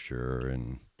posture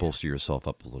and bolster yourself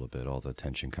up a little bit. All the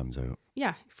tension comes out.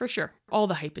 Yeah, for sure. All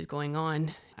the hype is going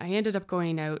on. I ended up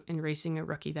going out and racing a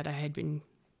rookie that I had been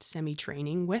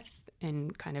semi-training with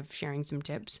and kind of sharing some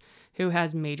tips, who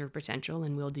has major potential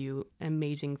and will do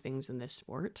amazing things in this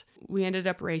sport. We ended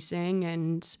up racing,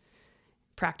 and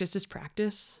practice is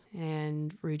practice,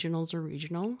 and regionals are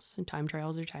regionals, and time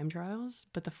trials are time trials,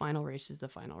 but the final race is the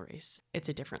final race. It's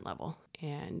a different level.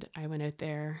 And I went out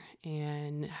there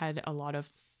and had a lot of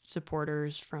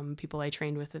supporters from people I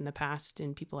trained with in the past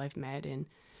and people I've met, and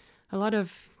a lot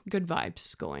of good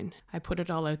vibes going. I put it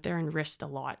all out there and risked a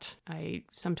lot. I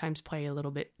sometimes play a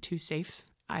little bit too safe.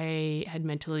 I had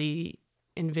mentally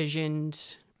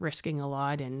envisioned risking a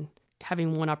lot and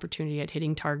having one opportunity at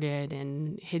hitting target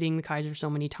and hitting the Kaiser so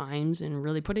many times and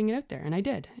really putting it out there. And I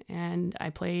did. And I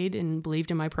played and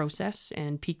believed in my process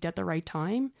and peaked at the right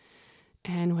time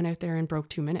and went out there and broke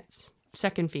 2 minutes.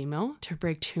 Second female to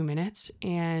break 2 minutes.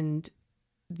 And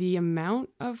the amount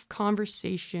of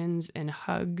conversations and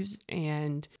hugs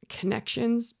and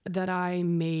connections that I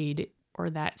made or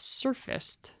that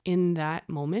surfaced in that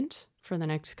moment for the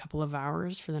next couple of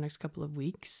hours, for the next couple of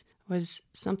weeks, was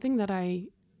something that I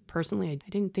personally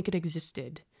didn't think it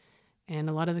existed. And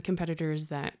a lot of the competitors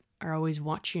that are always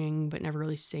watching but never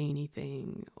really say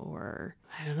anything. Or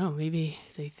I don't know, maybe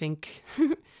they think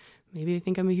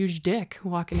I'm a huge dick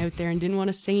walking out there and didn't want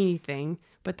to say anything,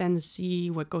 but then see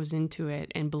what goes into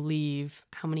it and believe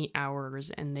how many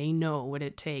hours, and they know what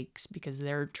it takes because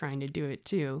they're trying to do it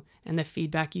too. And the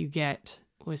feedback you get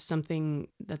was something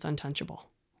that's untouchable.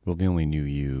 Well, they only knew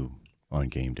you on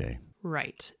game day.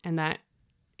 Right. And that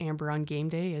Amber on game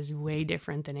day is way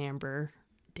different than Amber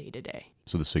day to day.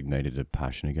 So this ignited a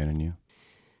passion again in you?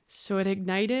 So it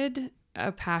ignited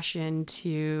a passion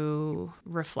to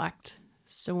reflect.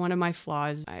 So one of my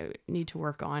flaws I need to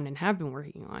work on and have been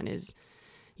working on is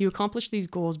you accomplish these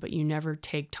goals, but you never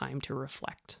take time to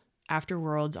reflect. After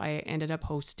Worlds, I ended up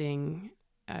hosting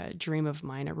a dream of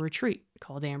mine, a retreat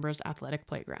called Amber's Athletic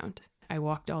Playground. I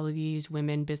walked all of these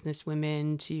women, business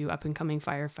women, to up-and-coming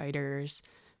firefighters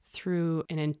through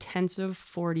an intensive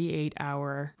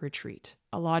 48-hour retreat.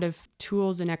 A lot of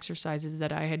tools and exercises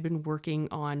that I had been working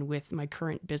on with my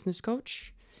current business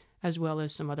coach, as well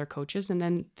as some other coaches, and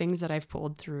then things that I've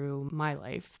pulled through my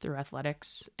life, through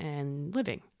athletics and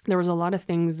living. There was a lot of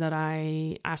things that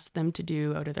I asked them to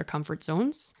do out of their comfort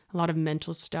zones, a lot of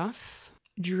mental stuff,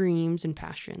 dreams and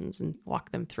passions, and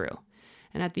walk them through.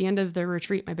 And at the end of the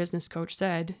retreat, my business coach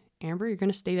said, Amber, you're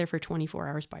going to stay there for 24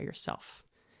 hours by yourself.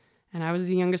 And I was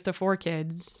the youngest of 4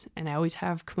 kids, and I always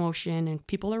have commotion and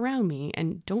people around me,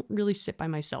 and don't really sit by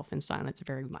myself in silence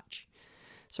very much.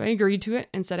 So I agreed to it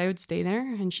and said I would stay there.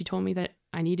 And she told me that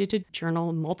I needed to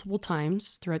journal multiple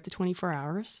times throughout the 24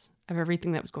 hours of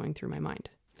everything that was going through my mind.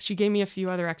 She gave me a few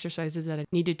other exercises that I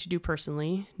needed to do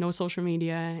personally, no social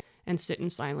media, and sit in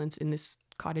silence in this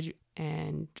cottage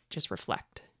and just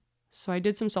reflect. So I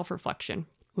did some self-reflection,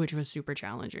 which was super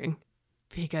challenging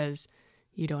because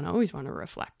you don't always want to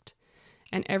reflect.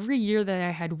 And every year that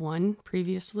I had won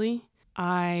previously,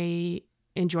 I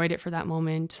enjoyed it for that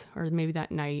moment or maybe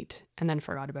that night and then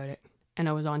forgot about it. And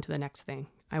I was on to the next thing.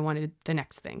 I wanted the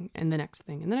next thing and the next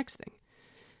thing and the next thing.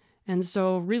 And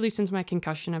so really since my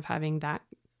concussion of having that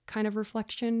kind of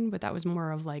reflection, but that was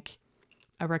more of like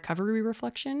a recovery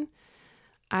reflection,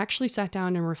 I actually sat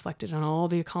down and reflected on all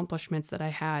the accomplishments that I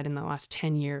had in the last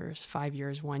 10 years, 5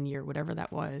 years, 1 year, whatever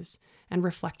that was, and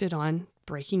reflected on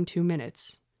breaking 2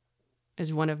 minutes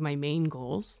as one of my main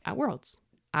goals at Worlds.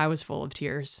 I was full of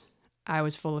tears. I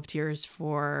was full of tears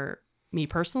for me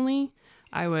personally.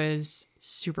 I was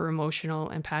super emotional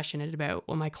and passionate about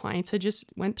what my clients had just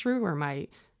went through or my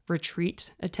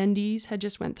retreat attendees had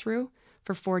just went through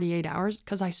for 48 hours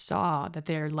because I saw that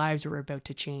their lives were about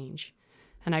to change.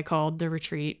 And I called the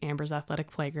retreat Amber's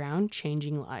Athletic Playground,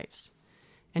 Changing Lives.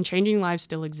 And changing lives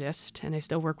still exist, and I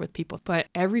still work with people. But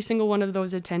every single one of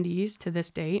those attendees to this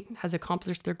date has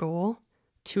accomplished their goal.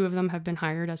 2 of them have been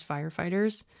hired as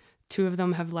firefighters. 2 of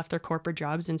them have left their corporate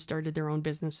jobs and started their own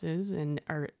businesses and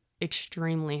are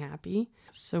extremely happy.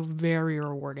 So very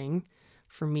rewarding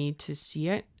for me to see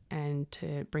it and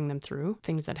to bring them through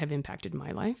things that have impacted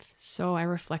my life. So I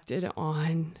reflected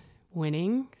on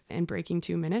winning and breaking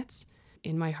 2 minutes.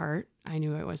 In my heart, I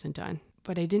knew I wasn't done,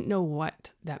 but I didn't know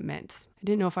what that meant. I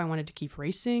didn't know if I wanted to keep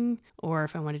racing or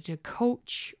if I wanted to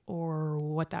coach or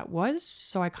what that was.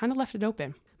 So I kind of left it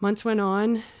open. Months went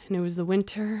on and it was the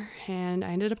winter and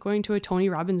I ended up going to a Tony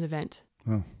Robbins event.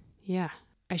 Oh. Yeah.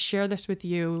 I share this with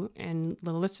you and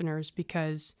the listeners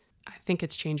because I think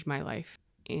it's changed my life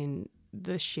in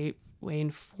the shape, way,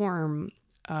 and form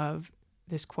of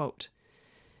this quote.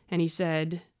 And he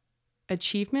said,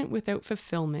 achievement without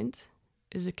fulfillment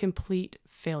is a complete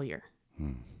failure.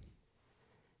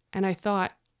 And I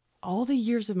thought, all the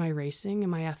years of my racing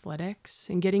and my athletics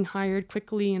and getting hired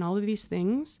quickly and all of these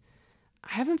things,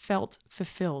 I haven't felt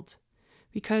fulfilled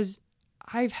because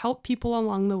I've helped people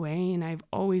along the way and I've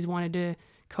always wanted to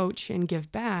coach and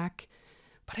give back,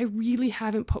 but I really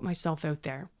haven't put myself out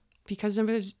there because I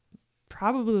was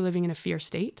probably living in a fear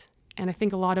state. And I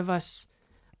think a lot of us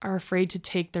are afraid to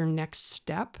take their next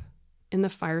step in the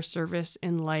fire service,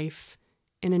 in life,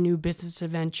 in a new business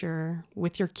adventure,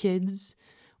 with your kids,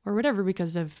 or whatever,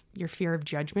 because of your fear of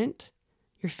judgment,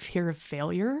 your fear of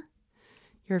failure,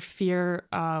 your fear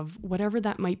of whatever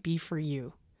that might be for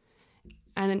you.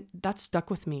 And that stuck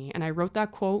with me. And I wrote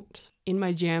that quote in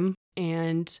my gym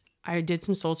and I did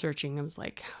some soul searching. I was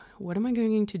like, what am I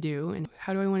going to do? And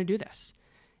how do I want to do this?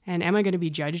 And am I going to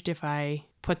be judged if I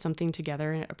put something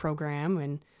together, a program,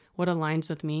 and what aligns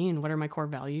with me and what are my core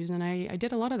values? And I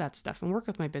did a lot of that stuff and worked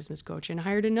with my business coach and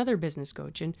hired another business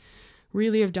coach and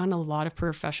really have done a lot of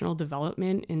professional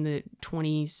development in the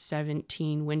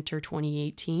 2017 winter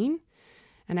 2018.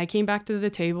 And I came back to the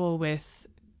table with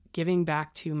giving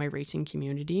back to my racing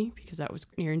community because that was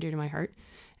near and dear to my heart.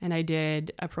 And I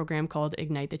did a program called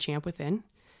Ignite the Champ Within.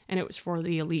 And it was for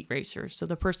the elite racers. So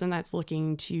the person that's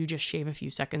looking to just shave a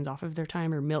few seconds off of their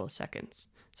time, or milliseconds,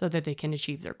 so that they can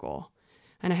achieve their goal.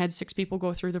 And I had 6 people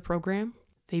go through the program.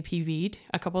 They PB'd.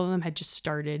 A couple of them had just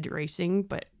started racing,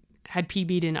 but had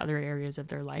PB'd in other areas of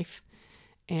their life.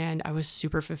 And I was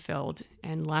super fulfilled.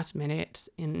 And last minute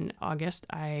in August,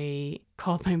 I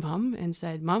called my mom and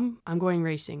said, Mom, I'm going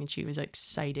racing. And she was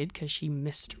excited because she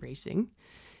missed racing.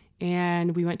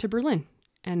 And we went to Berlin.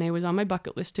 And it was on my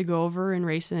bucket list to go over and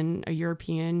race in a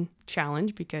European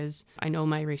challenge because I know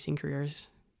my racing career is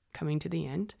coming to the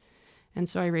end. And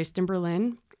so I raced in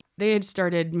Berlin. They had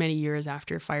started many years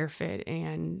after Firefit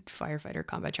and Firefighter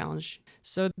Combat Challenge.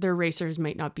 So their racers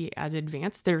might not be as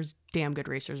advanced. There's damn good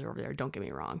racers over there, don't get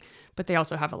me wrong. But they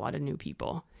also have a lot of new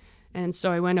people. And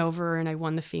so I went over and I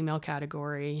won the female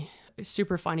category. It's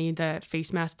super funny, the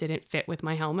face mask didn't fit with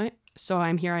my helmet. So I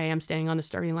am standing on the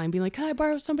starting line being like, can I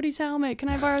borrow somebody's helmet? Can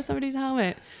I borrow somebody's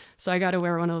helmet? So I got to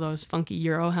wear one of those funky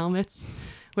Euro helmets,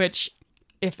 which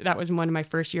if that was one of my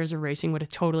first years of racing would have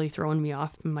totally thrown me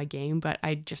off in my game, but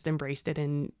I just embraced it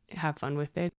and have fun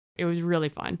with it. It was really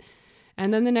fun.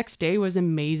 And then the next day was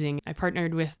amazing. I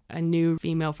partnered with a new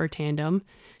female for tandem.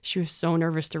 She was so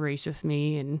nervous to race with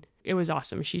me and it was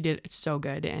awesome. She did it so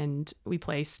good and we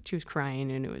placed. She was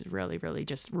crying and it was really, really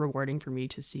just rewarding for me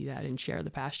to see that and share the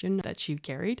passion that she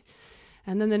carried.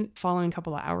 And then the following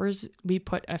couple of hours, we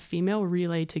put a female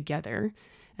relay together.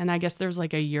 And I guess there's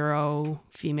like a Euro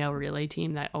female relay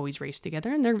team that always race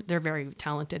together. And they're very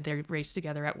talented. They race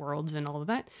together at Worlds and all of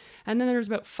that. And then there's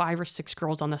about 5 or 6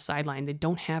 girls on the sideline. They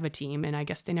don't have a team. And I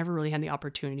guess they never really had the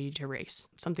opportunity to race,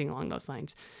 something along those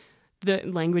lines. The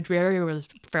language barrier was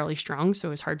fairly strong, so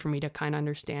it was hard for me to kind of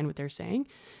understand what they're saying.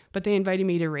 But they invited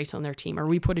me to race on their team, or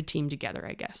we put a team together,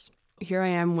 I guess. Here I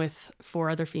am with 4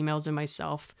 other females and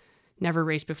myself, never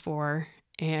raced before,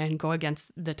 and go against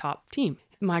the top team.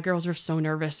 My girls were so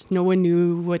nervous. No one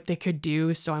knew what they could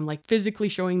do. So I'm like physically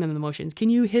showing them the motions. Can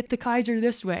you hit the Kaiser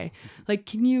this way? Like,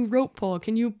 can you rope pull?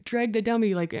 Can you drag the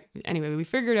dummy? Like, anyway, we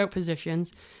figured out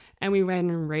positions and we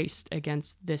went and raced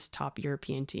against this top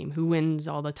European team who wins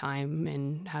all the time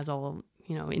and has all,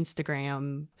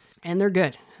 Instagram, and they're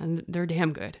good and they're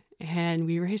damn good. And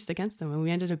we raced against them and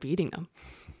we ended up beating them.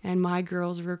 And my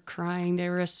girls were crying. They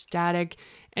were ecstatic.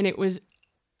 And it was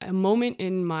a moment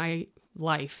in my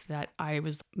life that I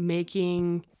was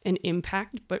making an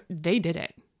impact, but they did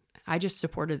it. I just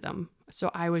supported them. So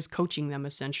I was coaching them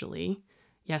essentially.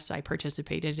 Yes, I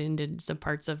participated and did some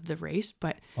parts of the race,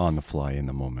 but on the fly in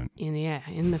the moment.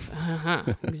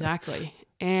 Exactly.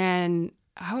 And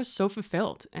I was so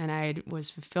fulfilled, and I was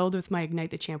fulfilled with my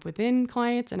Ignite the Champ Within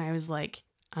clients, and I was like,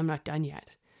 I'm not done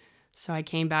yet. So I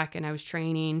came back and I was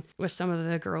training with some of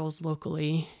the girls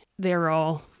locally. They were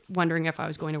all wondering if I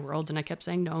was going to Worlds, and I kept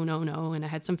saying no. And I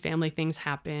had some family things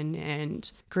happen, and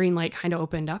green light kind of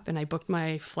opened up, and I booked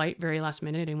my flight very last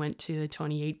minute and went to the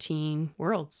 2018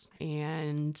 Worlds.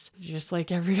 And just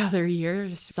like every other year,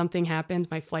 just something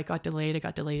happens. My flight got delayed. It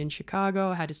got delayed in Chicago.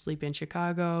 I had to sleep in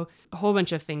Chicago. A whole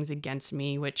bunch of things against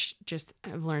me, which just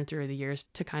I've learned through the years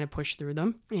to kind of push through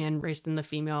them, and raced in the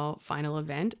female final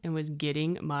event and was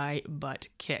getting my butt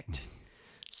kicked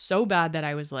so bad that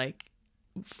I was like,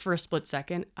 for a split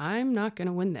second, I'm not going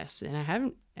to win this. And I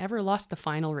haven't ever lost the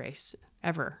final race,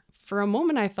 ever. For a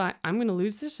moment, I thought, I'm going to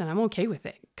lose this and I'm okay with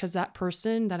it because that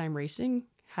person that I'm racing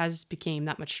has became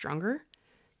that much stronger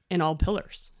in all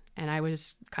pillars. And I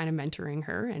was kind of mentoring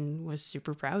her and was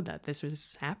super proud that this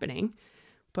was happening.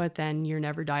 But then your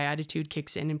never die attitude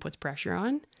kicks in and puts pressure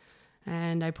on.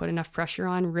 And I put enough pressure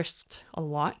on, risked a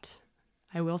lot,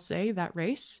 I will say, that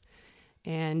race.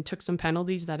 And took some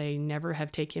penalties that I never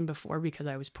have taken before because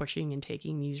I was pushing and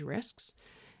taking these risks,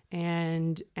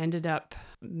 and ended up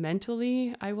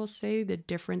mentally, I will say, the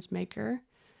difference maker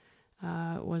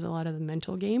was a lot of the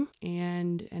mental game,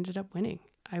 and ended up winning.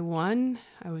 I won.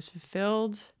 I was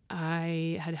fulfilled.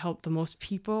 I had helped the most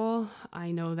people.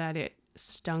 I know that it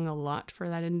stung a lot for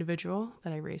that individual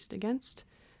that I raced against,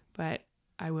 but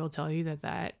I will tell you that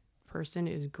that person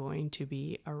is going to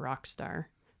be a rock star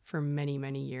for many,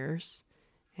 many years.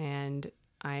 And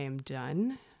I am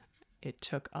done. It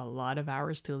took a lot of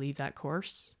hours to leave that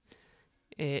course.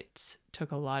 It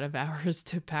took a lot of hours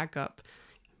to pack up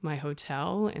my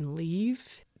hotel and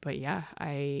leave. But yeah,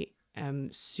 I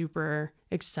am super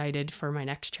excited for my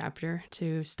next chapter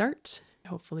to start.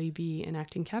 Hopefully be an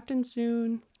acting captain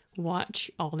soon. Watch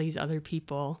all these other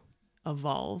people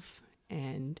evolve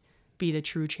and be the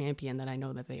true champion that I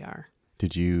know that they are.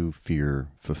 Did you fear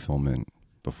fulfillment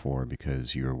before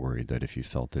because you were worried that if you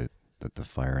felt it, that the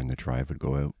fire and the drive would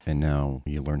go out? And now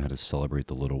you learn how to celebrate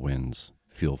the little wins,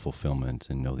 feel fulfillment,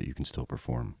 and know that you can still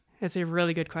perform. That's a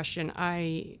really good question.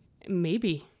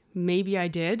 Maybe I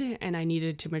did, and I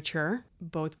needed to mature,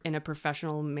 both in a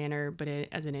professional manner, but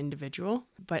as an individual.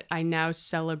 But I now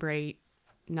celebrate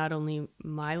not only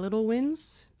my little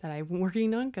wins that I'm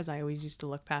working on, because I always used to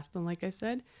look past them, like I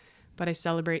said, but I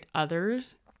celebrate other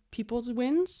people's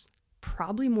wins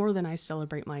probably more than I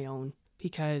celebrate my own,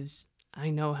 because I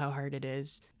know how hard it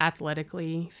is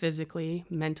athletically, physically,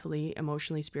 mentally,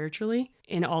 emotionally, spiritually,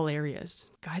 in all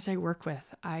areas. Guys I work with,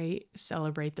 I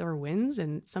celebrate their wins,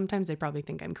 and sometimes they probably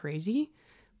think I'm crazy,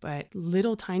 but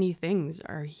little tiny things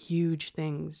are huge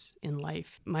things in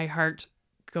life. My heart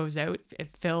goes out, it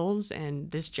fills, and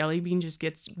this jelly bean just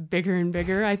gets bigger and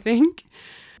bigger, I think.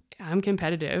 I'm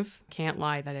competitive, can't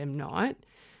lie that I'm not,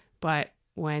 but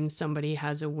when somebody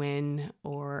has a win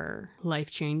or life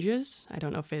changes, I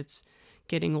don't know if it's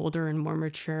getting older and more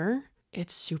mature, it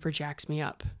super jacks me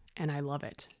up, and I love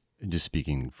it. Just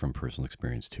speaking from personal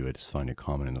experience too, I just find it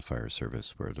common in the fire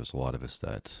service where there's a lot of us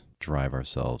that drive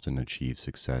ourselves and achieve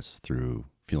success through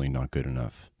feeling not good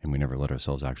enough, and we never let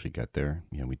ourselves actually get there.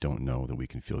 We don't know that we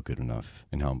can feel good enough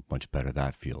and how much better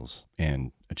that feels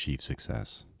and achieve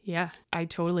success. Yeah, I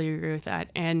totally agree with that.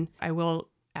 And I will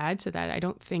add to that, I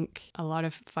don't think a lot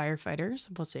of firefighters,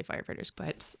 we'll say firefighters,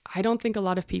 but I don't think a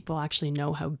lot of people actually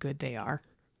know how good they are.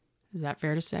 Is that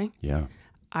fair to say? Yeah.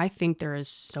 I think there is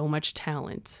so much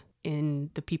talent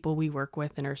in the people we work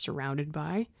with and are surrounded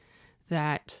by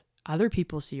that other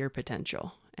people see your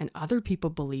potential and other people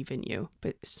believe in you.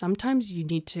 But sometimes you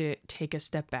need to take a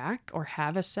step back or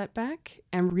have a setback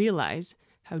and realize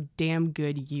how damn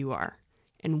good you are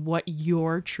and what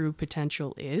your true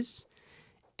potential is.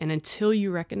 And until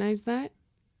you recognize that,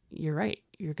 you're right.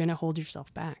 You're going to hold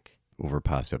yourself back. Over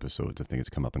past episodes, I think it's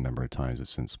come up a number of times, but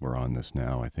since we're on this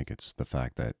now, I think it's the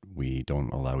fact that we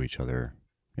don't allow each other,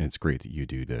 and it's great that you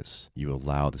do this, you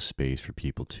allow the space for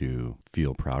people to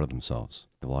feel proud of themselves.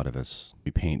 A lot of us,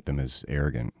 we paint them as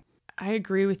arrogant. I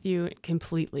agree with you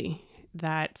completely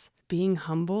that being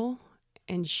humble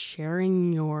and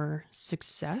sharing your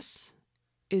success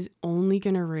is only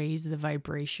going to raise the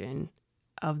vibration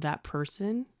of that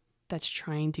person that's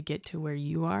trying to get to where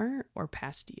you are or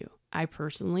past you. I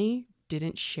personally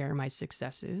didn't share my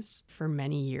successes for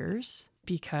many years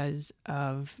because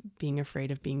of being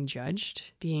afraid of being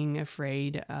judged, being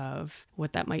afraid of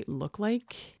what that might look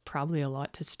like, probably a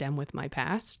lot to stem with my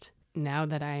past. Now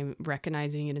that I'm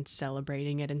recognizing it and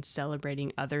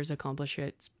celebrating others' accomplish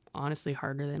it, it's honestly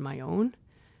harder than my own.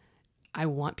 I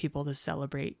want people to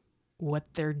celebrate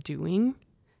what they're doing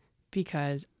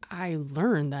because I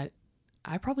learned that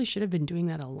I probably should have been doing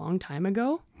that a long time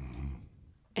ago.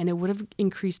 And it would have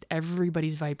increased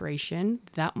everybody's vibration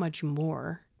that much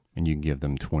more. And you can give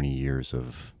them 20 years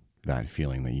of that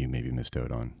feeling that you maybe missed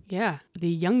out on. Yeah. The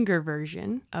younger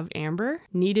version of Amber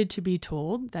needed to be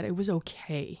told that it was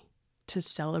okay to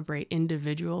celebrate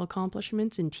individual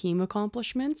accomplishments and team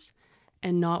accomplishments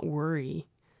and not worry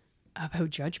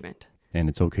about judgment. And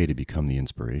it's okay to become the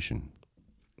inspiration.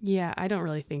 Yeah, I don't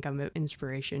really think I'm an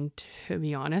inspiration, to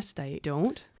be honest. I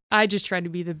don't. I just try to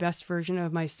be the best version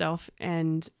of myself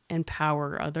and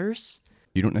empower others.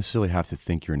 You don't necessarily have to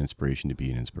think you're an inspiration to be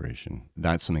an inspiration.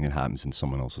 That's something that happens in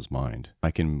someone else's mind.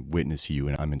 I can witness you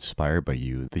and I'm inspired by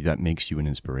you. That makes you an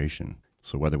inspiration.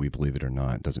 So whether we believe it or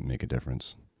not doesn't make a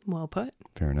difference. Well put.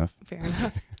 Fair enough. Fair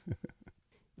enough.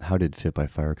 How did Fit by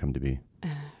Fire come to be?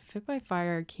 Fit by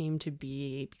Fire came to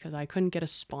be because I couldn't get a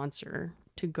sponsor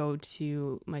to go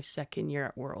to my second year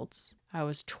at Worlds. I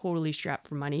was totally strapped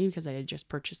for money because I had just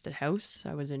purchased a house.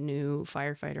 I was a new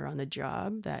firefighter on the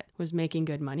job that was making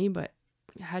good money, but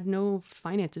had no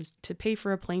finances to pay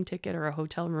for a plane ticket or a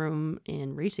hotel room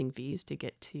and racing fees to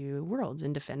get to Worlds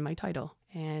and defend my title.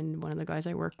 And one of the guys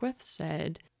I work with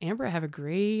said, Amber, I have a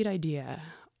great idea.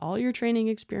 All your training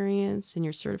experience and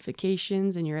your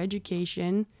certifications and your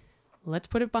education, let's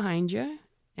put it behind you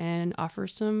and offer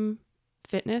some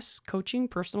fitness coaching,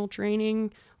 personal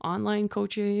training, online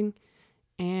coaching,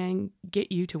 and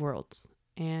get you to Worlds.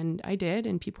 And I did,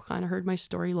 and people kind of heard my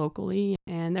story locally.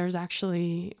 And there's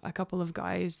actually a couple of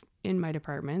guys in my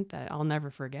department that I'll never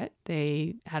forget.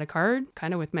 They had a card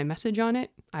kind of with my message on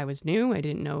it. I was new. I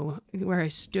didn't know where I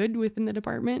stood within the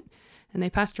department. And they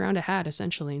passed around a hat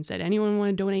essentially and said, anyone want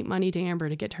to donate money to Amber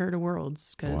to get her to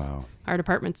Worlds? Because our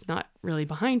department's not really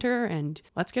behind her and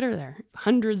let's get her there.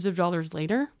 Hundreds of dollars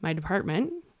later, my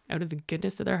department, out of the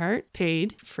goodness of their heart,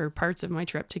 paid for parts of my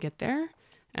trip to get there.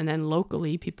 And then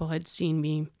locally, people had seen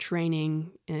me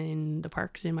training in the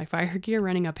parks in my fire gear,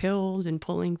 running up hills and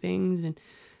pulling things, and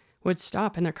would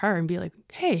stop in their car and be like,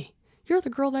 hey, you're the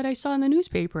girl that I saw in the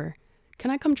newspaper.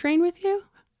 Can I come train with you?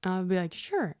 I'd be like,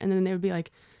 sure. And then they would be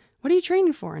like, what are you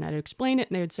training for? And I'd explain it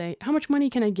and they would say, how much money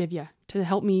can I give you to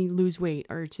help me lose weight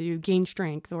or to gain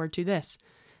strength or to this?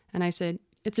 And I said,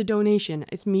 it's a donation.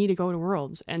 It's me to go to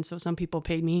Worlds. And so some people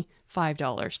paid me $5,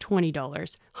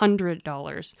 $20,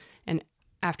 $100. And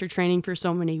after training for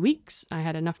so many weeks, I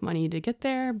had enough money to get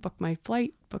there, book my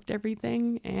flight, booked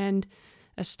everything, and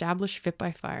establish Fit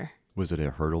by Fire. Was it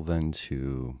a hurdle then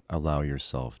to allow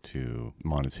yourself to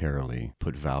monetarily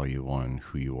put value on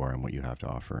who you are and what you have to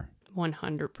offer?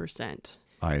 100%.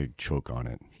 I choke on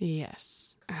it.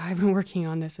 Yes. I've been working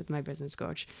on this with my business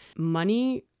coach.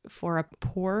 Money for a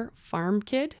poor farm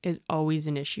kid is always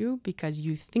an issue because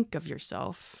you think of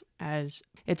yourself as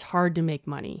it's hard to make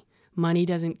money. Money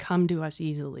doesn't come to us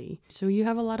easily. So you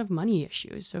have a lot of money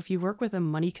issues. So if you work with a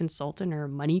money consultant or a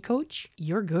money coach,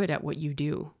 you're good at what you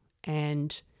do.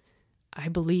 And I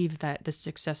believe that the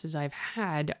successes I've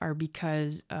had are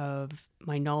because of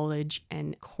my knowledge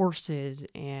and courses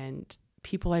and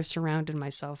people I've surrounded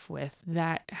myself with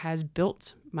that has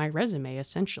built my resume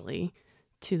essentially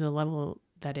to the level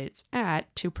that it's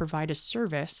at to provide a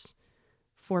service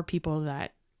for people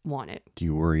that want it. Do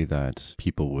you worry that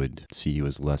people would see you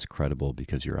as less credible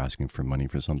because you're asking for money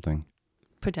for something?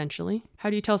 Potentially. How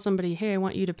do you tell somebody, hey, I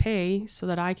want you to pay so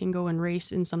that I can go and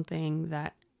race in something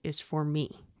that is for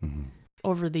me? Mm-hmm.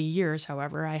 Over the years,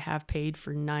 however, I have paid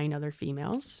for 9 other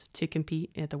females to compete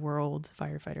at the World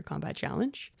Firefighter Combat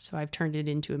Challenge. So I've turned it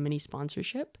into a mini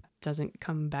sponsorship. It doesn't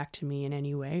come back to me in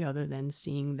any way other than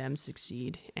seeing them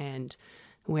succeed and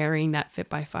wearing that Fit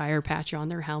by Fire patch on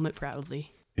their helmet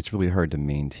proudly. It's really hard to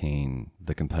maintain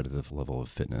the competitive level of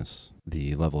fitness.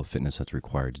 The level of fitness that's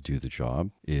required to do the job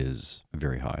is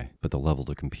very high, but the level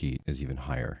to compete is even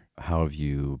higher. How have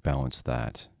you balanced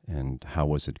that? And how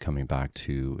was it coming back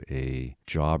to a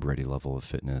job-ready level of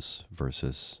fitness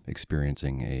versus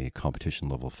experiencing a competition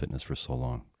level of fitness for so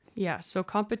long? Yeah, so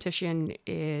competition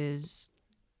is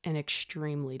an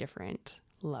extremely different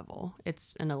level.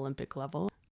 It's an Olympic level.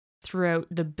 Throughout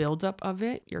the buildup of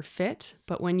it, you're fit,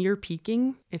 but when you're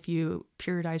peaking, if you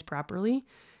periodize properly,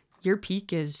 your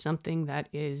peak is something that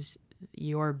is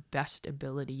your best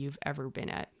ability you've ever been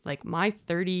at. Like my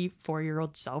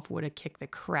 34-year-old self would have kicked the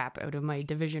crap out of my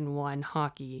Division I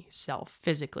hockey self,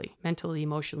 physically, mentally,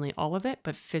 emotionally, all of it,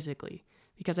 but physically,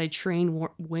 because I train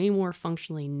way more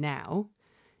functionally now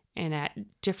and at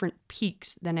different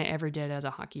peaks than I ever did as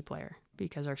a hockey player,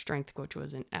 because our strength coach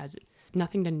wasn't as,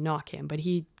 nothing to knock him, but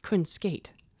he couldn't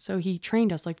skate. So he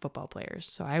trained us like football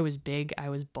players. So I was big, I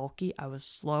was bulky, I was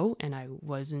slow, and I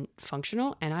wasn't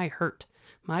functional, and I hurt.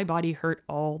 My body hurt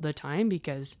all the time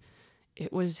because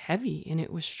it was heavy and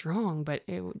it was strong, but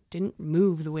it didn't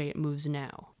move the way it moves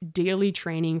now. Daily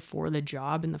training for the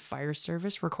job in the fire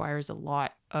service requires a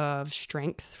lot of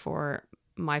strength. For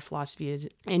my philosophy is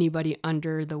anybody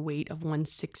under the weight of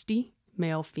 160,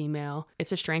 male, female,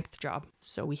 it's a strength job.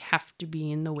 So we have to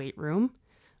be in the weight room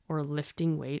or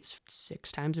lifting weights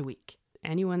 6 times a week.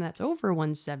 Anyone that's over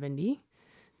 170,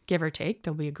 give or take,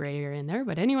 there'll be a gray area in there,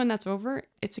 but anyone that's over,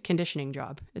 it's a conditioning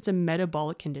job. It's a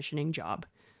metabolic conditioning job.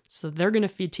 So they're going to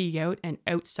fatigue out and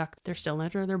outsuck their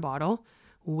cylinder, their bottle,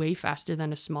 way faster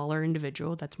than a smaller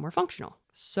individual that's more functional.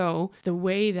 So the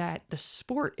way that the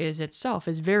sport is itself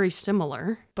is very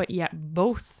similar, but yet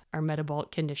both are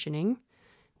metabolic conditioning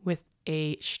with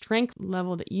a strength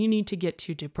level that you need to get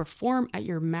to perform at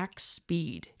your max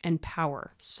speed and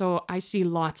power. So I see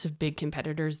lots of big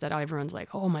competitors that everyone's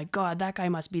like, oh my God, that guy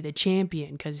must be the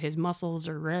champion because his muscles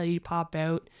are ready to pop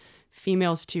out.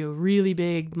 Females too, really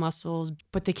big muscles,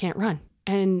 but they can't run.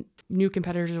 And new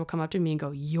competitors will come up to me and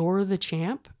go, you're the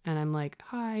champ? And I'm like,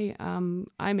 hi, I'm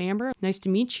Amber. Nice to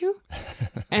meet you.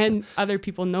 And other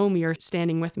people know me or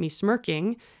standing with me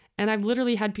smirking. And I've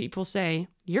literally had people say,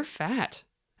 you're fat.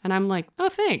 And I'm like, oh,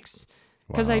 thanks.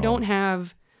 Because I don't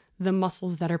have the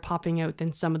muscles that are popping out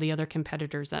than some of the other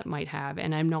competitors that might have.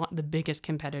 And I'm not the biggest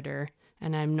competitor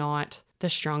and I'm not the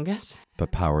strongest.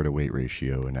 But power to weight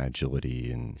ratio and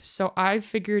agility. And so I've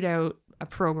figured out a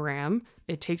program.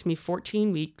 It takes me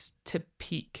 14 weeks to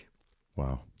peak.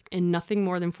 Wow. And nothing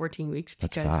more than 14 weeks.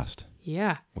 That's fast.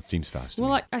 Yeah. Well, it seems fast to me.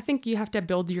 Well, I think you have to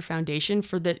build your foundation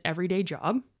for the everyday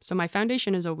job. So my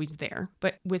foundation is always there.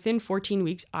 But within 14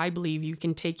 weeks, I believe you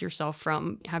can take yourself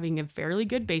from having a fairly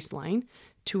good baseline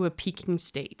to a peaking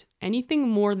state. Anything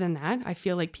more than that, I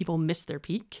feel like people miss their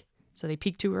peak. So they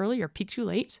peak too early or peak too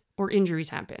late, or injuries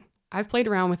happen. I've played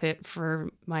around with it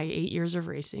for my 9 years of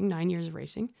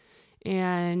racing,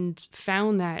 and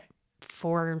found that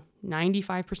for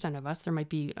 95% of us, there might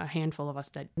be a handful of us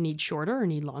that need shorter or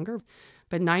need longer,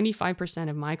 but 95%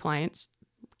 of my clients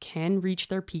can reach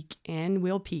their peak and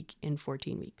will peak in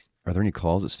 14 weeks. Are there any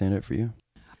calls that stand out for you?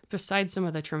 besides some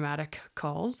of the traumatic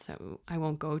calls that I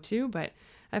won't go to, but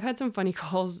I've had some funny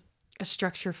calls. A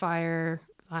structure fire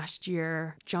last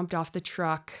year, jumped off the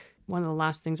truck. One of the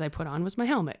last things I put on was my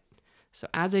helmet. So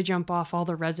as I jump off, all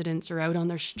the residents are out on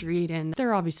their street and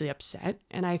they're obviously upset.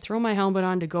 And I throw my helmet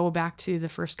on to go back to the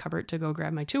first cupboard to go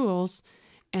grab my tools.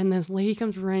 And this lady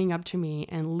comes running up to me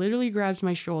and literally grabs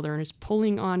my shoulder and is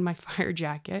pulling on my fire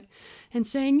jacket and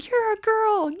saying, "You're a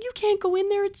girl. You can't go in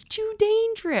there. It's too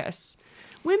dangerous.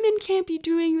 Women can't be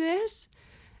doing this."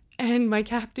 And my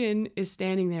captain is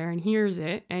standing there and hears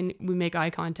it, and we make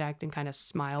eye contact and kind of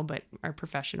smile, but are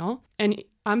professional. And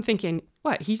I'm thinking,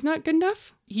 what? He's not good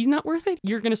enough? He's not worth it?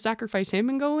 You're going to sacrifice him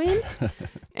and go in?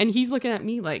 And he's looking at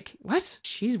me like, what?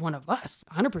 She's one of us.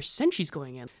 100% she's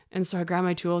going in. And so I grabbed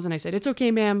my tools and I said, "It's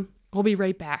okay, ma'am. I'll be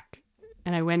right back."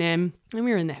 And I went in, and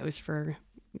we were in the house for,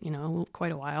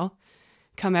 quite a while.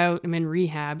 Come out, I'm in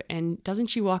rehab, and doesn't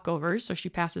she walk over? So she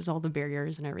passes all the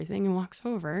barriers and everything and walks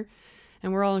over.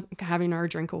 And we're all having our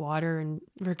drink of water and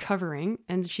recovering.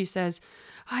 And she says,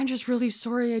 "I'm just really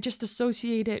sorry. I just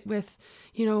associate it with,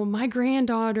 my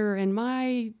granddaughter and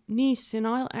my niece. And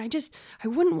I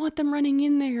wouldn't want them running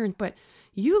in there. But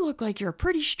you look like you're a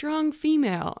pretty strong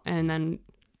female." And then,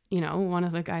 one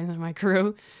of the guys in my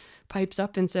crew pipes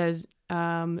up and says,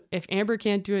 "If Amber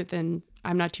can't do it, then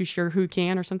I'm not too sure who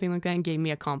can," or something like that, and gave me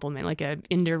a compliment, like an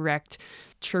indirect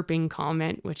chirping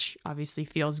comment, which obviously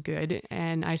feels good.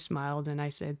 And I smiled and I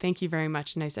said, "Thank you very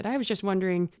much." And I said, "I was just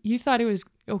wondering, you thought it was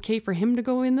okay for him to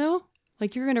go in though?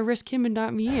 Like, you're going to risk him and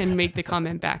not me?" And make the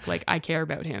comment back, like, I care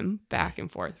about him, back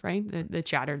and forth, right? The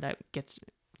chatter that gets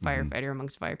firefighter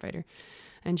amongst firefighter.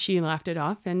 And she laughed it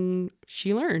off, and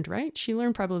she learned, right? She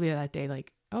learned probably that day,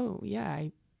 like, oh yeah,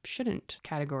 I shouldn't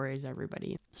categorize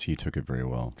everybody. So you took it very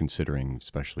well, considering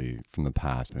especially from the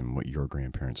past and what your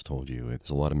grandparents told you.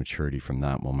 There's a lot of maturity from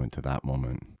that moment to that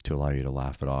moment to allow you to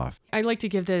laugh it off. I like to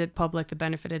give the public the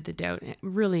benefit of the doubt.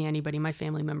 Really, anybody, my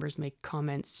family members make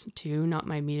comments too, not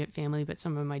my immediate family, but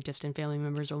some of my distant family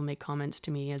members will make comments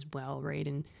to me as well, right?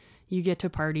 And you get to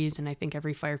parties, and I think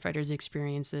every firefighter's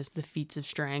experienced this, the feats of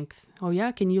strength. "Oh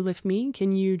yeah, can you lift me?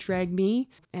 Can you drag me?"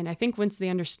 And I think once they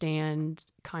understand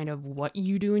kind of what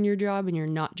you do in your job, and you're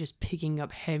not just picking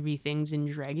up heavy things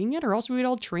and dragging it, or else we'd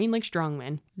all train like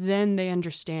strongmen, then they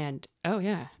understand, oh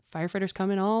yeah, firefighters come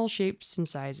in all shapes and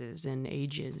sizes and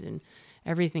ages and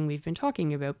everything we've been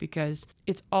talking about, because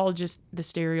it's all just the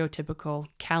stereotypical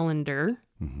calendar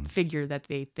figure that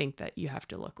they think that you have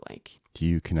to look like. Do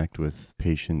you connect with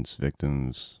patients,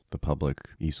 victims, the public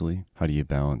easily? How do you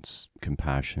balance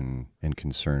compassion and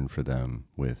concern for them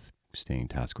with staying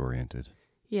task-oriented?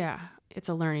 Yeah, it's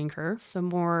a learning curve. The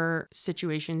more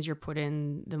situations you're put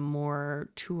in, the more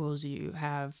tools you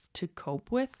have to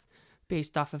cope with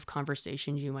based off of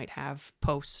conversations you might have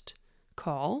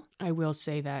post-call. I will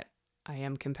say that I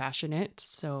am compassionate,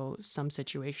 so some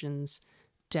situations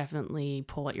definitely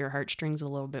pull at your heartstrings a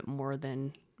little bit more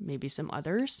than maybe some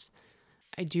others.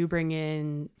 I do bring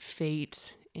in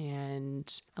fate and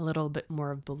a little bit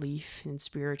more of belief and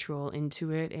spiritual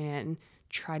into it, and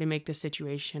try to make the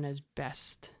situation as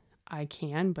best I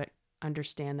can, but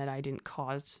understand that I didn't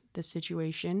cause the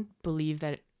situation. Believe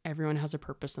that everyone has a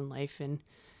purpose in life, and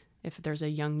if there's a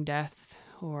young death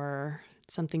or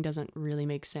something doesn't really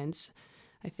make sense,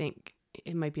 I think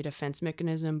it might be a defense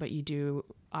mechanism, but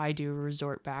I do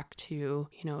resort back to,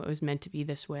 it was meant to be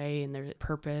this way, and there's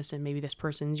purpose, and maybe this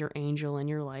person's your angel in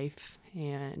your life,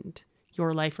 and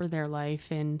your life or their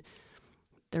life, and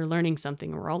they're learning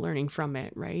something. We're all learning from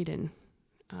it, right? And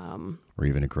or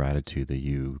even a gratitude that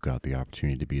you got the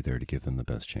opportunity to be there to give them the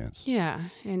best chance. Yeah,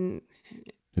 and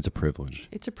it's a privilege.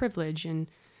 It's a privilege, and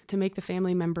to make the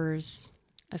family members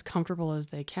as comfortable as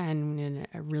they can in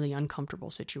a really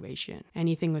uncomfortable situation.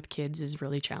 Anything with kids is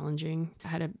really challenging. I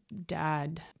had a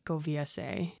dad go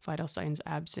VSA, vital signs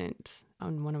absent,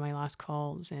 on one of my last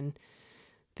calls, and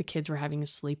the kids were having a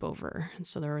sleepover. And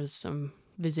so there was some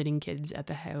visiting kids at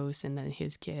the house, and then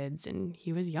his kids, and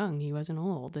he was young, he wasn't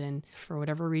old, and for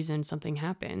whatever reason something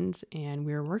happened, and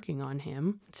we were working on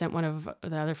him. Sent one of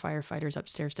the other firefighters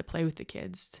upstairs to play with the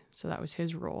kids, so that was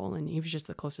his role, and he was just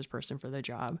the closest person for the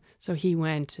job. So he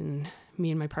went, and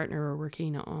me and my partner were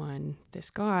working on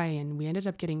this guy, and we ended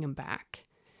up getting him back.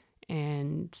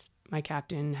 And my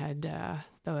captain had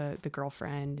the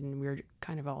girlfriend, and we were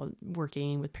kind of all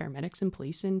working with paramedics and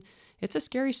police, and it's a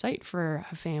scary sight for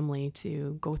a family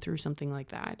to go through something like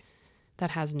that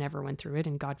has never went through it,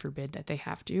 and God forbid that they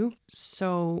have to.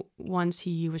 So once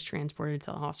he was transported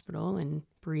to the hospital and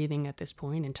breathing at this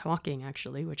point and talking,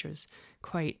 actually, which was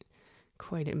quite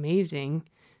amazing,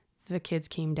 the kids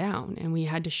came down, and we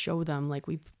had to show them, like,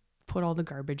 we put all the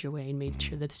garbage away and made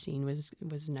sure that the scene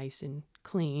was nice and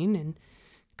clean and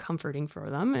comforting for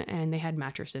them. And they had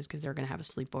mattresses because they're going to have a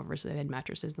sleepover. So they had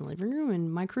mattresses in the living room,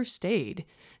 and my crew stayed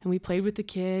and we played with the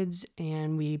kids,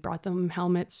 and we brought them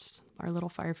helmets, our little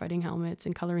firefighting helmets,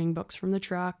 and coloring books from the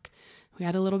truck. We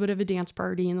had a little bit of a dance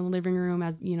party in the living room,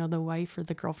 as you know, the wife or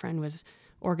the girlfriend was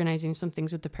organizing some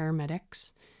things with the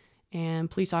paramedics,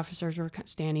 and police officers were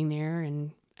standing there,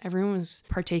 and everyone was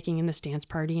partaking in this dance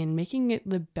party and making it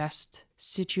the best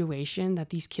situation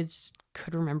that these kids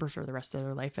could remember for the rest of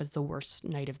their life as the worst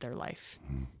night of their life.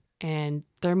 And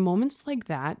there are moments like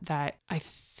that I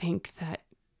think that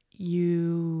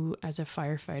you, as a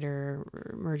firefighter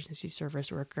or emergency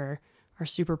service worker, are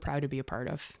super proud to be a part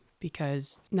of,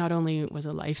 because not only was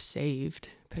a life saved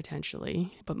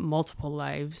potentially, but multiple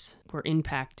lives were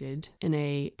impacted in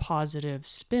a positive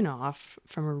spin-off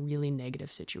from a really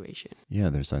negative situation. Yeah,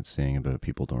 there's that saying about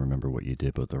people don't remember what you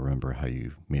did, but they'll remember how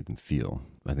you made them feel.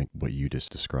 I think what you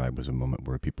just described was a moment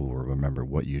where people will remember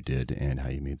what you did and how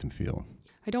you made them feel.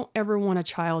 I don't ever want a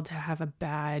child to have a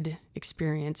bad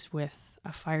experience with a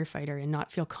firefighter and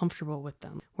not feel comfortable with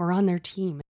them. We're on their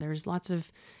team. There's lots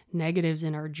of negatives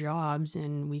in our jobs,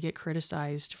 and we get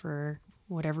criticized for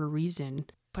whatever reason.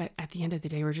 But at the end of the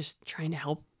day, we're just trying to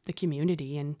help the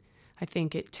community. And I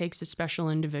think it takes a special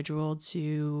individual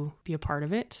to be a part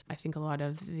of it. I think a lot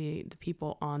of the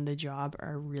people on the job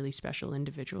are really special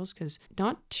individuals, because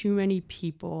not too many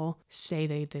people say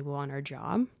they want our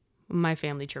job. My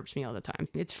family chirps me all the time.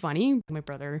 It's funny. My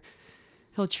brother,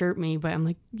 he'll chirp me, but I'm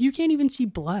like, you can't even see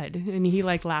blood. And he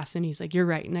like laughs and he's like, you're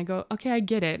right. And I go, okay, I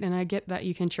get it. And I get that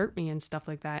you can chirp me and stuff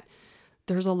like that.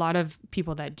 There's a lot of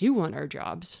people that do want our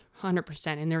jobs, 100%.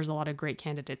 And there's a lot of great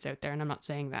candidates out there. And I'm not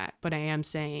saying that, but I am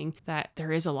saying that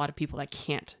there is a lot of people that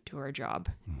can't do our job.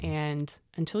 And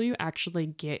until you actually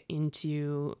get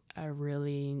into a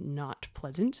really not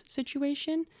pleasant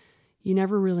situation, you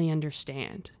never really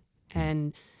understand.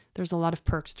 And there's a lot of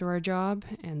perks to our job,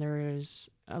 and there is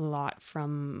a lot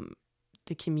from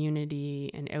the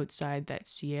community and outside that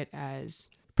see it as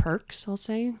perks, I'll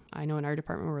say. I know in our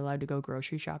department, we're allowed to go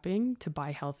grocery shopping to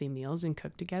buy healthy meals and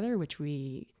cook together, which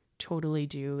we totally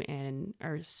do and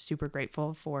are super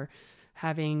grateful for,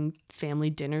 having family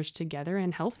dinners together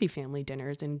and healthy family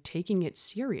dinners and taking it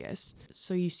serious.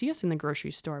 So you see us in the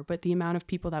grocery store, but the amount of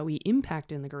people that we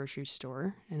impact in the grocery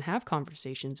store and have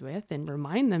conversations with and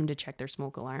remind them to check their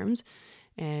smoke alarms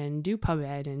and do pub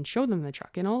ed and show them the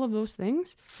truck and all of those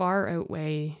things far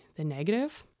outweigh the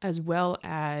negative, as well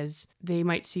as they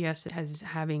might see us as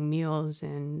having meals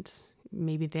and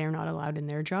maybe they're not allowed in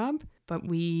their job, but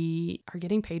we are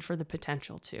getting paid for the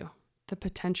potential too. The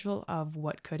potential of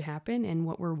what could happen and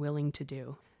what we're willing to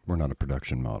do. We're not a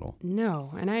production model.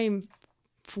 No. And I'm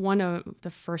one of the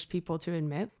first people to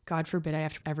admit, God forbid I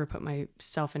have to ever put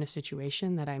myself in a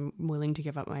situation that I'm willing to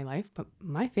give up my life. But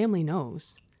my family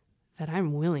knows that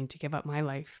I'm willing to give up my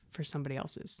life for somebody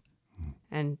else's.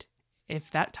 And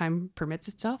if that time permits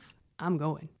itself, I'm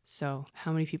going. So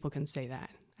how many people can say that?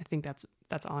 I think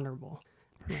that's honorable.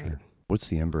 For sure. What's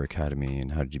the Ember Academy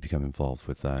and how did you become involved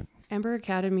with that? Ember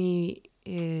Academy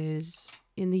is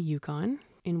in the Yukon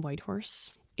in Whitehorse.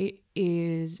 It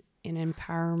is an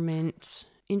empowerment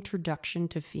introduction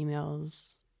to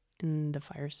females in the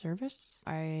fire service.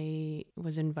 I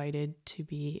was invited to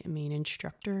be a main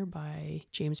instructor by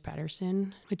James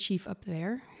Patterson, a chief up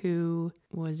there who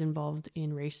was involved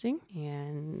in racing.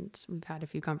 And we've had a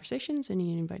few conversations and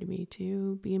he invited me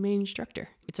to be a main instructor.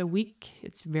 It's a week.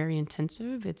 It's very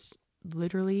intensive. It's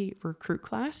literally recruit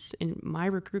class. In my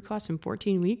recruit class in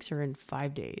 14 weeks or in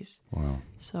 5 days. Wow.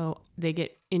 So they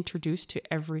get introduced to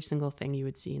every single thing you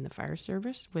would see in the fire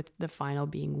service, with the final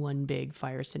being one big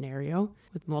fire scenario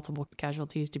with multiple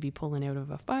casualties to be pulling out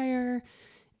of a fire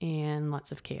and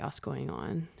lots of chaos going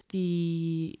on.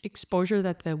 The exposure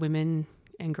that the women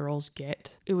and girls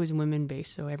get, it was women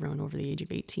based, so everyone over the age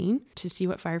of 18, to see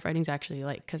what firefighting is actually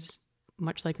like, because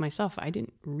much like myself, I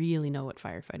didn't really know what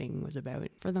firefighting was about.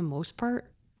 For the most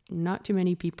part, not too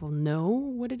many people know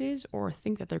what it is or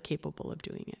think that they're capable of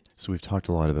doing it. So we've talked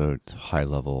a lot about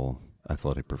high-level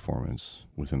athletic performance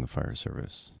within the fire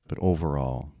service. But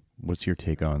overall, what's your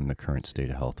take on the current state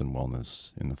of health and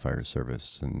wellness in the fire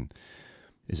service? And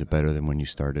is it better than when you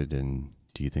started? And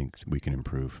do you think we can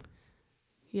improve?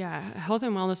 Yeah, health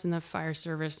and wellness in the fire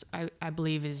service, I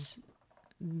believe, is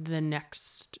the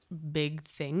next big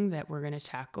thing that we're going to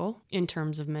tackle in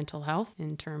terms of mental health,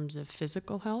 in terms of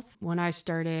physical health. When I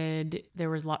started,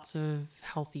 there was lots of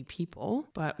healthy people,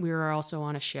 but we were also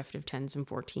on a shift of 10s and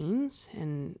 14s.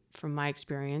 And from my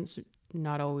experience,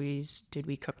 not always did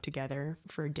we cook together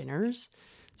for dinners.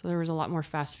 So there was a lot more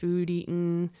fast food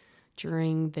eaten,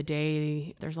 During the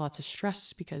day, there's lots of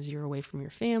stress because you're away from your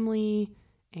family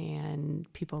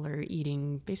and people are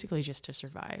eating basically just to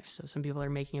survive. So some people are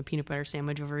making a peanut butter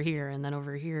sandwich over here, and then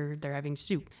over here they're having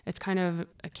soup. It's kind of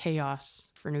a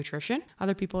chaos for nutrition.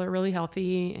 Other people are really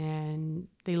healthy and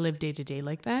they live day to day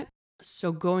like that.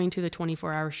 So going to the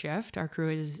 24-hour shift, our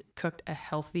crew has cooked a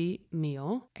healthy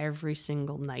meal every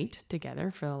single night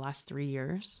together for the last 3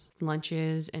 years.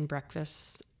 Lunches and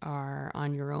breakfasts are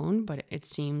on your own, but it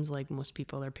seems like most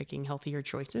people are picking healthier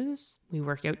choices. We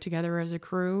work out together as a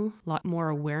crew, a lot more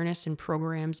awareness and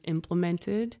programs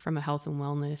implemented from a health and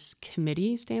wellness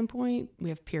committee standpoint. We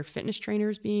have peer fitness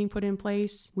trainers being put in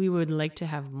place. We would like to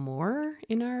have more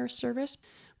in our service,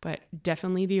 but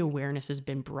definitely the awareness has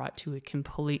been brought to a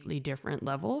completely different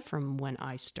level from when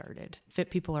I started. Fit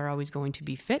people are always going to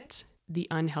be fit. The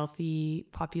unhealthy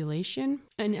population,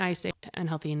 and I say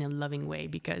unhealthy in a loving way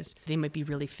because they might be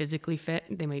really physically fit.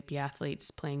 They might be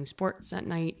athletes playing sports at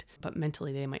night, but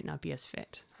mentally they might not be as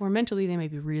fit. Or mentally they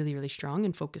might be really, really strong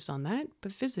and focus on that,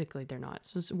 but physically they're not.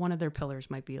 So one of their pillars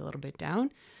might be a little bit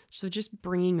down. So just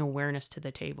bringing awareness to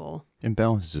the table. And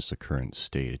balance is just a current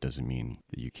state. It doesn't mean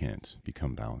that you can't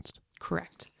become balanced.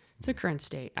 Correct. It's a current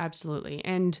state, absolutely.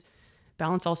 And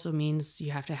balance also means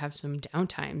you have to have some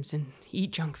downtimes and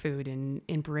eat junk food and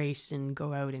embrace and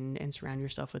go out and surround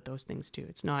yourself with those things too.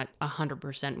 It's not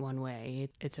 100% one way.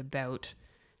 It's about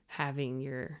having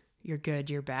your good,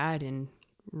 your bad, and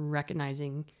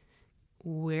recognizing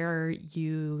where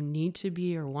you need to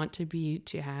be or want to be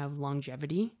to have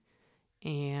longevity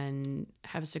and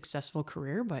have a successful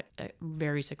career, but a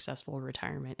very successful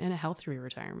retirement and a healthy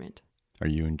retirement. Are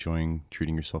you enjoying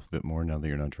treating yourself a bit more now that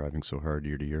you're not driving so hard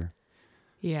year to year?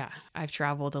 Yeah, I've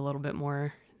traveled a little bit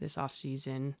more this off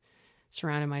season,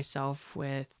 surrounded myself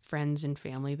with friends and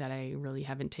family that I really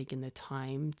haven't taken the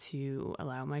time to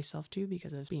allow myself to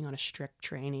because of being on a strict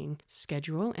training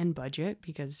schedule and budget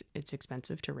because it's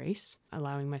expensive to race,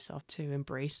 allowing myself to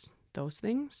embrace those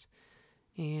things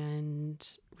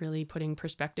and really putting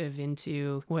perspective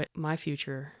into what my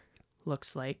future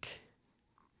looks like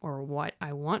or what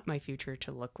I want my future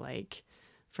to look like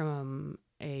from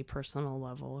a personal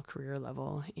level, a career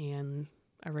level, and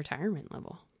a retirement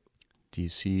level. Do you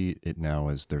see it now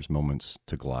as there's moments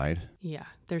to glide? Yeah,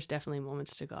 there's definitely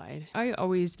moments to glide. I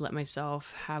always let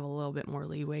myself have a little bit more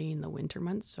leeway in the winter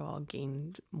months, so I'll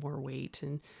gain more weight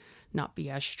and not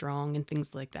be as strong and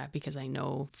things like that because I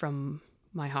know from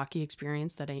my hockey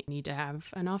experience that I need to have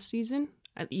an off season,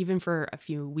 even for a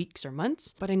few weeks or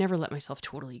months, but I never let myself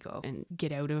totally go and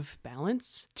get out of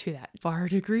balance to that far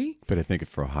degree. But I think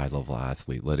for a high-level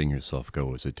athlete, letting yourself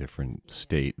go is a different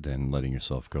state than letting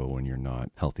yourself go when you're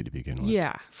not healthy to begin with.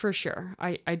 Yeah, for sure.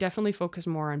 I definitely focus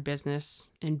more on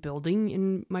business and building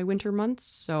in my winter months.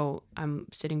 So I'm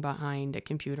sitting behind a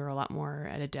computer a lot more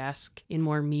at a desk, in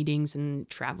more meetings and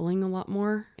traveling a lot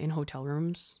more in hotel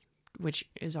rooms, which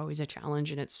is always a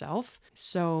challenge in itself.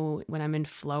 So when I'm in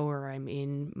flow or I'm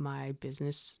in my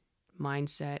business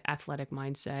mindset, athletic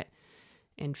mindset,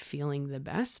 and feeling the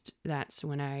best, that's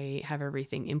when I have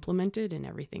everything implemented and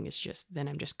everything is just, then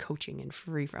I'm just coaching and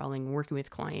free falling, working with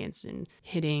clients and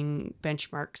hitting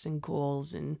benchmarks and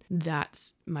goals. And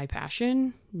that's my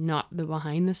passion, not the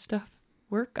behind the stuff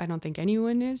work. I don't think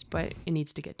anyone is, but it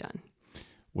needs to get done.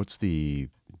 What's the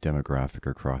demographic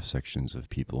or cross sections of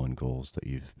people and goals that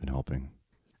you've been helping?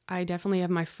 I definitely have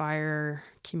my fire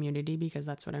community because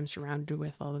that's what I'm surrounded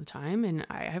with all the time. And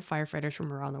I have firefighters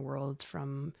from around the world,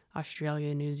 from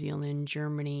Australia, New Zealand,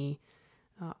 Germany,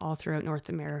 all throughout North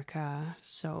America.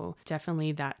 So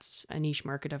definitely that's a niche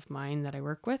market of mine that I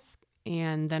work with.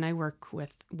 And then I work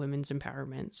with women's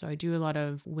empowerment. So I do a lot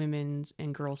of women's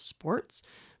and girls sports,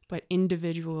 but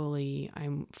individually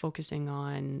I'm focusing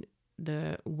on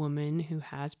the woman who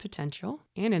has potential,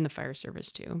 and in the fire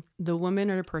service too. The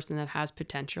woman or the person that has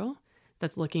potential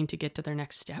that's looking to get to their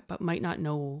next step, but might not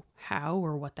know how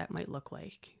or what that might look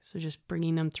like. So just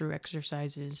bringing them through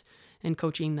exercises and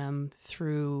coaching them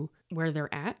through where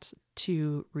they're at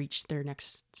to reach their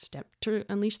next step, to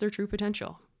unleash their true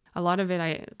potential. A lot of it,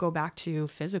 I go back to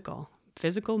physical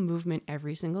movement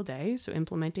every single day. So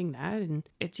implementing that, and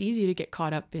it's easy to get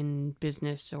caught up in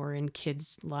business or in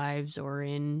kids' lives or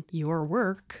in your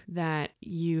work that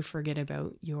you forget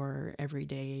about your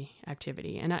everyday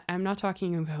activity. And I'm not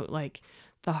talking about like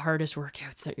the hardest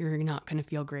workouts that you're not going to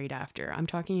feel great after. I'm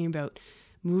talking about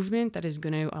movement that is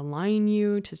going to align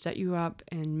you, to set you up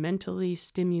and mentally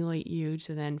stimulate you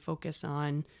to then focus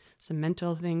on some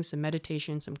mental things, some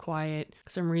meditation, some quiet,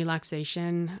 some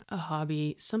relaxation, a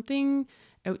hobby, something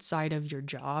outside of your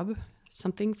job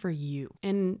something for you.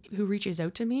 And who reaches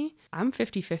out to me? I'm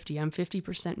 50-50. I'm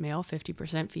 50% male,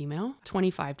 50% female,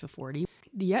 25 to 40.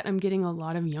 Yet I'm getting a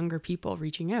lot of younger people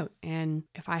reaching out. And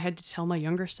if I had to tell my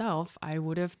younger self, I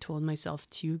would have told myself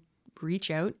to reach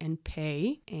out and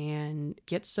pay and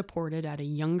get supported at a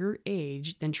younger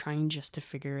age than trying just to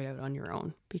figure it out on your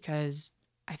own. Because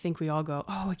I think we all go,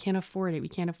 oh, I can't afford it. We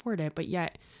can't afford it. But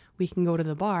yet we can go to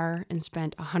the bar and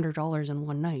spend $100 in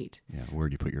one night. Yeah. Where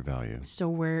do you put your value? So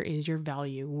where is your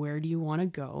value? Where do you want to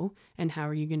go? And how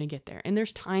are you going to get there? And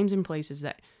there's times and places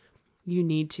that you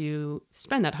need to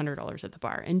spend that $100 at the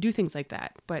bar and do things like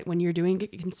that. But when you're doing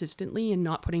it consistently and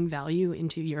not putting value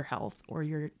into your health or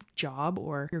your job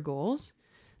or your goals,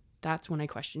 that's when I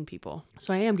question people.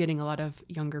 So I am getting a lot of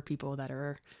younger people that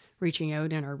are reaching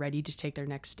out and are ready to take their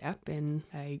next step. And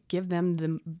I give them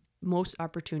the most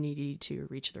opportunity to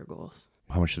reach their goals.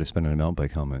 How much should I spend on a mountain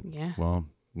bike helmet? Yeah. Well,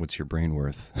 what's your brain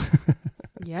worth?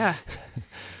 Yeah.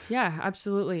 Yeah,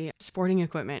 absolutely. Sporting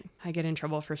equipment. I get in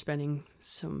trouble for spending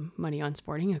some money on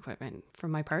sporting equipment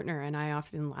from my partner. And I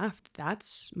often laugh.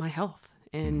 That's my health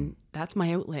and that's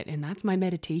my outlet and that's my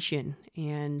meditation.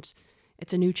 And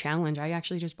it's a new challenge. I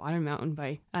actually just bought a mountain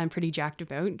bike. I'm pretty jacked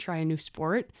about, try a new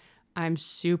sport. I'm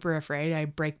super afraid. I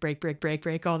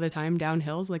break all the time down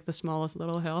hills, like the smallest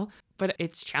little hill. But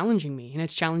it's challenging me, and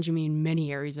it's challenging me in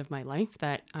many areas of my life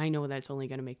that I know that's only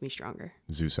going to make me stronger.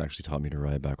 Zeus actually taught me to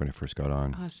ride back when I first got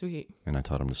on. Oh, sweet. And I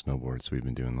taught him to snowboard, so we've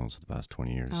been doing those the past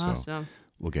 20 years. Awesome. So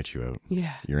we'll get you out.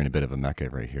 Yeah. You're in a bit of a mecca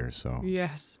right here, so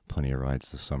yes. Plenty of rides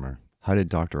this summer. How did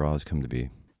Dr. Oz come to be?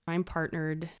 I'm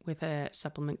partnered with a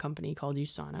supplement company called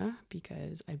USANA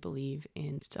because I believe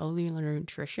in cellular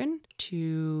nutrition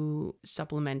to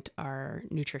supplement our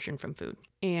nutrition from food.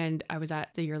 And I was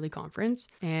at the yearly conference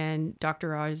and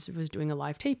Dr. Oz was doing a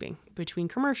live taping. Between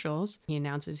commercials, he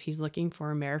announces he's looking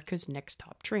for America's next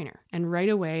top trainer. And right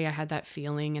away, I had that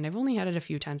feeling, and I've only had it a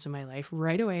few times in my life.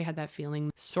 Right away, I had that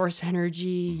feeling, source energy,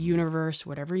 universe,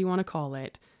 whatever you want to call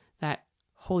it, that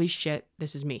holy shit,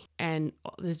 this is me. And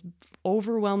this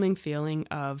overwhelming feeling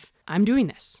of, I'm doing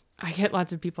this. I get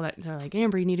lots of people that are like,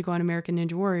 Amber, you need to go on American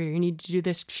Ninja Warrior. You need to do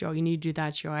this show. You need to do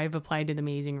that show. I've applied to The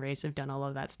Amazing Race. I've done all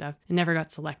of that stuff. I never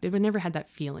got selected, but never had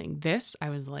that feeling. This, I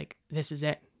was like, this is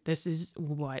it. This is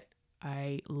what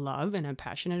I love and I'm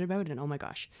passionate about. And oh my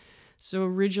gosh. So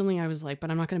originally I was like, but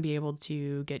I'm not going to be able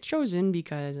to get chosen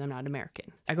because I'm not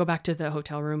American. I go back to the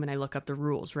hotel room and I look up the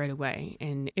rules right away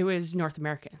and it was North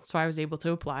American. So I was able to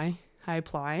apply. I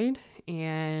applied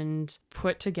and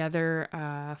put together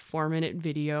a 4-minute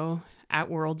video at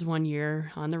Worlds one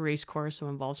year on the race course. So it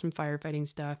involves some firefighting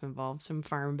stuff, involves some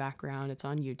farm background. It's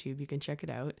on YouTube. You can check it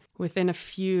out. Within a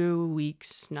few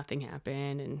weeks, nothing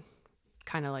happened and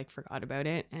kind of like forgot about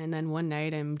it. And then one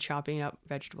night I'm chopping up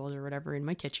vegetables or whatever in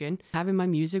my kitchen, having my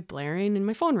music blaring and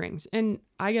my phone rings. And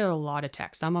I get a lot of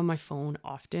texts. I'm on my phone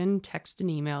often, text and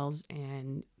emails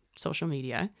and social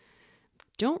media.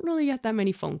 Don't really get that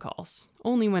many phone calls,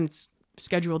 only when it's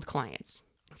scheduled clients.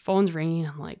 Phone's ringing.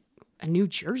 I'm like, a New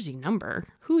Jersey number?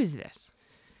 Who is this?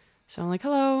 So I'm like,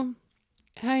 hello.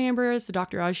 Hi, Amber. It's the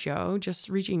Dr. Oz show. Just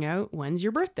reaching out. When's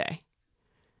your birthday?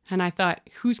 And I thought,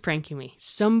 who's pranking me?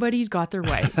 Somebody's got their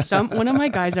wife. One of my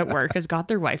guys at work has got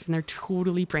their wife and they're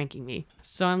totally pranking me.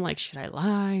 So I'm like, should I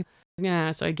lie?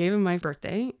 Yeah. So I gave him my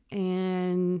birthday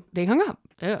and they hung up.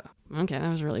 Oh, okay.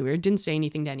 That was really weird. Didn't say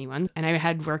anything to anyone. And I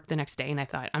had work the next day and I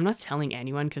thought, I'm not telling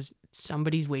anyone because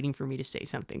somebody's waiting for me to say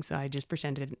something. So I just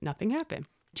pretended nothing happened.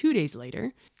 2 days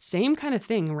later, same kind of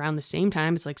thing around the same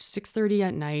time. It's like 6:30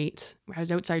 at night. I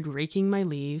was outside raking my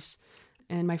leaves.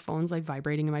 And my phone's like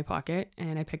vibrating in my pocket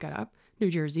and I pick it up. New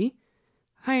Jersey.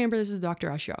 Hi, Amber, this is the Dr.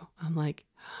 Oz show. I'm like,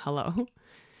 hello.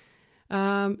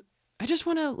 I just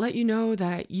want to let you know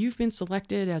that you've been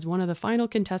selected as one of the final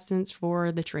contestants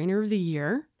for the Trainer of the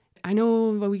Year. I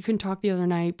know we couldn't talk the other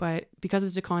night, but because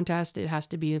it's a contest, it has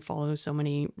to follow so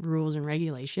many rules and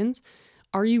regulations.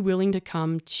 Are you willing to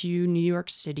come to New York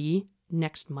City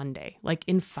next Monday, like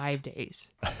in 5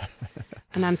 days?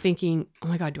 And I'm thinking, oh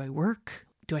my God, do I work?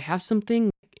 Do I have something?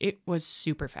 It was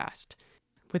super fast.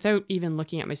 Without even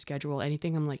looking at my schedule,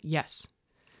 anything, I'm like, yes.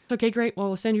 Okay, great. Well,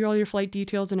 we'll send you all your flight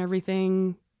details and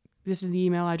everything. This is the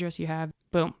email address you have.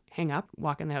 Boom, hang up,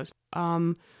 walk in the house.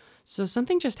 So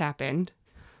something just happened.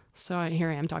 So here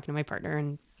I am talking to my partner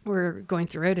and we're going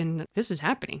through it and this is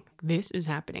happening. This is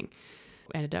happening.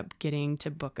 Ended up getting to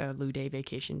book a Lou Day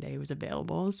vacation day. It was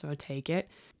available, so I take it.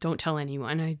 Don't tell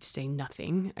anyone. I'd say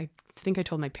nothing. I think I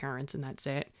told my parents and that's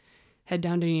it. Head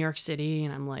down to New York City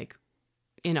and I'm like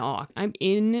in awe. I'm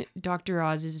in Dr.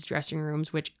 Oz's dressing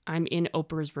rooms, which I'm in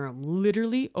Oprah's room.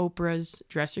 Literally Oprah's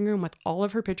dressing room with all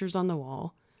of her pictures on the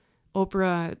wall.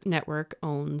 Oprah Network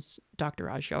owns Dr.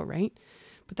 Oz show, right?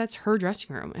 But that's her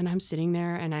dressing room. And I'm sitting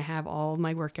there and I have all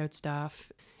my workout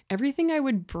stuff. Everything I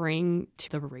would bring to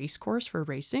the race course for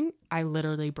racing, I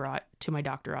literally brought to my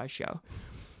Dr. Oz show.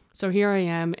 So here I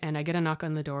am, and I get a knock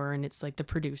on the door, and it's like the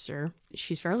producer.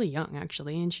 She's fairly young,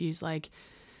 actually. And she's like,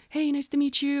 hey, nice to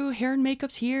meet you. Hair and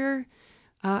makeup's here.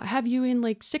 Have you in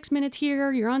like 6 minutes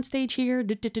here. You're on stage here.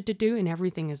 And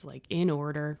everything is like in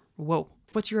order. Whoa.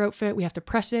 What's your outfit? We have to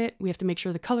press it. We have to make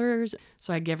sure the colors.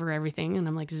 So I give her everything and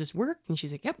I'm like, does this work? And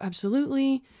she's like, yep,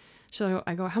 absolutely. So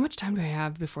I go, how much time do I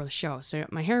have before the show? So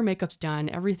my hair and makeup's done.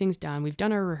 Everything's done. We've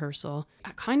done our rehearsal.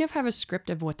 I kind of have a script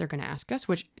of what they're going to ask us,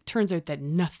 which turns out that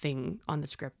nothing on the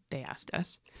script they asked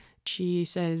us. She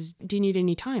says, do you need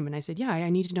any time? And I said, yeah, I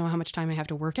need to know how much time I have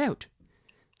to work out.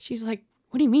 She's like,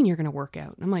 what do you mean you're going to work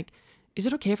out? And I'm like, is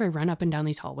it okay if I run up and down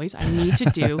these hallways? I need to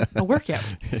do a workout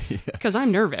because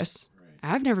I'm nervous.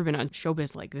 I've never been on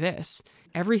showbiz like this.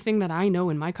 Everything that I know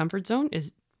in my comfort zone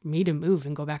is me to move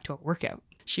and go back to a workout.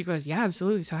 She goes, yeah,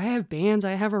 absolutely. So I have bands,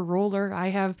 I have a roller, I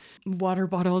have water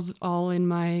bottles all in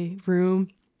my room.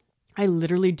 I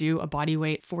literally do a body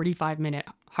weight 45-minute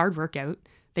hard workout.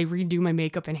 They redo my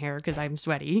makeup and hair because I'm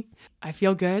sweaty. I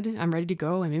feel good. I'm ready to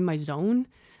go. I'm in my zone.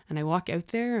 And I walk out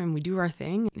there and we do our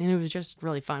thing. And it was just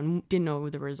really fun. Didn't know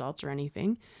the results or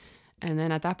anything. And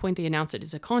then at that point, they announce it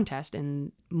as a contest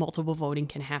and multiple voting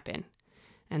can happen.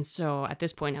 And so at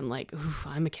this point, I'm like, ooh,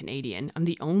 I'm a Canadian. I'm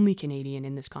the only Canadian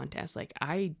in this contest. Like,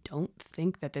 I don't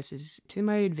think that this is to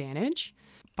my advantage.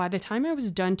 By the time I was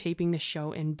done taping the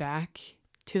show and back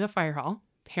to the fire hall,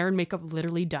 hair and makeup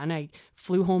literally done, I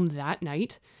flew home that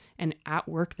night and at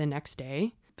work the next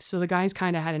day. So the guys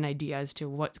kind of had an idea as to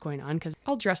what's going on because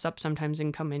I'll dress up sometimes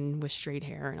and come in with straight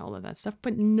hair and all of that stuff,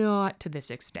 but not to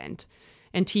this extent.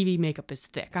 And TV makeup is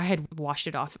thick. I had washed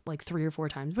it off like 3 or 4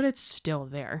 times, but it's still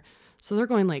there. So they're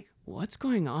going like, what's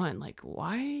going on? Like,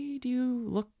 why do you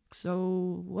look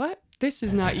so, what? This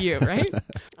is not you, right?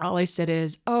 All I said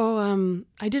is,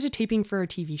 I did a taping for a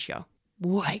TV show.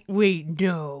 What? Wait,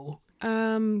 no.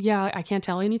 Yeah, I can't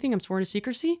tell anything. I'm sworn to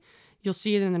secrecy. You'll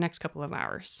see it in the next couple of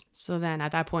hours. So then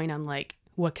at that point, I'm like,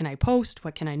 what can I post?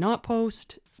 What can I not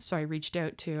post? So I reached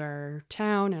out to our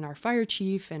town and our fire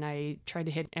chief and I tried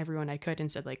to hit everyone I could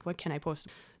and said like, what can I post?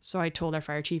 So I told our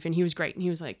fire chief and he was great. And he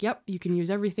was like, yep, you can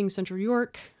use everything Central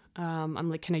York. I'm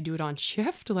like, can I do it on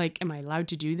shift? Like, am I allowed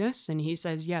to do this? And he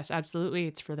says, yes, absolutely.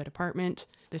 It's for the department.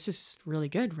 This is really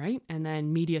good, right? And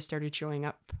then media started showing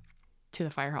up to the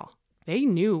fire hall. They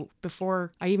knew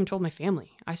before I even told my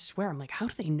family. I swear, I'm like, how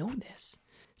do they know this?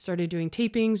 Started doing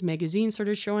tapings, magazines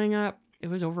started showing up. It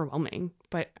was overwhelming,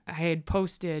 but I had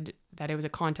posted that it was a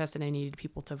contest and I needed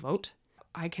people to vote.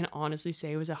 I can honestly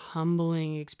say it was a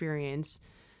humbling experience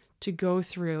to go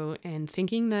through and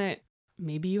thinking that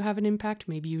maybe you have an impact,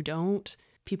 maybe you don't.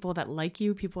 People that like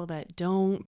you, people that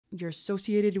don't. You're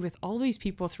associated with all these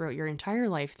people throughout your entire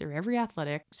life, through every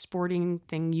athletic, sporting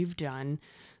thing you've done,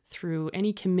 through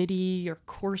any committee or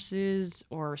courses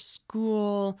or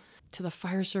school, to the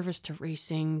fire service, to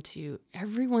racing, to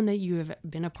everyone that you have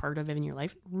been a part of in your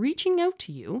life, reaching out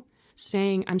to you,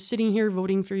 saying, I'm sitting here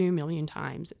voting for you a million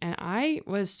times. And I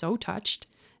was so touched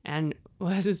and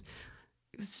was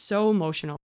so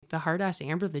emotional. The hard-ass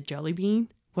Amber, the jelly bean,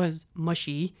 was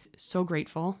mushy. So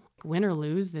grateful. Win or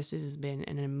lose, this has been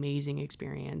an amazing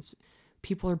experience.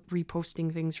 People are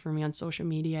reposting things for me on social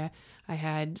media. I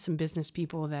had some business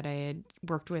people that I had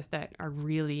worked with that are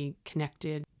really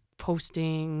connected,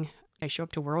 posting. I show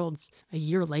up to Worlds a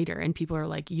year later and people are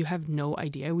like, you have no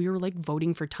idea. We were like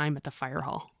voting for time at the fire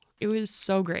hall. It was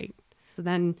so great. So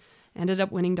then ended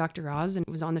up winning Dr. Oz and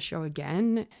was on the show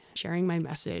again, sharing my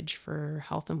message for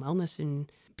health and wellness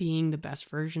and being the best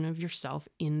version of yourself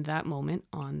in that moment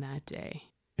on that day.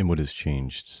 And what has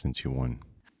changed since you won?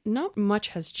 Not much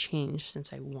has changed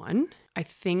since I won. I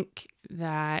think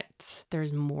that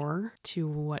there's more to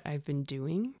what I've been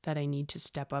doing, that I need to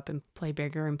step up and play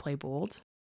bigger and play bold.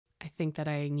 I think that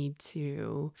I need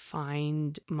to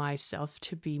find myself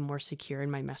to be more secure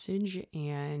in my message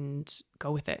and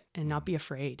go with it and not be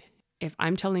afraid. If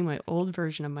I'm telling my old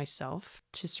version of myself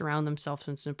to surround themselves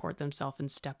and support themselves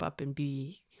and step up and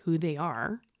be who they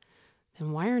are,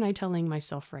 then why aren't I telling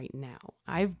myself right now?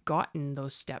 I've gotten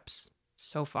those steps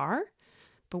so far,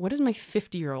 but what is my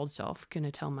 50-year-old self going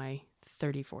to tell my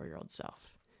 34-year-old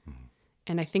self? Mm-hmm.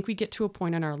 And I think we get to a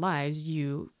point in our lives,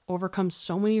 you overcome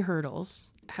so many hurdles,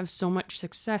 have so much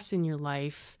success in your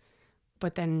life,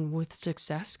 but then with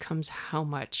success comes how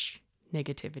much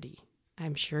negativity.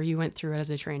 I'm sure you went through it as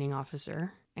a training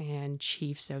officer and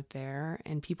chiefs out there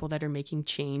and people that are making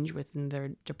change within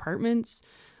their departments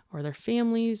or their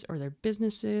families or their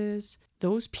businesses,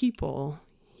 those people,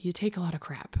 you take a lot of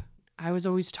crap. I was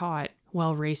always taught,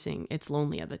 while racing, it's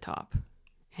lonely at the top.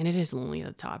 And it is lonely at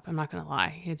the top. I'm not going to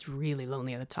lie. It's really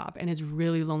lonely at the top. And it's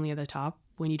really lonely at the top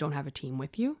when you don't have a team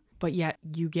with you. But yet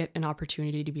you get an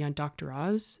opportunity to be on Dr.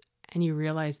 Oz and you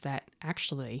realize that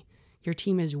actually your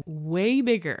team is way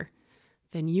bigger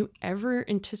than you ever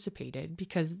anticipated,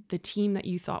 because the team that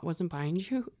you thought wasn't behind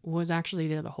you was actually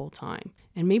there the whole time.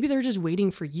 And maybe they're just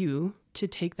waiting for you to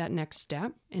take that next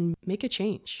step and make a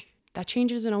change. That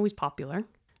change isn't always popular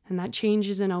and that change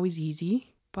isn't always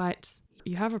easy, but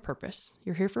you have a purpose.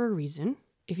 You're here for a reason.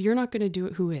 If you're not going to do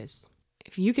it, who is?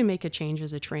 If you can make a change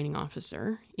as a training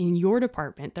officer in your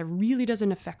department that really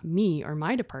doesn't affect me or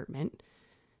my department,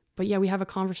 but yeah, we have a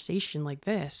conversation like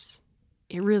this,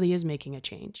 it really is making a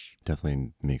change.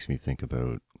 Definitely makes me think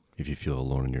about if you feel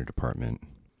alone in your department.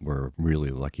 We're really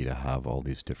lucky to have all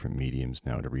these different mediums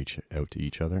now to reach out to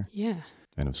each other. Yeah.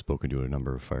 And I've spoken to a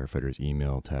number of firefighters,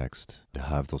 email, text, to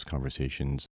have those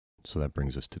conversations. So that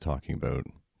brings us to talking about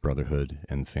brotherhood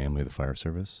and family of the fire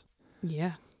service.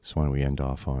 Yeah. So why don't we end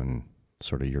off on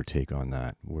sort of your take on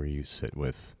that, where you sit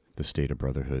with the state of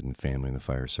brotherhood and family in the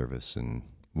fire service, and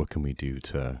what can we do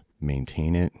to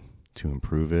maintain it, to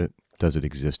improve it? Does it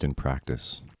exist in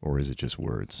practice, or is it just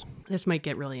words? This might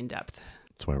get really in depth.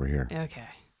 That's why we're here. Okay.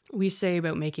 We say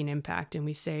about making impact, and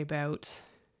we say about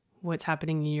what's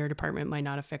happening in your department might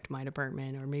not affect my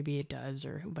department, or maybe it does,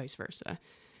 or vice versa.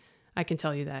 I can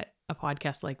tell you that a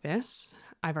podcast like this,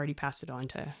 I've already passed it on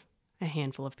to a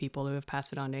handful of people who have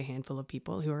passed it on to a handful of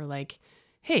people who are like,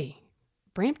 hey,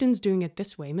 Brampton's doing it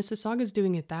this way, Mississauga's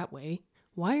doing it that way.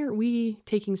 Why aren't we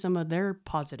taking some of their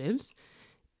positives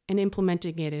and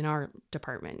implementing it in our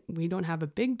department? We don't have a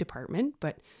big department,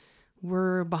 but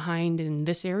we're behind in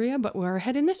this area, but we're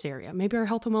ahead in this area. Maybe our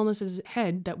health and wellness is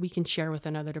ahead that we can share with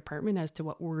another department as to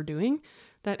what we're doing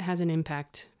that has an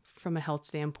impact from a health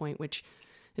standpoint, which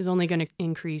is only going to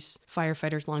increase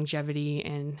firefighters' longevity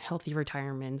and healthy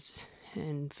retirements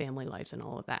and family lives and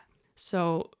all of that.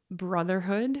 So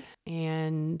brotherhood,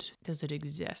 and does it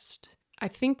exist? I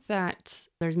think that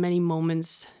there's many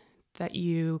moments that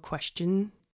you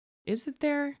question, is it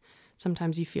there?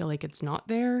 Sometimes you feel like it's not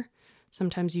there.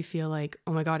 Sometimes you feel like,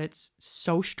 oh my God, it's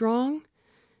so strong.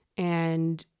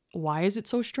 And why is it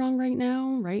so strong right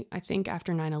now, right? I think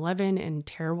after 9/11 and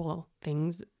terrible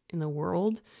things in the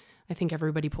world, I think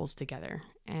everybody pulls together.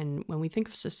 And when we think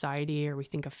of society or we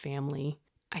think of family,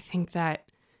 I think that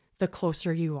the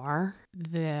closer you are,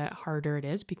 the harder it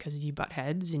is, because you butt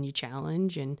heads and you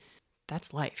challenge, and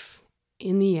that's life.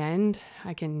 In the end,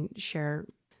 I can share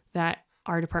that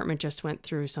our department just went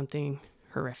through something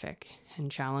horrific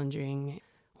and challenging.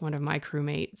 One of my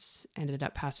crewmates ended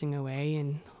up passing away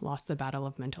and lost the battle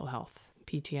of mental health,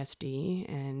 PTSD,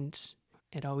 and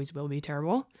it always will be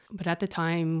terrible. But at the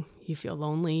time, you feel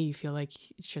lonely. You feel like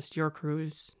it's just your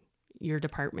crews, your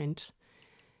department.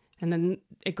 And then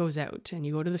it goes out and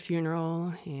you go to the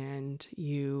funeral and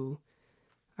you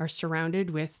are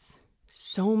surrounded with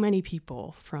so many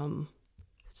people from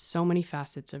so many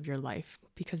facets of your life,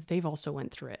 because they've also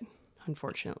went through it,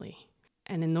 unfortunately.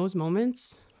 And in those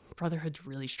moments, brotherhood's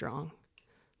really strong.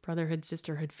 Brotherhood,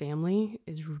 sisterhood, family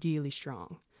is really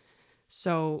strong.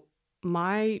 So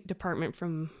my department,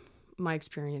 from my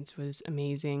experience, was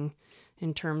amazing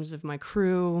in terms of my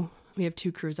crew. We have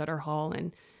 2 crews at our hall,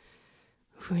 and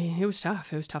it was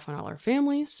tough. It was tough on all our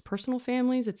families, personal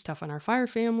families. It's tough on our fire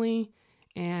family.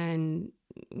 And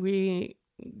we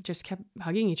just kept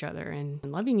hugging each other and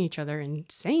loving each other and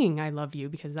saying, I love you,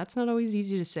 because that's not always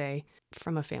easy to say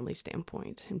from a family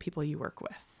standpoint and people you work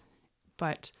with.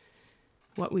 But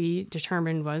what we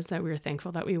determined was that we were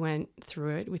thankful that we went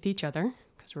through it with each other,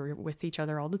 because we're with each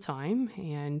other all the time,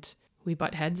 and we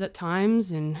butt heads at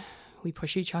times and we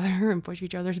push each other and push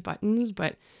each other's buttons.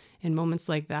 But in moments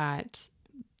like that,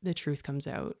 the truth comes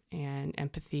out, and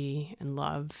empathy and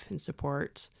love and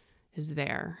support is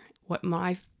there. What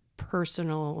my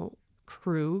personal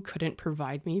crew couldn't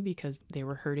provide me, because they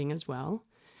were hurting as well,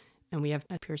 and we have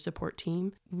a peer support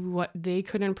team, what they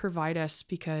couldn't provide us,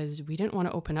 because we didn't want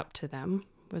to open up to them,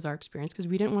 was our experience, because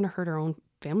we didn't want to hurt our own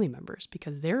family members,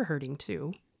 because they're hurting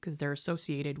too, because they're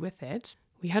associated with it.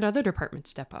 We had other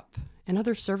departments step up and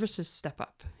other services step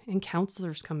up and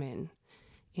counselors come in,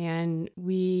 and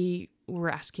we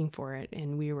were asking for it,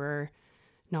 and we were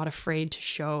not afraid to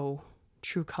show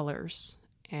true colors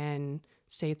and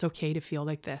say it's okay to feel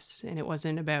like this. And it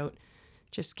wasn't about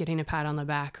just getting a pat on the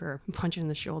back or a punch in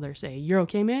the shoulder, say, you're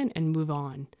okay, man, and move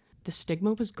on. The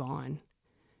stigma was gone.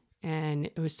 And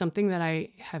it was something that I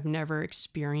have never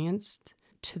experienced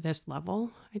to this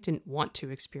level. I didn't want to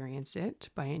experience it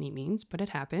by any means, but it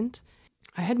happened.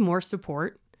 I had more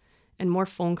support and more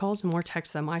phone calls and more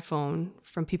texts on my phone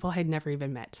from people I had never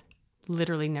even met.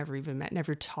 Literally never even met,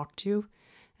 never talked to.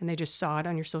 And they just saw it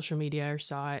on your social media or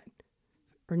saw it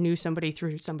or knew somebody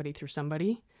through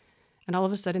somebody. And all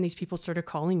of a sudden, these people started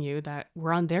calling you that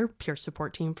were on their peer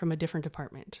support team from a different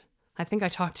department. I think I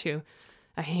talked to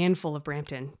a handful of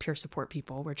Brampton peer support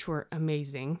people, which were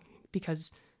amazing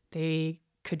because they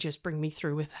could just bring me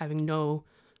through with having no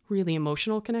really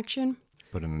emotional connection.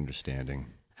 But an understanding.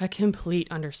 A complete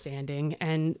understanding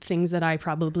and things that I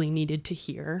probably needed to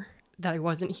hear that I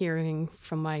wasn't hearing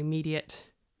from my immediate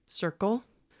circle,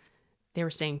 they were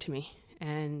saying to me.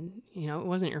 And, you know, it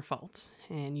wasn't your fault.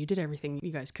 And you did everything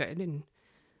you guys could. And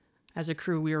as a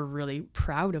crew, we were really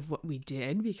proud of what we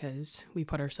did because we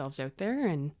put ourselves out there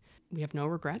and we have no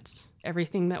regrets.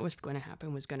 Everything that was going to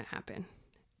happen was going to happen.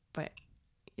 But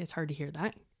it's hard to hear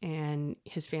that. And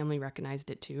his family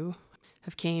recognized it too.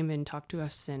 Have came and talked to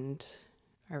us and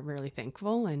are really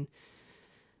thankful. And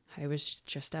I was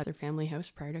just at their family house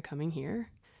prior to coming here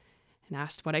and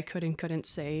asked what I could and couldn't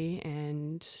say.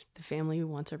 And the family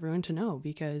wants everyone to know,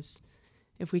 because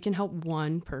if we can help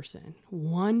one person,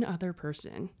 one other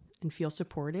person, and feel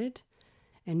supported,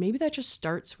 and maybe that just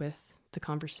starts with the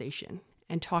conversation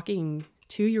and talking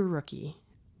to your rookie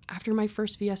after my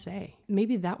first VSA.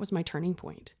 Maybe that was my turning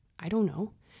point. I don't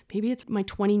know. Maybe it's my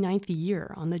 29th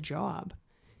year on the job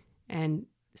and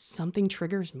something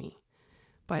triggers me.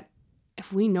 But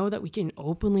if we know that we can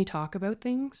openly talk about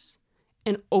things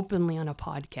and openly on a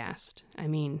podcast, I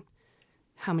mean,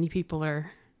 how many people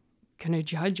are going to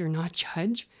judge or not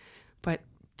judge? But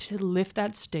to lift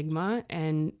that stigma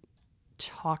and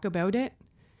talk about it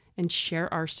and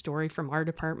share our story from our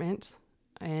department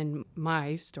and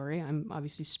my story, I'm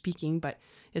obviously speaking, but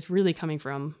it's really coming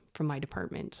from my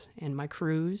department and my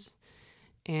crews,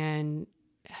 and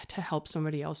to help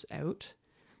somebody else out,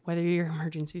 whether you're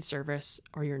emergency service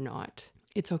or you're not.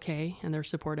 It's okay, and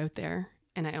there's support out there.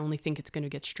 And I only think it's going to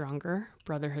get stronger.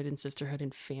 Brotherhood and sisterhood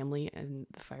and family and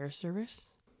the fire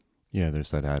service. Yeah, there's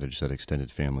that adage that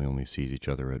extended family only sees each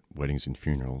other at weddings and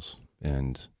funerals.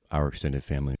 And our extended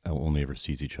family only ever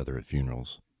sees each other at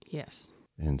funerals. Yes.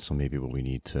 And so maybe what we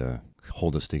need to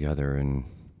hold us together and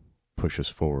push us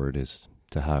forward is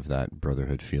to have that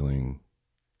brotherhood feeling,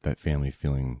 that family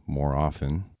feeling more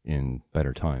often in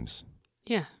better times.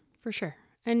 Yeah, for sure.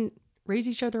 And raise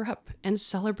each other up and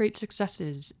celebrate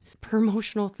successes,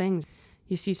 promotional things.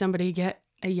 You see somebody get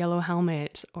a yellow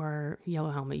helmet,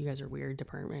 you guys are weird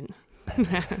department,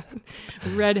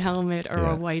 red helmet or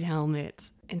a white helmet.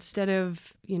 Instead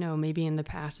of, maybe in the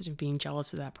past of being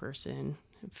jealous of that person,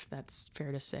 if that's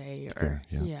fair to say, or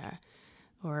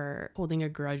or holding a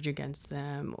grudge against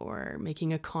them, or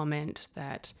making a comment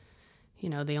that,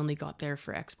 they only got there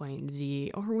for X, Y, and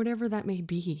Z, or whatever that may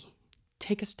be.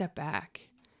 Take a step back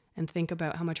and think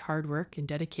about how much hard work and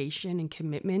dedication and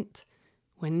commitment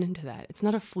went into that. It's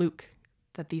not a fluke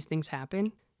that these things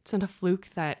happen. It's not a fluke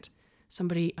that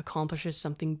somebody accomplishes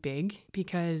something big,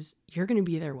 because you're going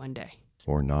to be there one day.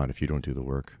 Or not if you don't do the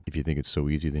work. If you think it's so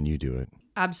easy, then you do it.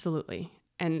 Absolutely.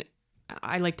 And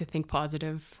I like to think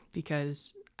positive,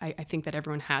 because I think that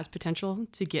everyone has potential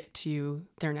to get to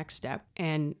their next step.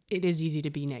 And it is easy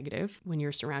to be negative when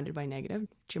you're surrounded by negative.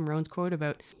 Jim Rohn's quote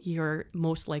about you're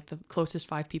most like the closest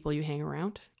 5 people you hang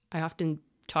around. I often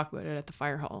talk about it at the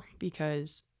fire hall,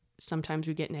 because sometimes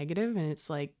we get negative and it's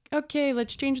like, okay,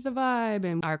 let's change the vibe.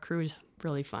 And our crew is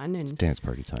really fun. And it's dance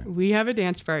party time. We have a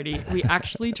dance party. We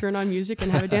actually turn on music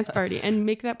and have a dance party and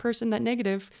make that person that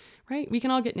negative, right? We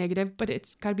can all get negative, but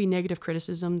it's got to be negative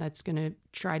criticism that's going to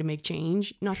try to make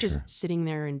change, not just sitting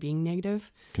there and being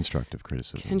negative. Constructive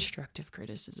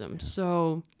criticism. Yeah.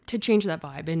 So to change that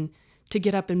vibe and to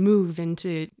get up and move and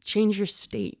to change your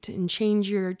state and change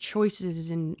your choices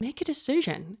and make a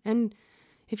decision. And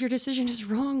if your decision is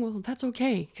wrong, well, that's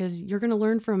okay, because you're going to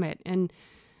learn from it. And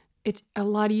it's a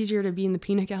lot easier to be in the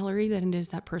peanut gallery than it is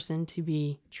that person to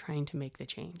be trying to make the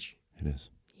change. It is.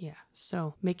 Yeah.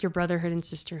 So make your brotherhood and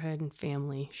sisterhood and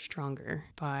family stronger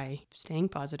by staying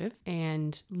positive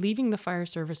and leaving the fire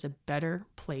service a better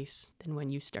place than when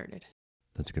you started.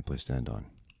 That's a good place to end on.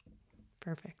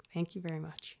 Perfect. Thank you very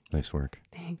much. Nice work.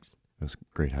 Thanks. It was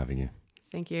great having you.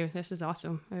 Thank you. This is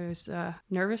awesome. I was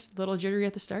nervous, a little jittery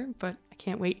at the start, but I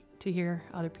can't wait to hear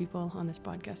other people on this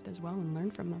podcast as well and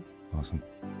learn from them. Awesome.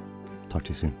 Talk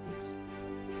to you soon. Thanks.